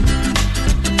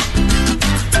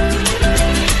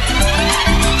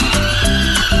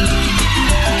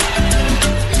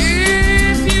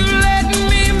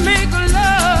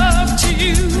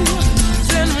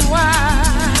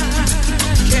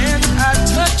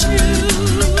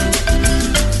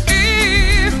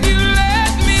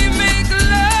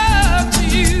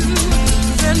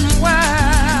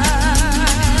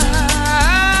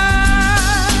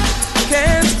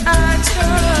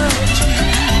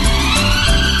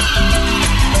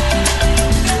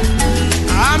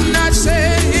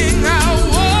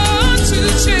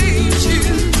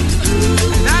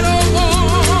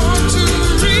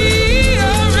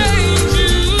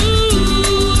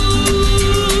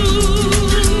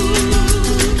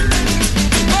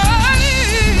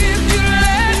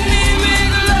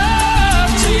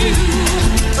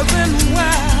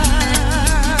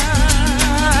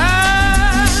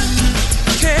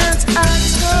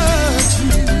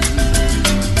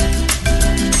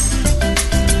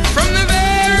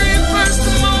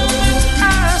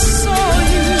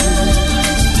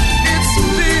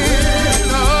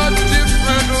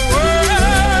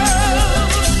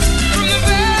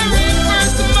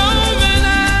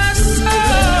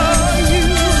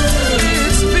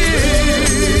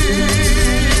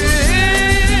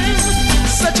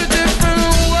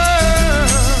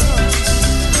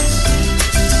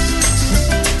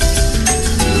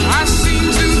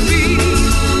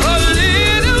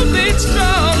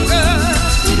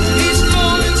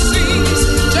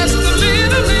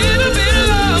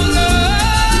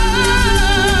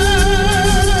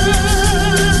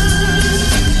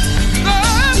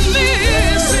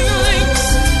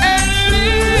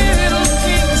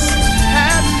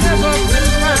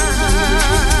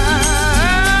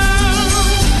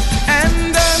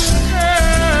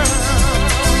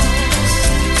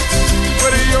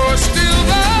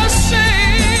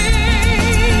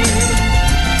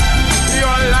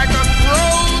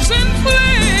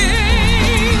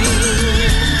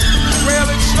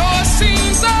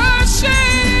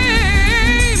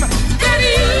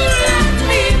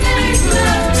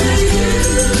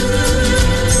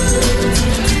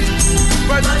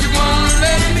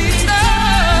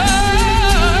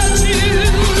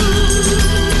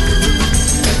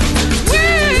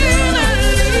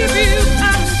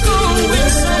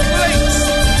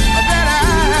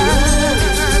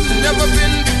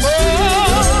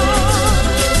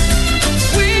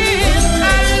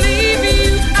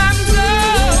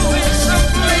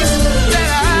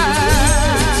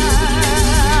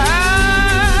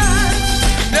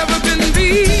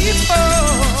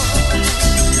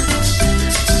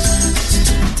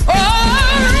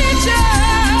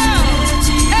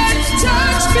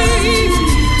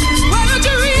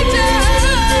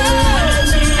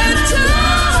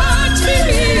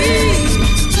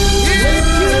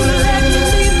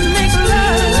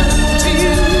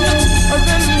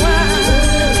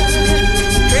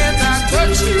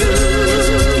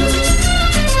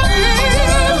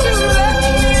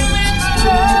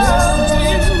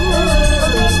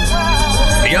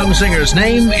 singer's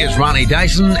name is Ronnie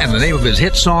Dyson, and the name of his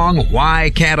hit song,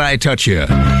 Why Can't I Touch You?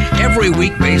 Every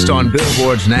week, based on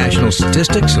Billboard's national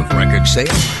statistics of record sales,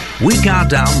 we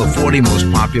count down the 40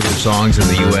 most popular songs in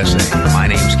the USA. My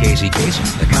name's Casey Kasem.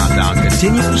 The countdown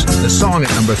continues. The song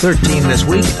at number 13 this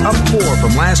week, up 4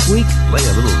 from last week, Lay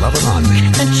a Little Lovin' on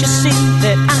Me. Can't you see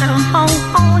that I'm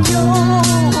on your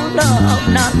love?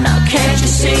 Now, can't you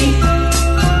see?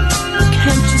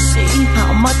 Can't you see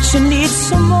how much you need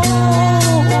some more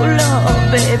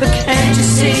love, baby? Can't you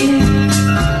see?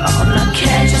 Oh, now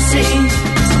can't you see?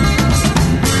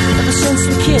 Ever since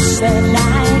we kissed that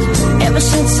night, ever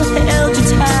since I held you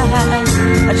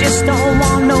tight, I just don't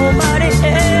want nobody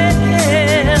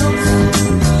else.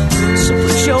 So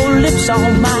put your lips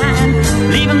on mine,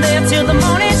 leave them there till the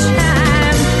morning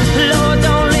shine. Lord,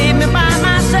 don't leave me by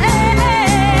myself.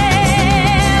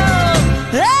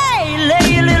 Hey,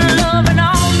 lay a little loving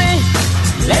on me,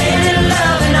 lay a little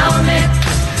loving on me.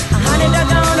 Honey,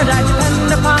 doggone it, I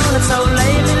depend upon it, so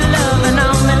lay a little loving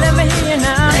on me. Let me hear you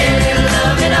now. Lay a little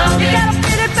loving on me. You gotta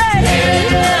feel it, baby. Lay a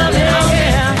little loving on me.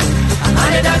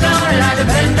 Honey, doggone it, I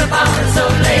depend upon it, so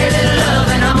lay a little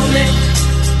loving on me.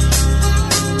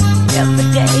 Every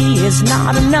day is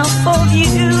not enough for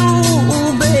you,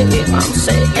 babe. I'm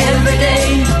saying every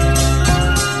day.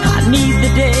 I need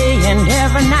the day and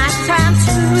every night time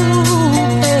too,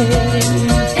 babe.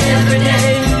 Every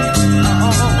day,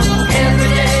 oh,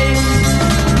 every day.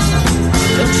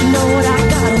 Don't you know what I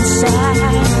got inside?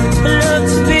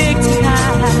 Love's big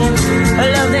time.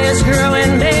 Love that's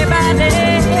growing day by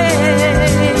day.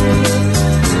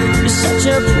 You're such a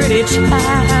pretty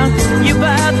child. You're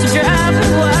about to drive me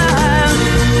wild.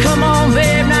 Come on,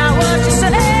 babe, now what you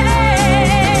say?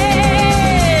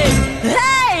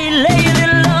 Hey, lay a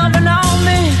little loving on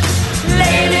me.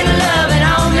 Lay a little loving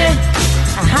on me.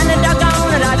 Honey,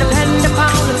 doggone it, I depend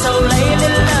upon it, so lay a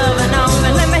little loving on me.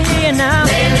 Let me hear you now.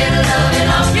 Lay a little loving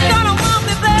on me. You're gonna want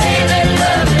me, baby. Lay a little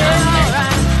loving on me. All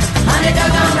right. Honey,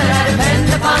 doggone it, I depend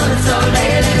upon it, so lay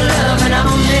a little loving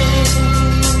on me.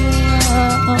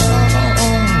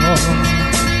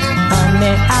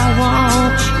 Honey, I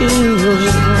want you.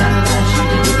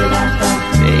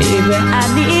 Baby, I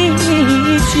need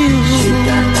you.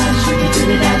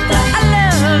 I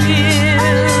love you.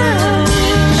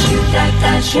 Baby,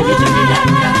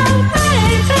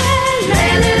 lay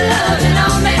a little loving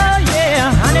on me. Oh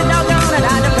yeah, honey, doggone it,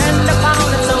 I depend upon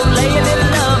it, so lay a little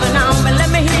loving on me. Let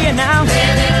me hear you now. Lay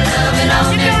a little loving on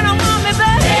me. You're gonna want me,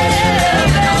 baby. Lay a little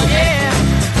loving on me.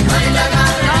 Honey,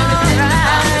 doggone it, I depend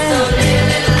upon it, so lay a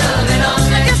little loving on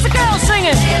me. Just the girl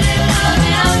singing. Lay a little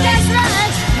loving on me. That's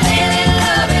right. Lay a little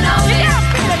loving on me. You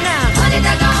gotta feel it now. Honey,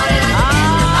 doggone it, I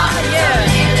depend upon it, so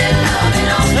lay a little loving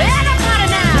on me. Everybody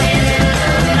now. Lay a little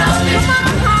loving on me. Come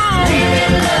on home. Lay a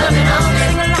little loving on me.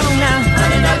 Sing along now.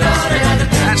 Honey, doggone it, I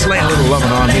depend. That's Lay a Little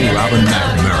Lovin' on Me, Robin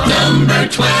McNamara. Number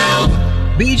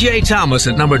 12. B.J. Thomas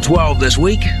at number 12 this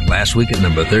week. Last week at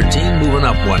number 13, moving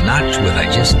up one notch with I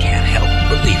Just Can't Help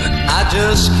Believin'. I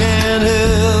just can't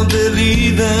help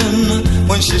believing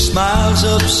when she smiles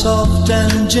up soft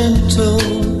and gentle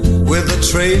with a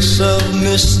trace of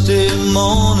misty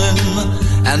morning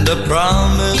and a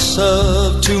promise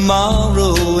of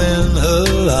tomorrow in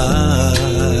her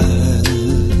eyes.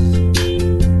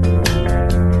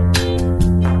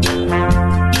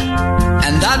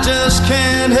 And I just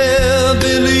can't help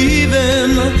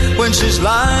believing when she's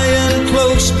lying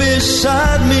close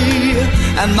beside me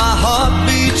and my heart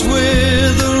beats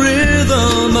with the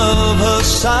rhythm of her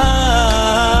sigh.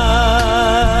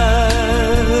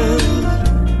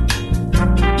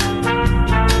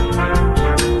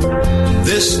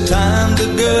 This time the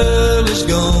girl is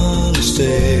gonna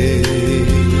stay.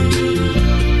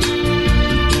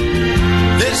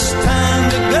 This time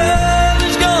the girl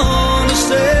is gonna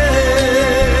stay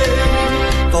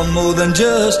for more than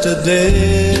just a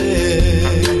day.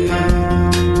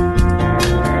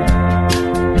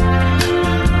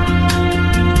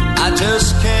 I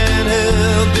just can't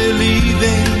help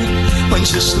believing when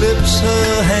she slips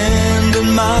her hand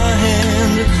in my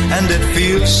hand and it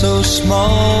feels so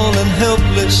small and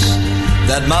helpless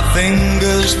that my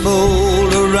fingers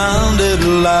fold around it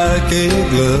like a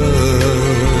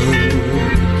glove.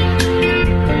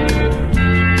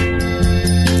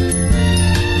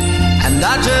 And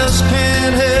I just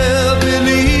can't help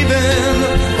believing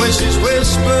when she's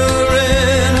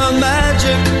whispering her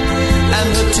magic and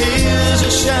the tears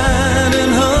are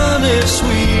shining honey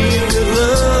sweet with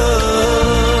love.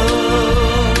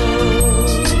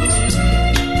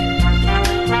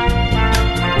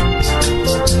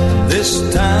 This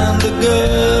time the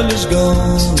girl is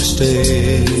gonna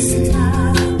stay.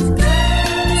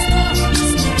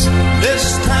 This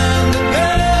time the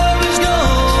girl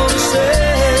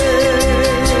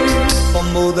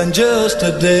than just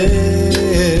a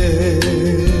day.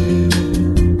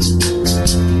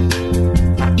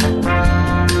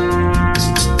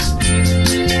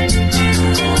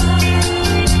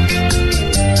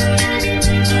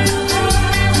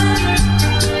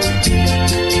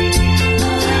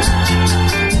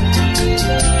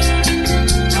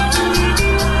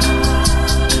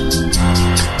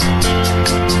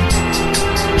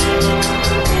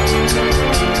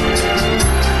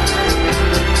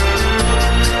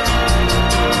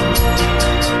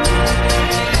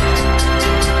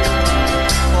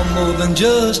 More than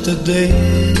just a day.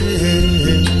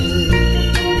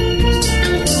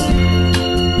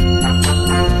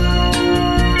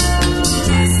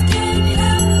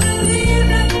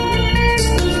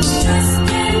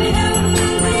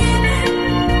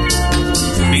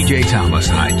 BJ Thomas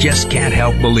and I Just Can't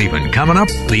Help Believin'. Coming up,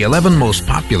 the 11 most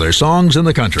popular songs in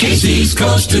the country. Casey's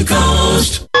Coast to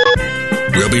Coast.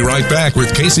 We'll be right back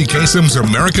with Casey Kasem's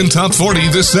American Top 40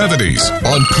 the 70s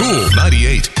on Cool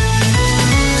 98.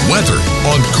 Weather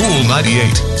on Cool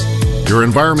 98. Your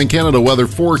Environment Canada weather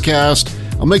forecast.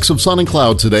 A mix of sun and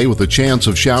cloud today with a chance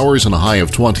of showers and a high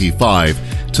of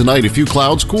 25. Tonight, a few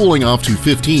clouds cooling off to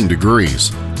 15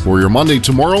 degrees. For your Monday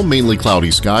tomorrow, mainly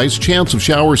cloudy skies, chance of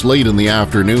showers late in the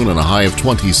afternoon and a high of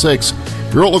 26.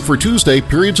 Your outlook for Tuesday,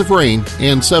 periods of rain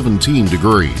and 17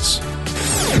 degrees.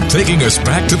 Taking us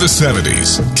back to the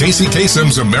 70s, Casey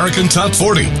Kasem's American Top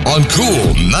 40 on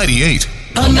Cool 98.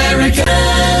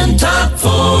 American Top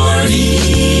 40.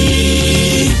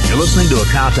 You're listening to a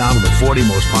countdown of the 40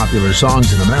 most popular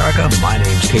songs in America. My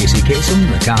name's Casey Kasem.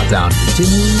 The countdown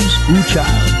continues. Ooh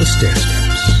Child, the Stair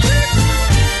Steps.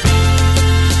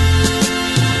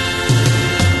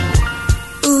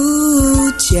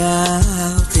 Ooh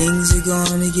child, things are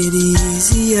gonna get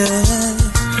easier.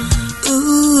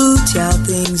 Ooh child,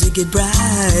 things will get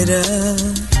brighter.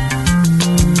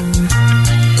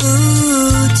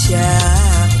 Ooh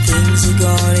child, things are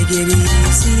gonna get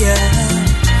easier.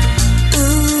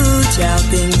 Ooh child,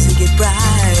 things will get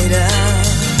brighter.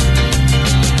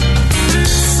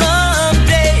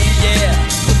 Someday, yeah,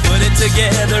 we'll put it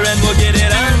together and we'll get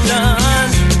it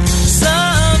undone.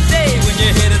 Someday when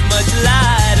your head is much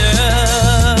lighter.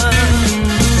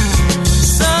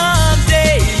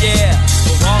 Someday, yeah,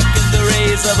 we'll walk in the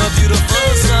rays of a beautiful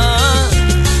sun.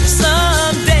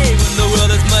 Someday when the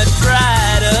world is much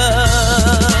brighter.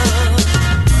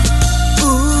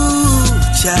 Ooh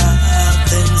child,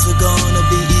 things are gonna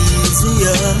be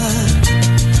easier.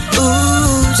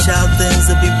 Ooh child, things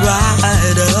will be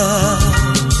brighter.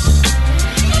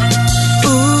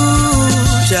 Ooh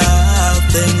child,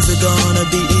 things are gonna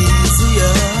be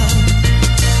easier.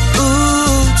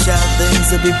 Ooh child, things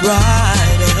will be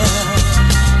brighter.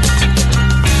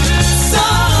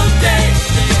 Someday,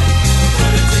 yeah,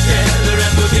 put it together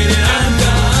and we'll get it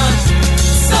undone.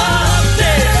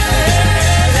 Someday,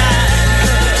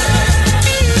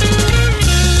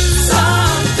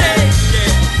 someday,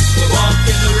 yeah, we'll walk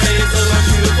in the rays of a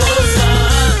beautiful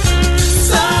sun.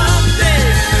 Someday,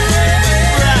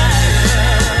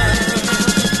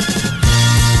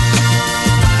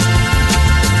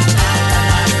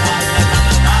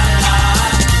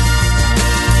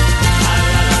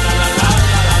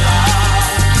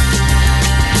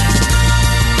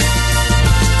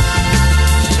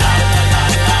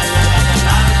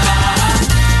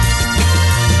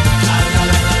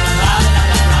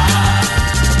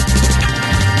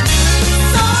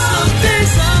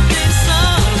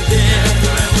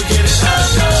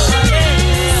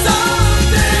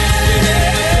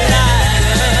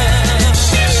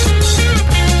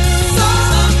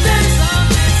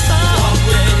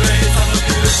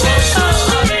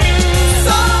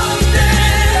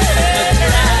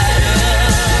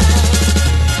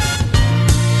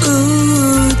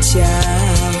 Ooh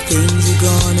child, things are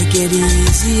gonna get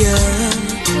easier.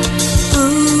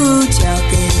 Ooh child,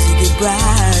 things will get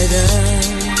brighter.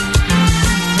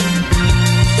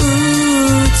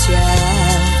 Ooh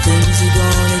child, things are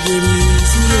gonna get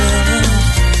easier.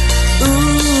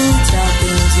 Ooh child,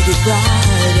 things will get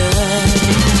brighter.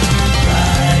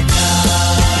 Right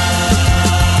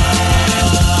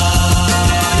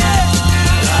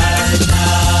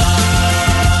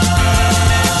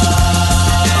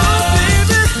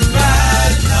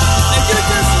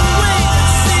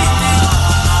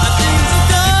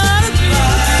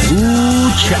Ooh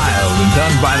Child, and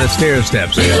done by the Stair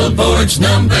Steps. Billboard's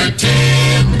number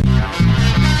 10.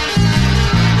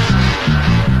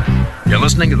 You're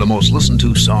listening to the most listened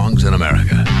to songs in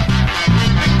America.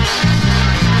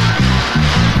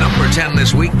 Number 10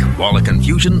 this week, Wall of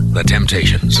Confusion, The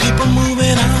Temptations. People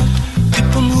moving out,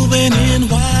 people moving in.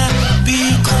 Why?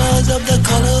 Because of the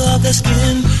color of their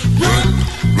skin.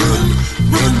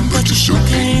 you sure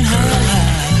can't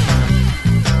hide.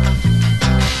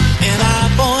 An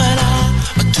eye for an eye,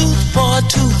 a tooth for a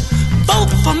tooth. Vote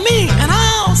for me and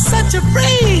I'll set you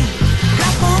free.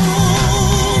 Rap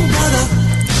on, brother,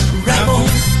 rap on.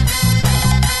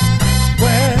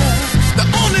 Well, the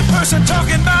only person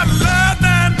talking about love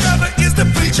now, brother, is the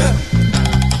preacher.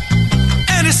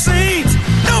 And it seems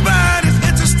nobody's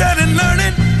interested in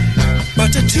learning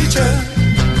but the teacher.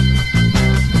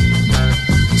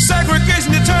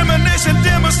 Segregation, determination,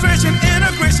 demonstration,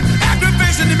 integration,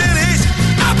 aggravation, humiliation,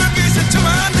 obligation to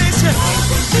our nation.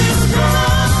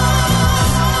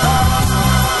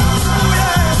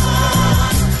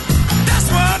 That's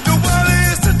what the world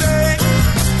is today.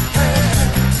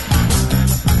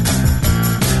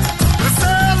 The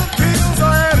sale of pills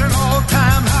are at an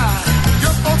all-time high.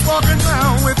 Young folks walking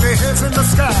around with their heads in the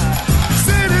sky.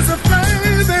 Cities aflame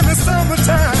in the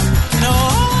summertime. No,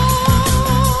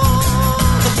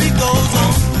 the beat goes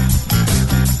on.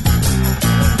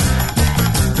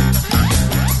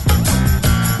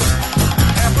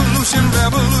 Evolution,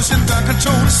 revolution, gun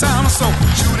control the sound of soul.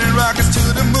 Shooting rockets to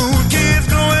the moon, kids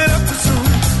growing up too soon.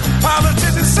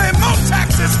 Politicians say more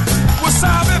taxes will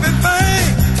solve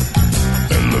everything.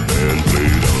 And the band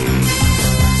played on.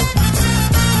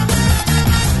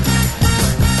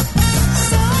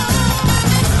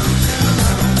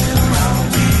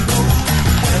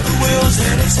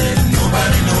 Said they said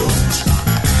nobody knows.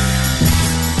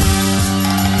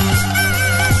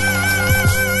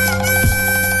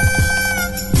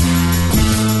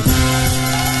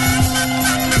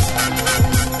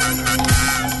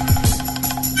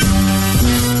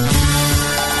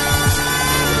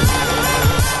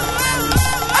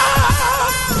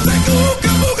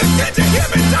 Can't you hear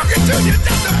me talking to you?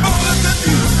 That's the ball of the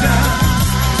news now.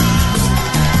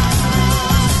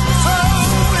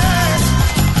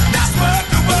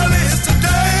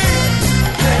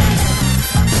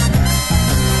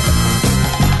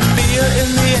 In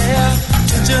the air,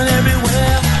 tension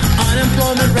everywhere.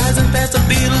 Unemployment rising fast, the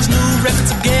Beatles' new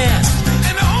records of gas.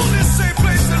 And the only safe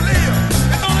place to live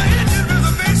is on an Indian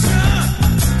reservation.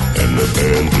 And the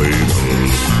band played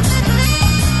on.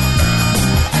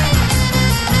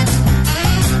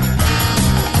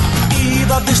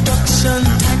 Eve of destruction,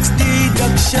 tax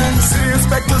deduction. City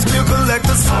inspectors, bill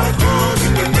collectors.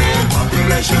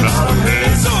 Population out of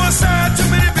hand. Suicide, too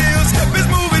many bills. Hippies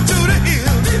moving to the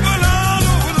hill. People all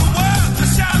over the world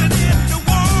are shouting in the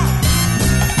war.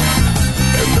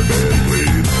 And the band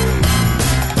played on.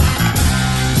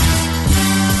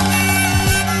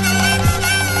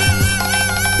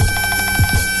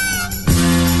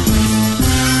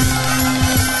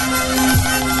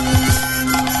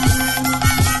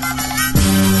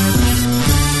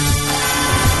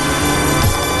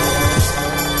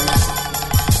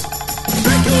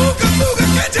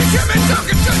 Can't you hear me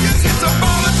talking to you? It's a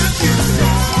ball of the future.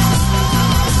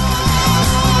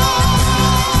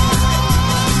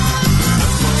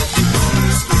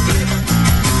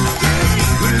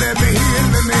 Let me hear,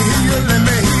 let me hear, let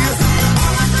me hear.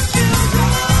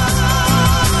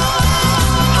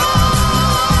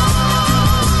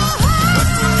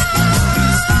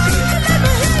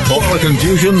 Full of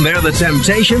confusion, they're the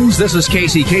Temptations. This is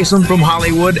Casey Kasem from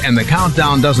Hollywood, and the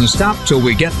countdown doesn't stop till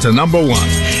we get to number one.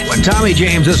 When Tommy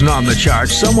James isn't on the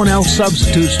charts, someone else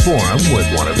substitutes for him with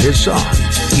one of his songs.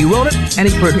 He wrote it and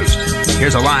he produced it.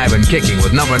 Here's Alive and Kicking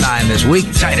with number 9 this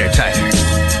week, Tighter, Tighter.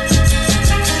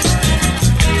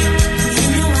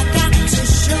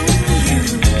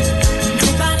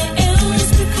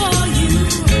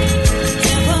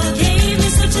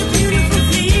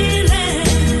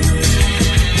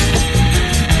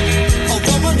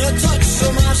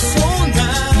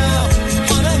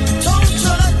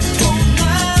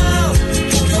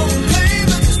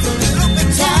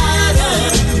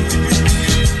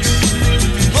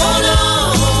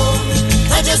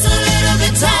 Just a little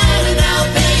bit tighter now.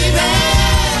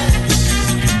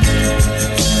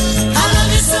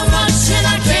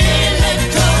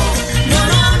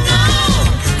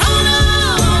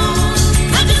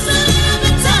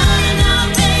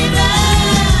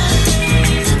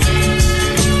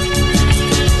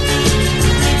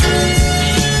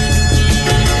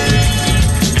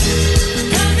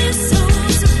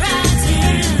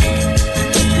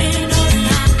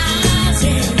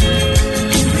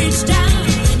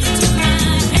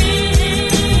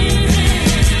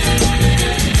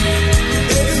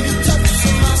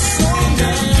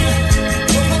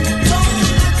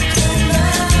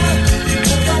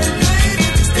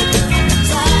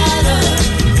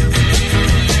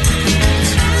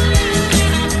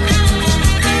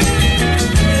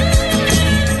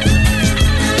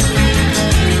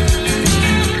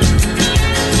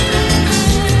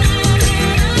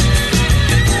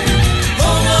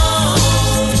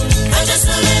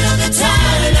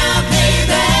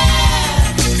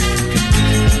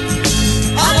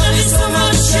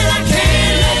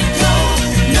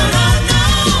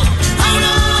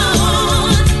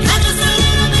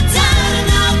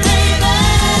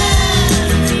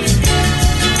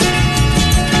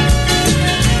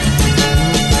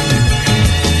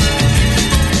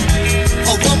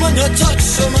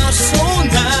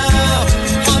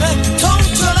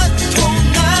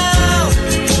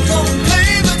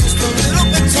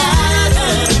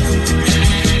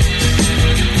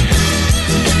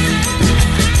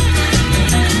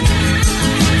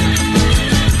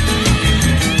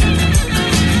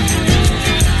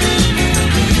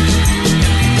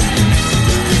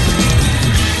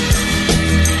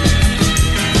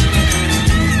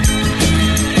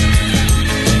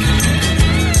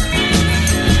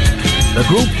 The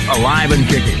group alive and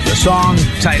kicking. The song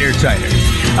Tighter, Tighter.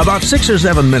 About 6 or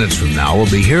 7 minutes from now,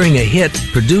 we'll be hearing a hit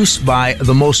produced by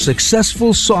the most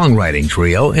successful songwriting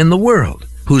trio in the world,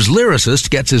 whose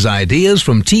lyricist gets his ideas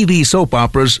from TV soap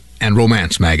operas and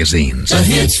romance magazines. The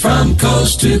hits from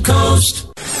coast to coast.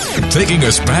 Taking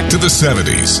us back to the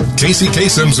 70s, Casey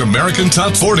Kasem's American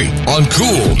Top 40 on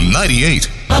Cool 98.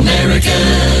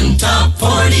 American Top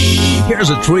 40. Here's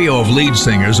a trio of lead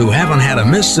singers who haven't had a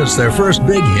miss since their first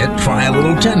big hit, Try a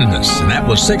Little Tenderness, and that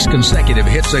was 6 consecutive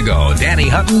hits ago. Danny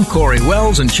Hutton, Corey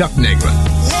Wells, and Chuck Negron.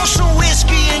 Want some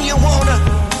whiskey in your water,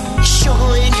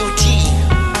 sugar in your tea?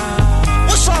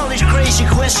 What's all this crazy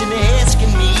question they're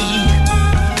asking me?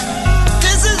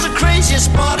 This is the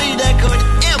craziest party that could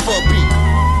ever be.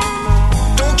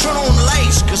 Don't turn on the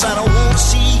lights, cause I don't want to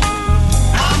see.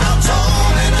 Mama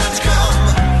told me not to come.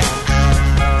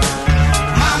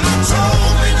 Mama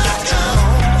told me not to come.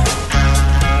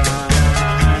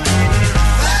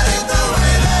 That ain't the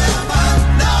way that I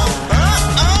know.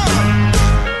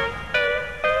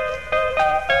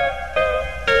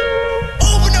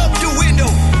 Open up the window,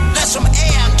 let some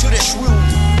air into this room.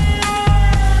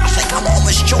 I think I'm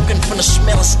almost choking from the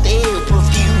smell of stale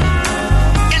perfume.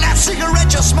 And that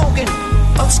cigarette you're smoking,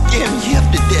 I'll scare me half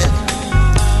to death.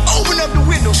 Open up the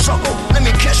window, sucker, let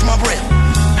me catch my breath.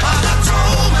 Mama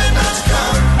told me not to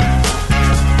come.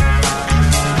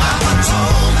 Mama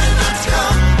told me not to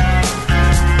come.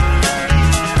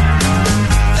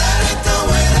 That ain't the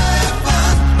way to have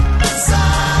fun,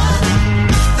 son.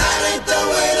 That ain't the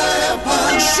way to have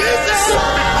fun. She said,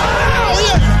 oh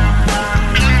yeah.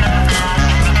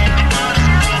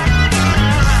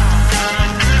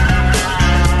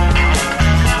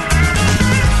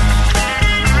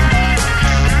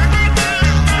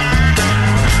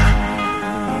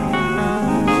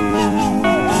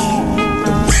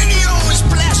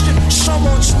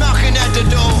 Knocking at the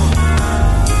door.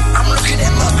 I'm looking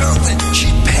at my girlfriend. She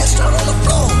passed out on the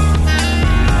floor.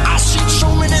 I've seen so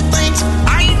many things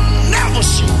I ain't never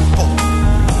seen before.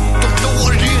 Don't know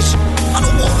what it is. I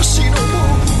don't want to see no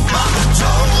more. Mama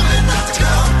told me not to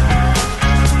come.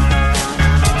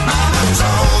 Mama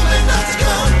told me not to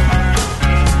come.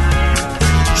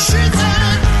 She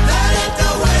said that ain't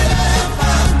the way to have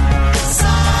fun,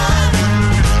 son.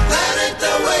 That ain't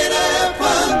the way to have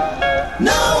fun.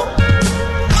 No.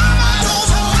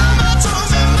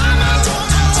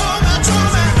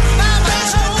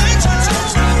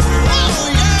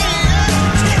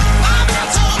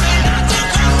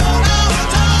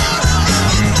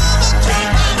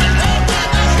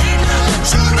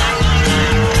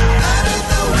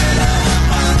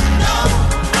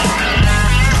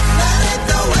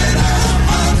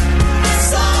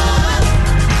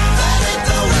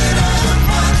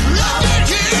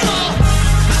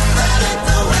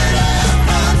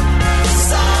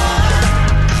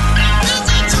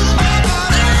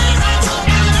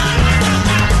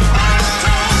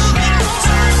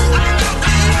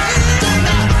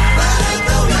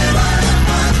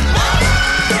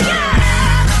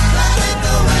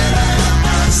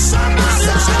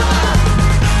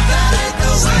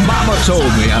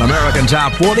 Told Me on American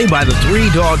Top 40 by the Three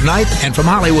Dog Night. And from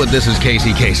Hollywood, this is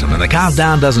Casey Kasem. And the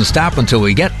countdown doesn't stop until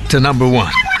we get to number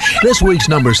 1. This week's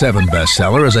number 7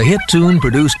 bestseller is a hit tune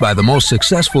produced by the most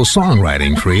successful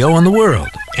songwriting trio in the world.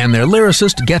 And their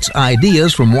lyricist gets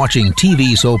ideas from watching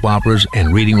TV soap operas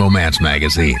and reading romance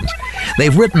magazines.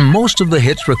 They've written most of the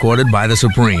hits recorded by the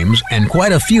Supremes and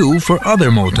quite a few for other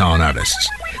Motown artists.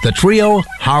 The trio,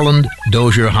 Holland,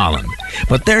 Dozier, Holland.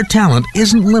 But their talent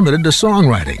isn't limited to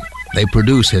songwriting. They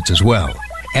produce hits as well,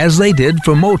 as they did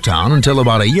for Motown until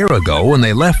about a year ago when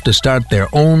they left to start their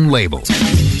own label.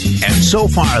 And so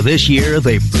far this year,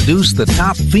 they've produced the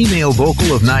top female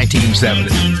vocal of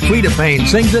 1970. Frida Payne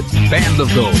sings it, Band of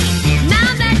Gold.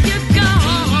 Now that you're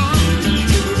gone,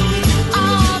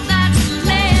 all that's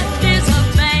left is a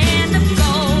band of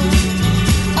gold.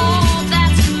 All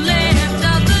that's left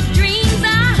of the dreams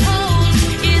I hold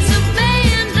is a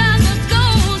band of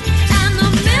gold. And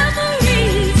the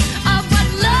memories of what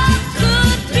love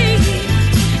could be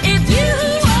if you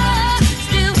were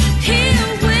still here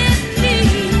with me.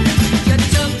 You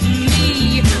took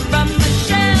me from the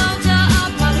shelter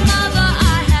of a mother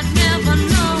I had never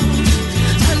known.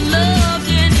 I loved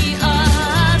in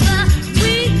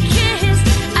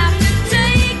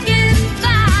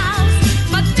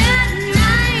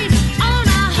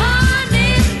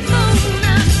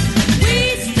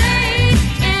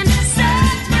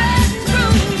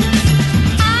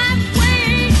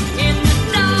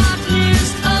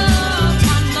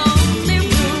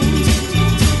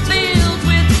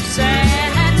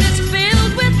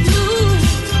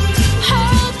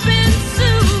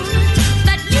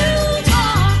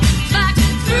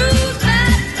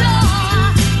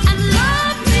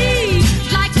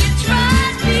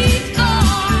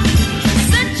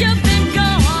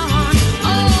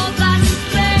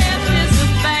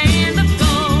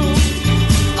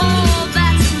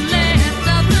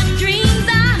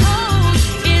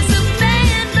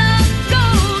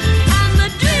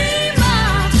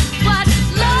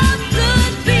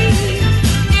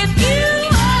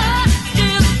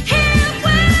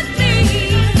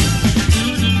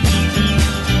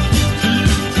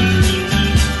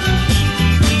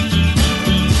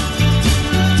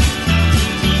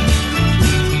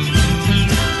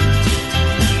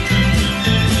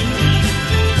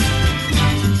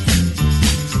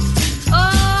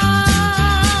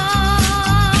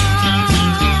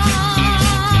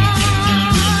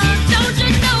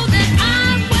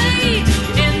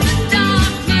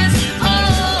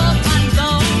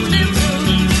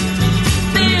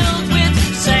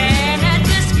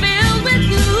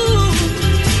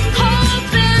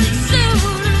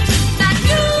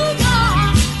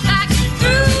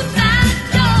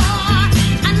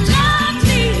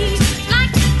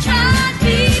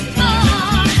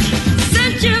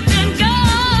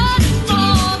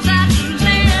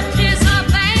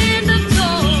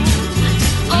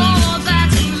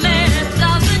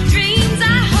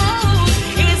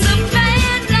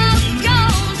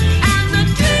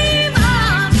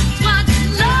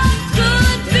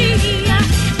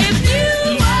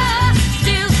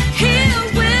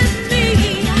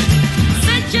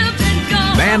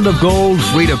Band of Gold,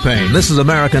 Rita Payne. This is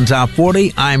American Top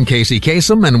 40. I'm Casey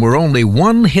Kasem, and we're only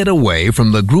one hit away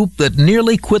from the group that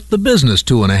nearly quit the business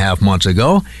 2.5 months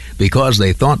ago because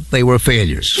they thought they were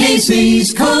failures.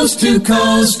 Casey's Coast to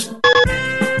Coast.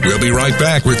 We'll be right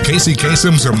back with Casey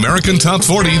Kasem's American Top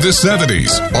 40 the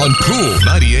 70s on Cool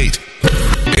 98.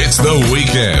 It's the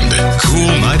weekend.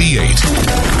 Cool 98.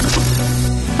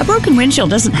 A broken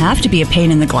windshield doesn't have to be a pain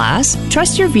in the glass.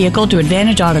 Trust your vehicle to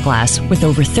Advantage Auto Glass with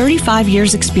over 35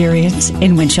 years experience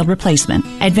in windshield replacement.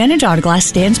 Advantage Auto Glass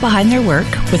stands behind their work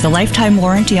with a lifetime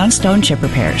warranty on stone chip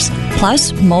repairs,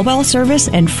 plus mobile service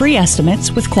and free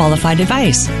estimates with qualified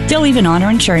advice. They'll even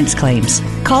honor insurance claims.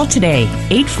 Call today,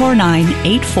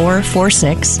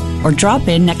 849-8446, or drop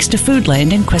in next to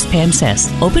Foodland in Quispamsis.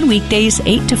 Open weekdays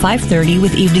 8 to 5:30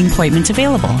 with evening appointments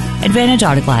available. Advantage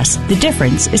Auto Glass. The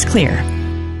difference is clear.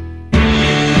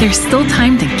 There's still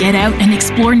time to get out and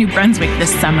explore New Brunswick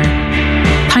this summer.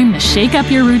 Time to shake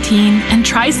up your routine and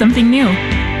try something new.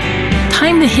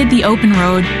 Time to hit the open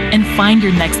road and find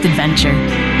your next adventure.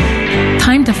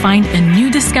 Time to find a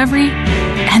new discovery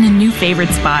and a new favorite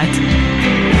spot.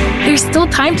 There's still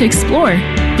time to explore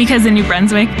because in New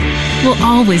Brunswick, we'll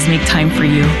always make time for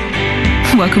you.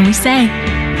 What can we say?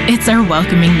 It's our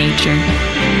welcoming nature.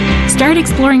 Start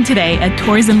exploring today at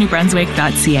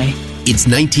tourismnewbrunswick.ca. It's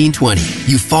 1920.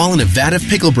 You fall in a vat of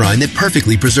pickle brine that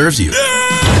perfectly preserves you.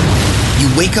 You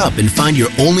wake up and find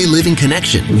your only living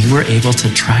connection. We were able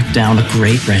to track down a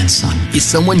great-grandson. Is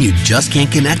someone you just can't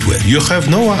connect with. You have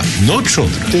no wife, no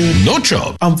children, no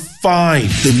job. I'm fine.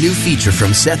 The new feature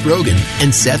from Seth Rogen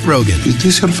and Seth Rogen. Is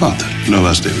this your father? No,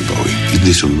 that's David Bowie. Is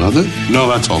this your mother? No,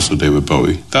 that's also David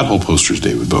Bowie. That whole poster is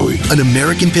David Bowie. An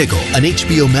American Pickle, an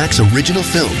HBO Max original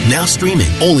film, now streaming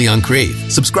only on Crave.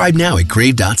 Subscribe now at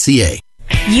crave.ca.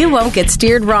 You won't get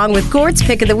steered wrong with Gord's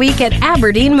Pick of the Week at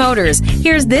Aberdeen Motors.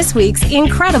 Here's this week's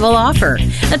incredible offer.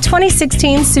 A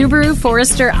 2016 Subaru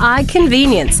Forester I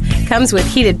Convenience. Comes with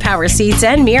heated power seats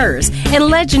and mirrors and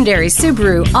legendary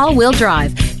Subaru all-wheel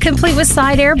drive, complete with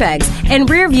side airbags and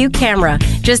rear view camera.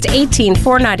 Just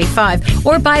 $18,495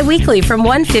 or bi-weekly from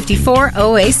 $154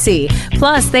 OAC.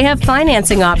 Plus, they have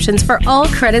financing options for all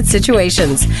credit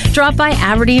situations. Drop by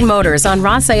Aberdeen Motors on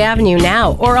Rossay Avenue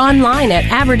now or online at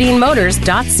aberdeenmotors.ca.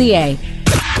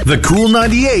 The Cool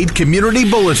 98 Community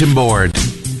Bulletin Board.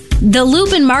 The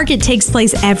Lubin Market takes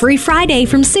place every Friday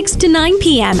from 6 to 9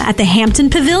 p.m. at the Hampton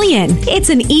Pavilion. It's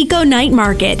an eco night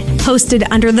market, hosted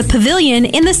under the pavilion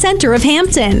in the center of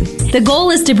Hampton. The goal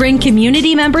is to bring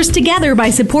community members together by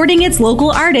supporting its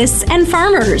local artists and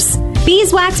farmers.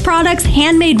 Beeswax products,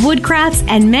 handmade wood crafts,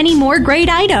 and many more great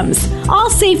items.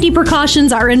 All safety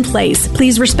precautions are in place.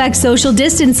 Please respect social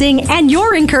distancing, and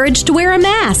you're encouraged to wear a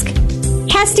mask.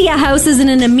 Hestia House is in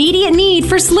an immediate need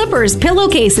for slippers,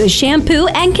 pillowcases, shampoo,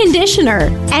 and conditioner.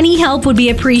 Any help would be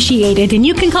appreciated, and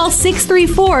you can call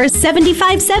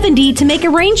 634-7570 to make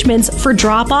arrangements for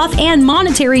drop-off, and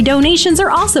monetary donations are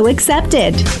also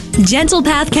accepted. Gentle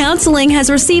Path Counseling has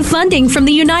received funding from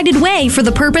the United Way for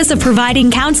the purpose of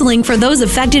providing counseling for those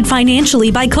affected financially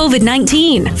by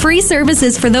COVID-19. Free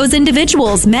services for those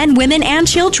individuals, men, women, and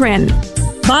children.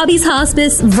 Bobby's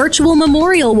Hospice Virtual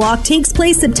Memorial Walk takes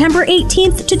place September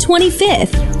 18th to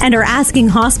 25th and are asking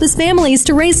hospice families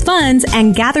to raise funds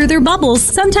and gather their bubbles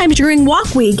sometime during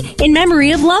Walk Week in memory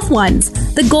of loved ones.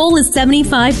 The goal is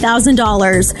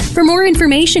 $75,000. For more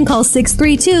information, call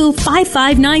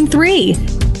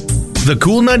 632-5593. The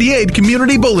Cool 98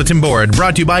 Community Bulletin Board,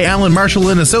 brought to you by Alan Marshall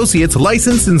and Associates,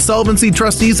 licensed insolvency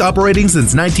trustees operating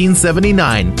since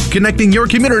 1979. Connecting your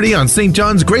community on St.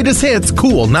 John's greatest hits,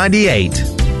 Cool 98.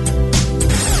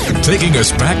 Taking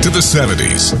us back to the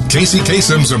 70s, Casey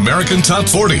Kasem's American Top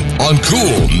 40 on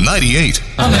Cool 98.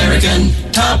 American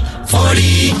Top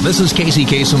 40. This is Casey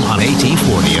Kasem on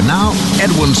AT40, and now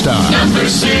Edwin Starr. Number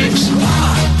 6.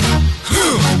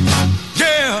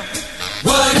 Yeah.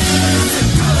 What is it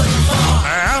good for?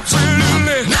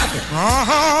 Absolutely nothing.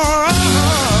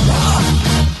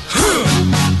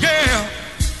 Yeah.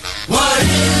 What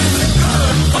is it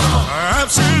good for?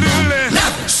 Absolutely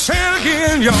nothing. Say it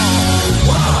again, y'all.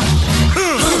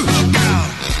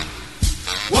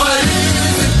 What is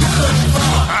it good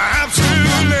for?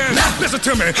 Absolutely nothing. Listen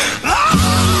to me. I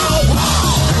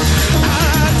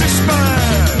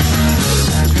despise.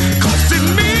 'Cause it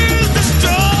means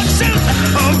destruction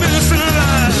of innocent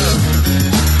lives.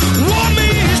 War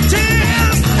means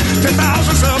tears.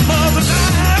 10,000s of mothers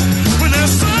die when their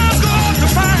sons go off to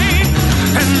fight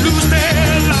and lose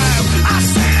their lives. I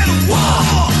said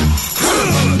war.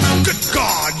 Good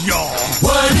God, y'all.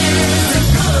 What is it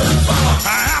good for?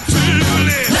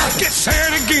 Absolutely. Get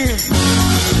sad again.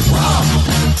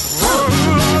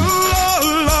 Oh,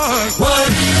 Lord.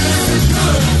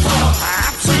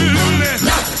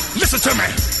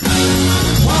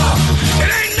 Wow. It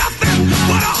ain't nothing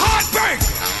but a heartbreak.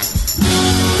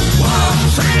 Wow.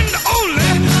 Friend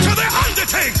only to the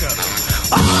undertaker.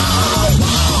 Oh,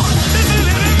 wow. This is an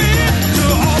enemy to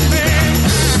all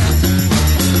things.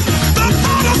 The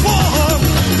thought of war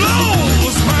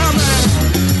blows my mind.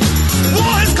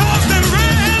 War has caused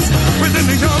unrest within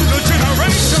the younger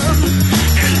generation.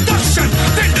 Induction,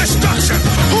 then destruction.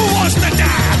 Who wants to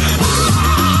die?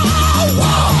 Oh,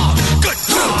 wow. Good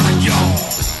God, y'all.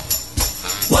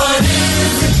 What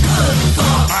is it good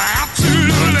for?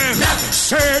 Absolutely.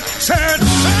 Sad.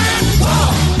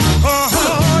 Wow.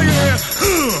 Oh, yeah.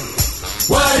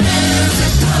 What is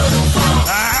it good for?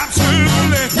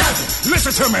 Absolutely. Nothing.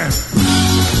 Listen to me.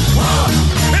 Wow.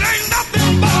 It ain't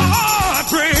nothing but a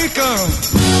heartbreaker.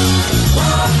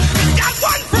 Wow. It's got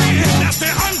one friend, that's the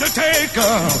undertaker.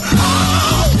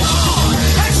 Oh, wow.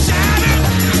 That shattered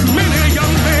many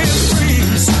young men's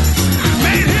dreams.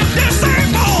 Made him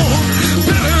disabled,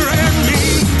 bitter and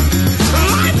mean.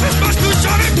 Life is much too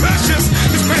short and precious.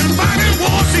 It's been fighting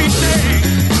wars each day.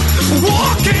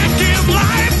 War can't give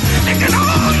life. It can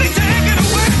only take it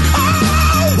away.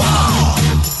 Oh, wow.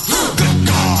 Good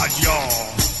God, y'all.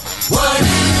 What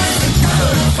is it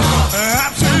good for?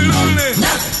 Absolutely.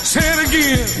 Nothing. Say it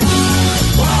again.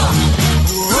 Wow.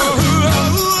 Oh,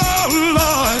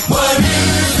 Lord. What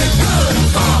is it good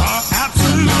for?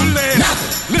 Absolutely.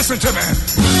 Nothing. Listen to me.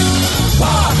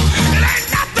 Wow. It ain't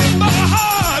nothing but a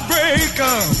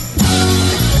heartbreaker.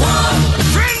 Wow.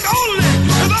 Friend only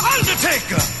to the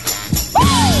undertaker.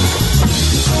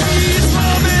 Please,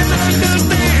 love and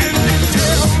understand.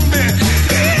 Tell me,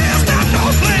 is there no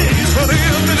place for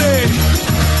them today?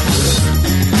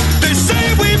 They say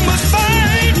we must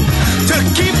fight to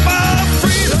keep our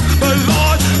freedom, but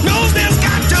Lord knows there's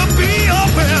got to be a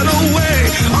better way.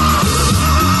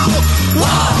 Oh,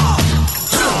 wow.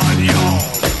 God, y'all.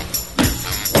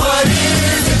 What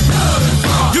is it good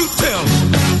for? You tell me.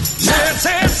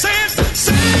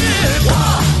 Say it.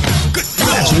 Wow. Good God.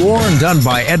 That's Warren done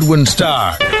by Edwin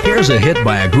Starr. Here's a hit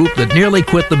by a group that nearly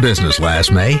quit the business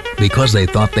last May because they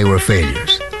thought they were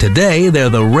failures. Today, they're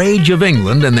the rage of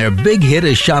England, and their big hit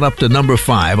is shot up to number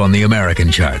 5 on the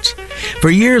American charts. For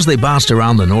years, they bounced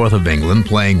around the north of England,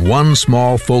 playing one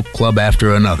small folk club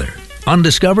after another,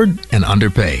 undiscovered and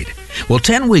underpaid. Well,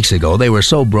 10 weeks ago, they were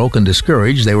so broke and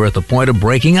discouraged, they were at the point of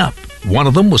breaking up. One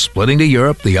of them was splitting to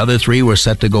Europe. The other 3 were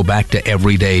set to go back to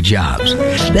everyday jobs.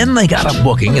 Then they got a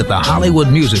booking at the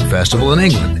Hollywood Music Festival in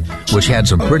England, which had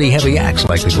some pretty heavy acts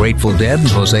like the Grateful Dead and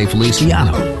Jose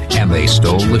Feliciano, and they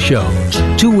stole the show.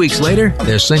 2 weeks later,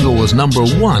 their single was number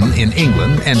 1 in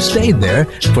England and stayed there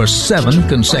for 7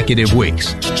 consecutive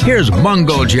weeks. Here's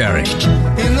Mungo Jerry.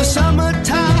 In the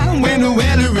summertime, when the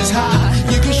weather is high,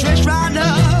 you can stretch right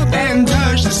up and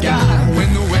touch the sky.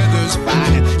 When the weather's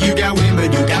fine, you got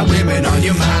women on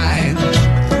your mind.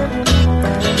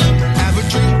 Have a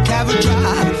drink, have a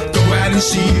drive, go out and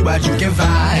see what you can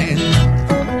find.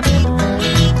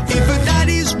 If a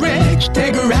daddy's rich,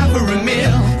 take her out for a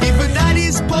meal. If a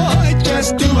daddy's poor,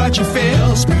 just do what you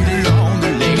feel. Speed along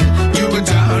the lane, you can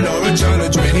turn or a turn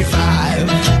of 25.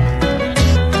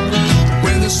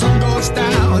 When the sun goes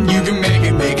down, you can make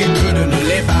it good and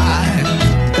live by.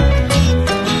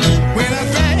 When I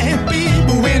grab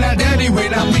people, when I dirty,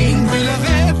 when I mean, we love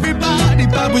everybody,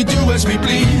 but we do as we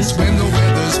please. When the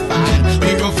weather's fine,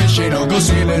 we go fishing or go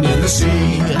sailing in the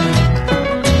sea.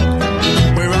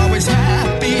 We're always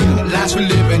happy, the lives we're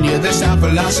living, yeah, that's our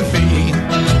philosophy.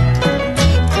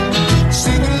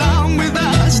 Sing along with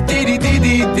us,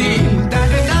 dee-dee-dee-dee-dee,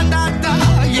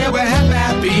 da-da-da-da-da, yeah, we're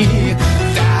happy,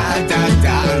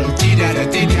 da-da-da,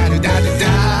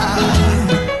 dee-da-da-dee-da-da-da-da.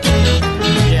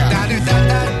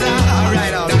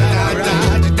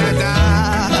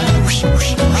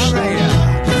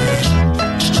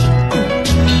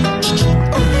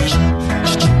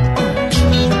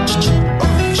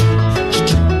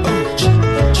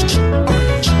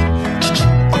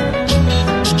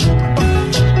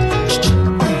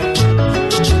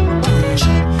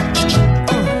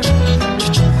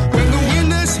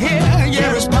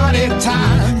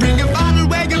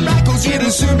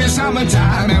 Soon be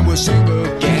summertime and we'll sing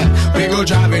again. We go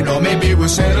driving or maybe we'll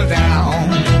settle down.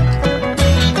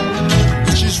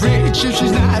 If she's rich, if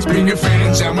she's nice, bring your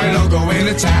friends and we'll all go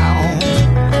into town.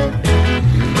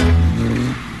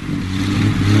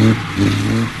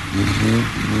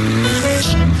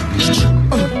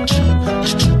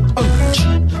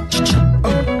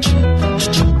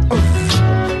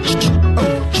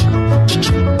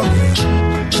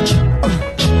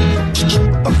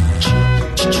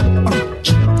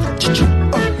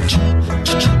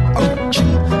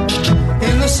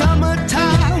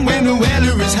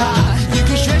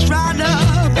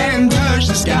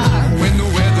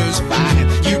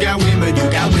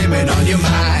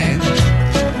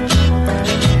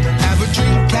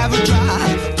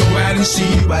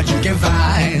 see what you can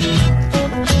find.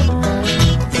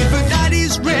 If a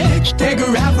daddy's rich, take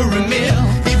her out for a meal.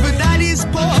 If a daddy's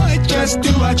poor, just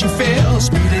do what you feel.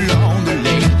 Speed along the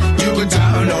lane, you go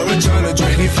down or a turn of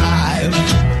 25.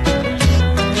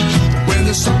 When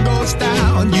the sun goes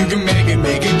down, you can make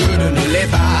it good and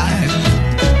live by.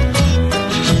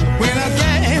 When I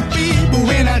get people,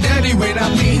 when I dirty, when I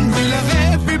mean, we love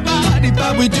everybody,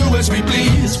 but we do as we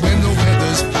please. When the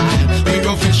weather's fine, we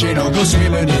go fishing or go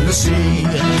swimming in the sea.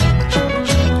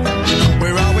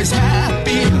 We're always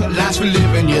happy, lives we're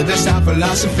living, yeah, that's our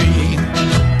philosophy.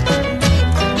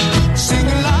 Sing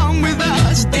along with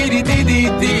us,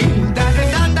 dee-dee-dee-dee-dee,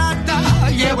 da-da-da-da-da,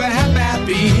 yeah, we're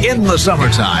happy. In the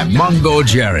summertime, Mungo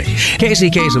Jerry. Casey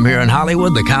Kasem here in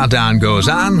Hollywood. The countdown goes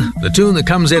on. The tune that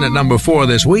comes in at number 4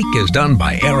 this week is done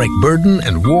by Eric Burden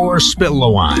and War Spill the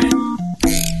Wine.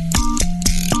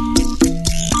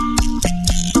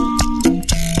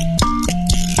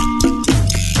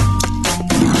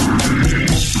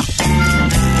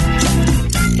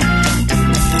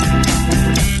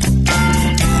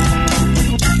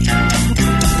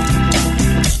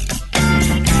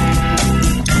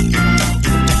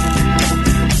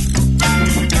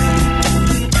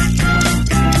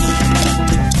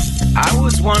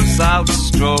 Once out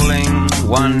strolling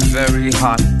one very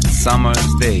hot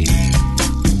summer's day,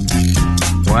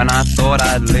 when I thought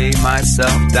I'd lay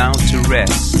myself down to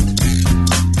rest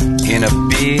in a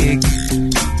big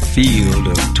field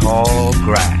of tall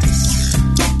grass.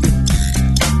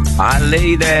 I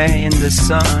lay there in the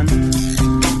sun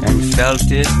and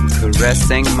felt it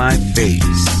caressing my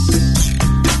face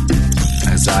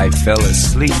as I fell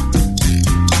asleep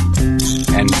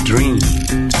and dreamed.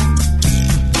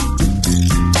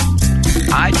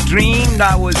 I dreamed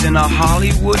I was in a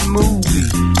Hollywood movie,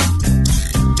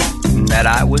 that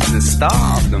I was the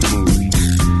star of the movie.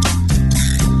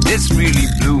 This really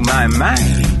blew my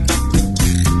mind.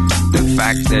 The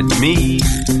fact that me,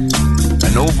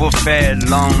 an overfed,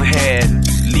 long-haired,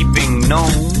 leaping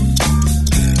gnome,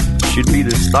 should be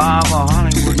the star of a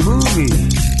Hollywood movie.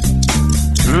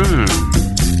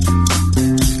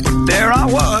 But there I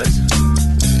was.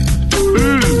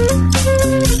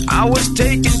 I was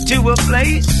taken to a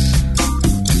place,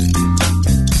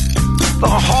 the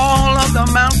Hall of the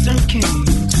Mountain King.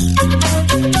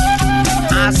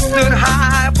 I stood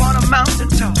high upon a mountain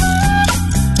top,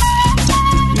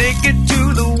 naked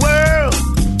to the world,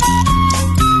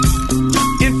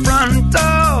 in front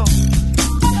of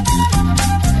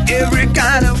every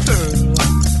kind of girl.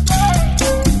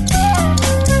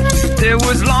 There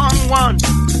was long ones,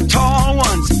 tall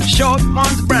ones, short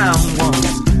ones, brown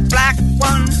ones, black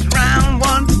ones, round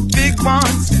ones, big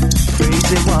ones,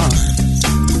 crazy ones.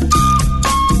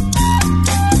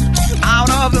 Out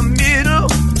of the middle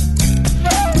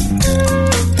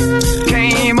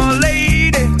came a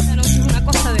lady.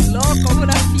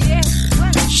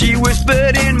 She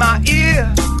whispered in my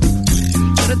ear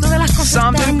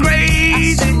something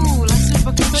crazy.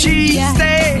 She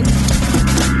said,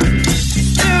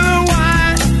 "Still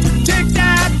wine, take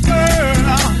that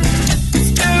girl.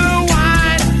 Still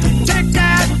wine, take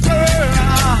that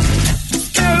girl.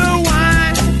 Still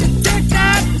wine, take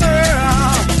that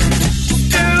girl.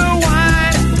 Still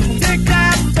wine, take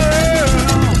that girl."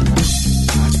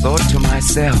 I thought to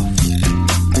myself,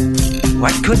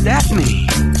 what could that mean?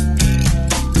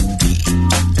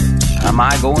 Am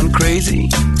I going crazy?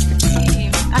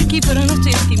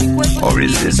 Or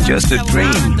is this just a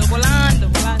dream?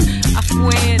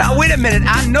 Now wait a minute,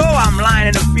 I know I'm lying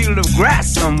in a field of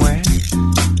grass somewhere,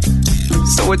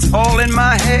 so it's all in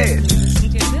my head.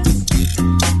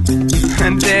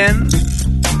 And then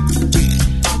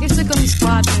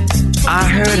I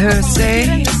heard her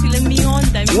say,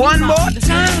 one more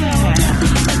time,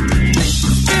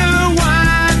 "Still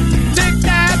wine, take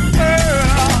that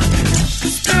girl.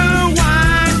 Still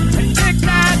wine, take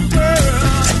that girl.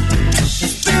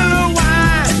 Still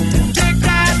wine, take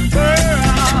that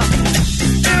girl.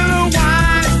 Still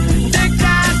wine, take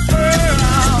that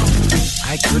girl."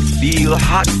 I could feel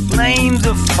hot flames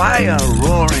of fire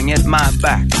roaring at my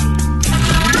back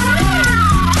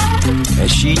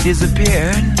as she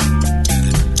disappeared,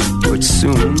 but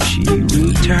soon she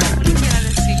returned.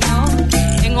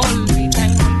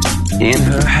 In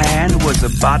her hand was a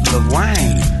bottle of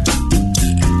wine,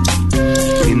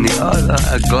 in the other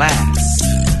a glass.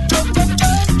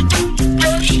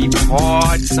 She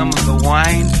poured some of the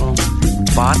wine from the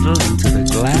bottle into the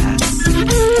glass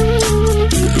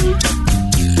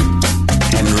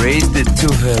and raised it to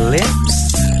her lips.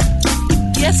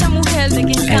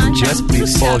 And just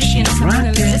before she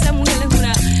drank it,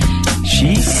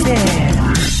 she said,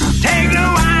 "Take the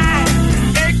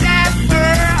wine, take that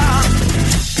girl.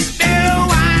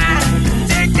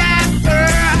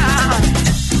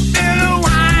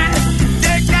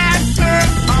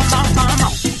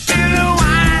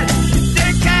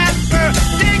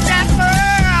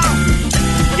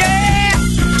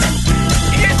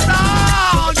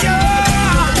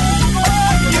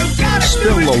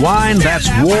 bottle of wine, that's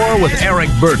War with Eric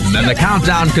Burden, and the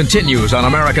countdown continues on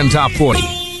American Top 40.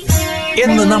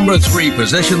 In the number 3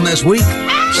 position this week,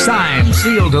 signed,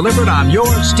 sealed, delivered, I'm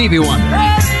yours, Stevie Wonder.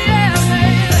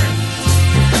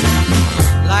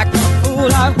 Like a fool,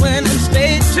 I went and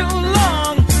stayed too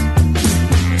long.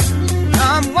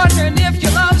 I'm wondering if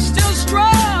your love's still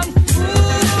strong.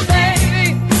 Ooh,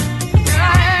 baby, here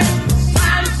I am,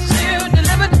 signed, sealed,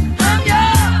 delivered, I'm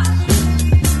yours.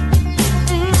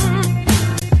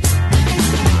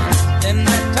 Then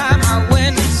that time I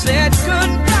went and said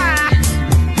goodbye.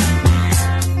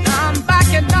 Now I'm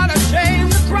back and not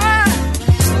ashamed to cry.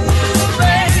 Ooh,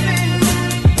 baby,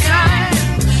 here I am,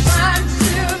 signed,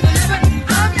 sealed, delivered,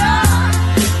 I'm yours.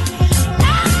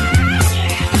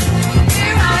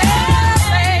 Here I am,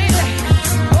 baby.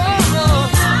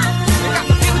 Oh, you got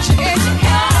the future in your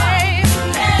hand.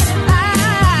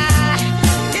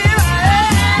 Here I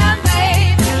am,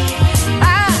 baby.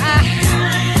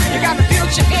 You got the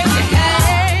future in your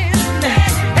hand.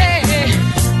 Hey,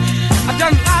 I've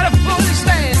done a lot of foolish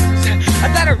things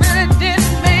that I really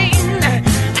didn't mean.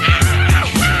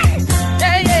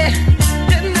 Yeah,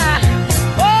 didn't I?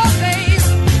 Oh, baby,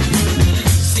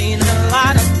 seen a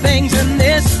lot of things in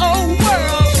this old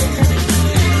world.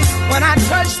 When I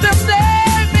touch them,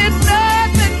 there is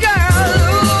nothing,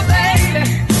 girl. Ooh, baby,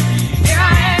 here I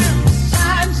am,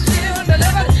 signed, sealed,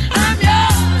 delivered, I'm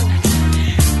yours.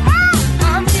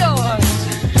 I'm yours.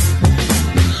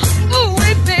 Ooh,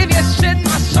 wait, baby, you set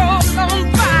my soul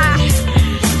on fire.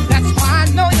 That's why I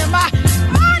know you're my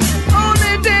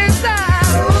only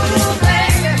desire. Ooh,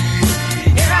 baby,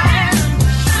 here I am,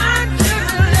 signed,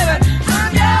 sealed, delivered,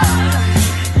 I'm yours.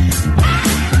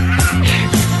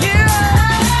 Here I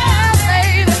am,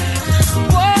 baby.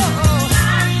 Whoa,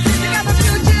 you got the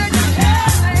future in your hand,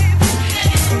 baby.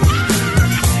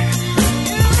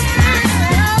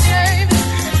 Yeah, baby.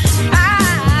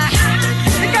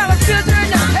 You got the future in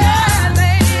your hand,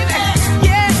 baby.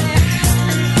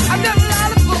 Yeah, I've done a lot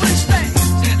of foolish things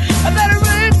that I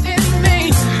really didn't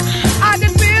mean. I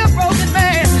can be a broken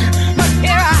man, but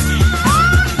here I am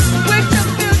with the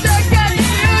future, got the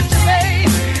future, baby.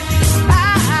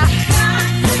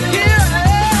 Here I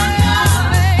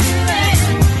am, baby.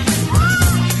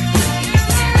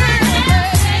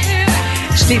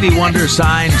 Stevie Wonder,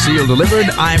 signed, sealed, delivered,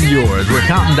 I'm yours. We're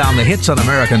counting down the hits on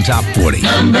American Top 40.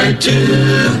 Number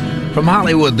 2. From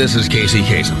Hollywood, this is Casey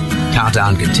Kasem.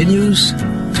 Countdown continues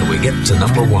till we get to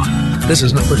number 1. This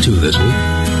is number 2 this week.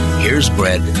 Here's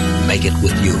Bread, Make It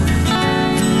With You.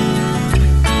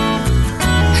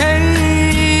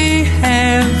 Hey,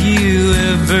 have you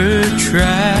ever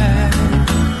tried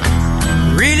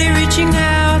really reaching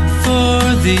out for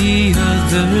the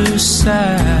other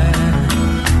side?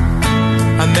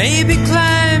 I may be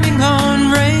climbing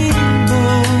on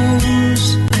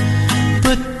rainbows,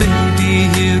 but baby,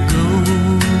 here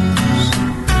goes.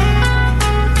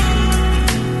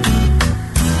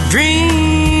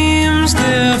 Dreams,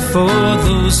 they're for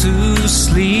those who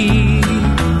sleep.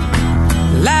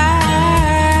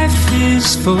 Life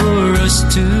is for us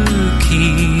to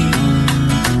keep.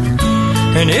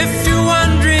 And if you're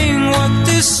wondering what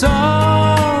this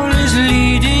all is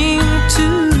leading to,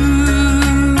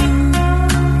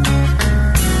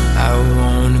 I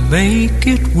wanna make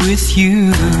it with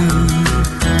you.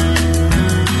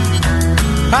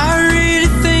 I really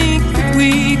think that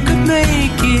we could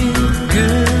make it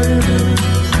good.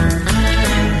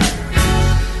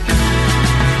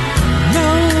 No,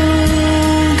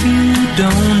 you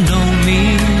don't know me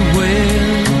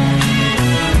well,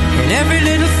 and every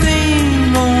little thing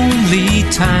only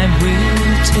time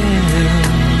will tell.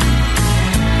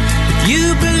 If you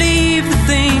believe the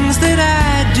things that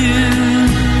I do,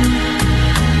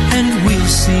 and we'll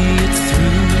see it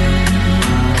through.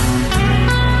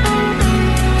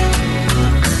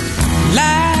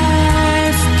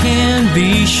 Life can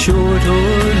be short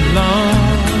or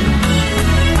long.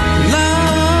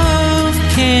 Love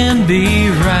can be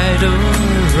right or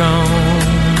wrong.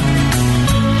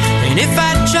 And if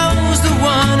I chose the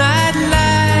one I'd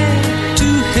like to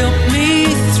help me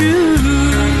through,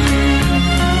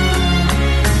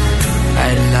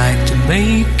 I'd like to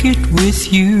make it with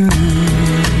you.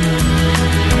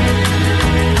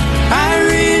 I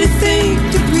really think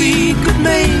that we could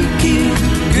make it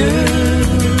good.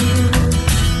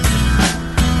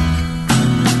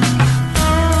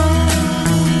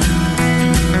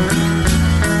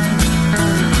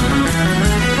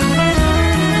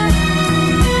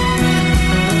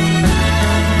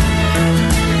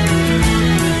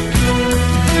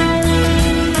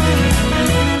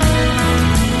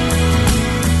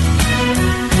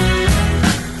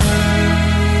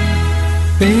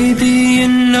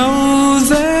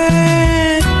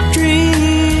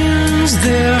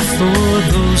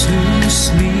 those who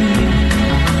sleep.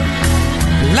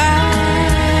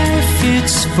 Life,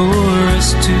 it's for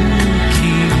us to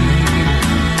keep.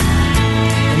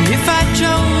 And if I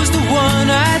chose the one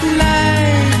I'd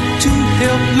like to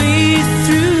help me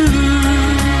through,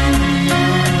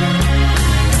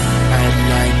 I'd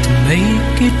like to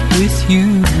make it with you.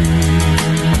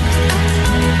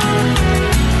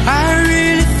 I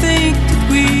really think that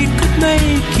we could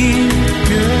make it,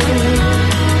 girl.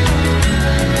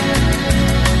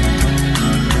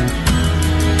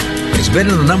 It's been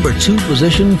in the number 2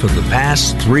 position for the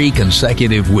past 3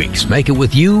 consecutive weeks. Make It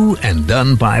With You and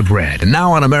Done by Brad. And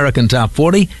now on American Top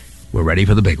 40, we're ready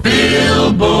for the big one.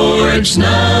 Billboard's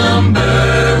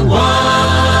number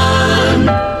 1.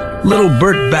 Little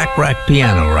Burt Bacharach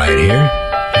piano right here,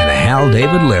 and a Hal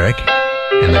David lyric,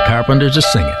 and the Carpenters to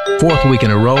sing it. 4th week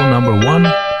in a row, number 1,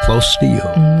 Close to You.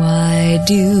 Why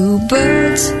do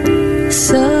birds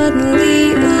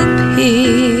suddenly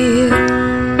appear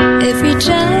every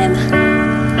time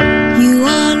you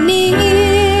are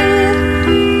near?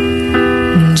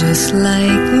 Just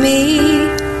like me,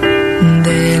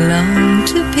 they long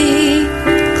to be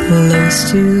close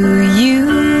to you.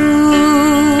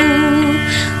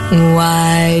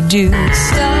 Why do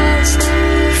stars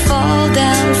fall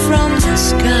down from the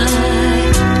sky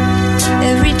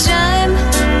every time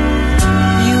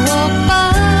you walk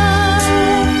by?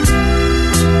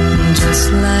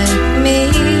 Just like me,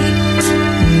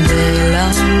 they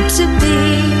long to be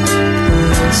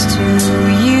close to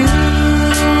you.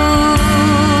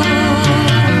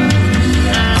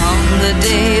 On the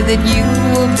day that you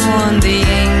were born, the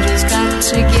angels got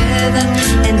together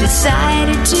and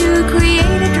decided to create a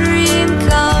dream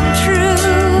come true.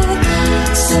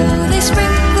 So they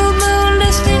sprinkled moon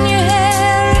dust in your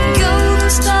hair and golden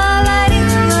starlight in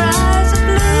your eyes of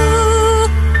blue.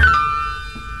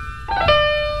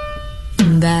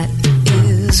 That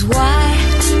is why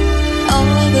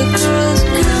all the girls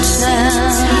in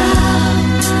town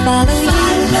follow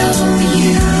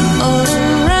you all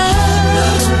around.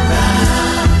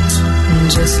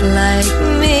 Just like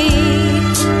me,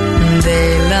 they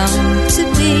long to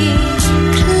be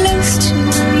close to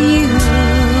you.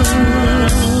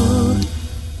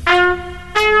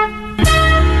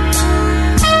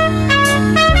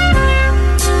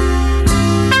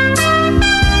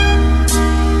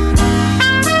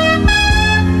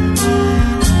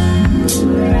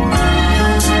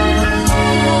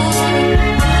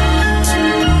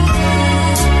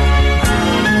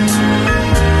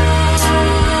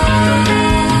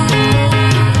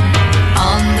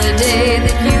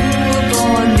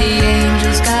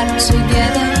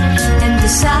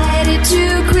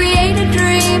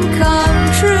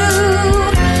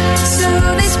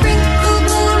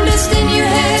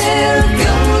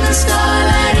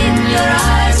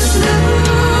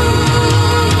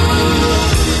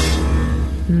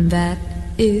 That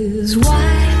is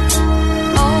why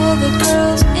all the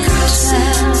girls in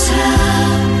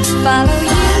town follow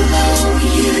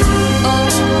you all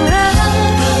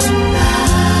around.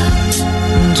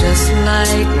 Just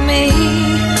like me,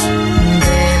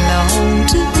 they long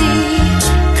to be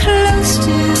close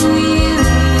to you.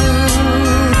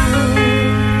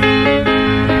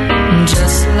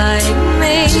 Just like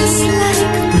me,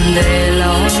 they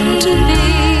long to be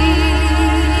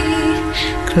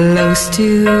close to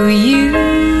you.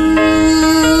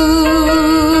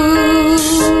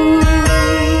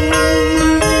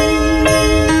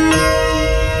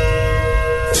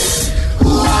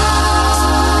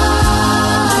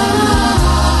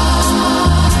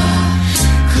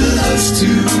 Close to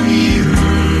you.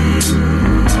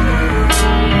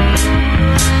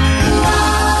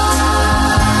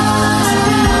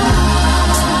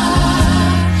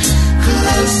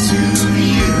 Close to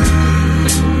you.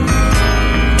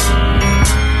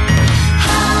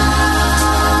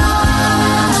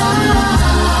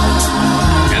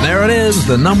 There it is,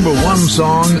 the number 1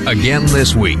 song again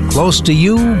this week, Close to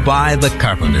You by the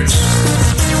Carpenters.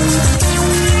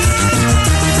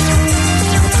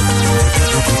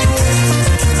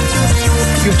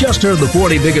 You've just heard the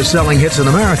 40 biggest selling hits in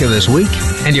America this week,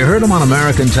 and you heard them on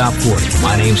American Top 40.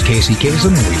 My name's Casey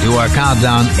Kasem. We do our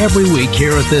countdown every week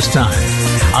here at this time.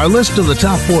 Our list of the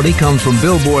top 40 comes from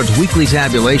Billboard's weekly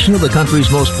tabulation of the country's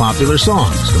most popular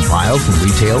songs, compiled from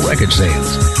retail record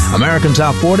sales. American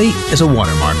Top 40 is a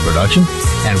Watermark production,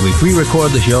 and we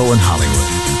pre-record the show in Hollywood.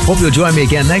 Hope you'll join me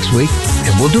again next week,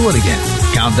 and we'll do it again.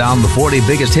 Count down the 40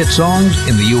 biggest hit songs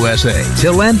in the USA.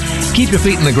 Till then, keep your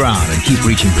feet in the ground and keep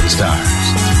reaching for the stars.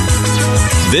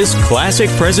 This classic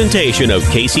presentation of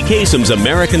Casey Kasem's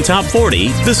American Top 40,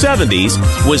 the 70s,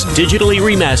 was digitally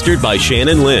remastered by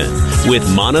Shannon Lynn, with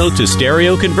mono to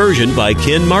stereo conversion by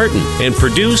Ken Martin, and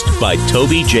produced by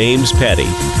Toby James Petty.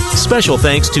 Special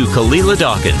thanks to Kalila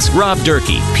Dawkins, Rob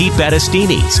Durkee, Pete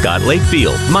Battistini, Scott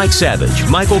Lakefield, Mike Savage,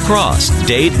 Michael Cross,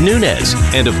 Dave Nunez,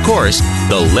 and of course,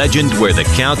 the legend where the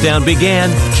countdown began,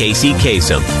 Casey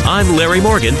Kasem. I'm Larry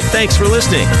Morgan. Thanks for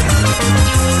listening.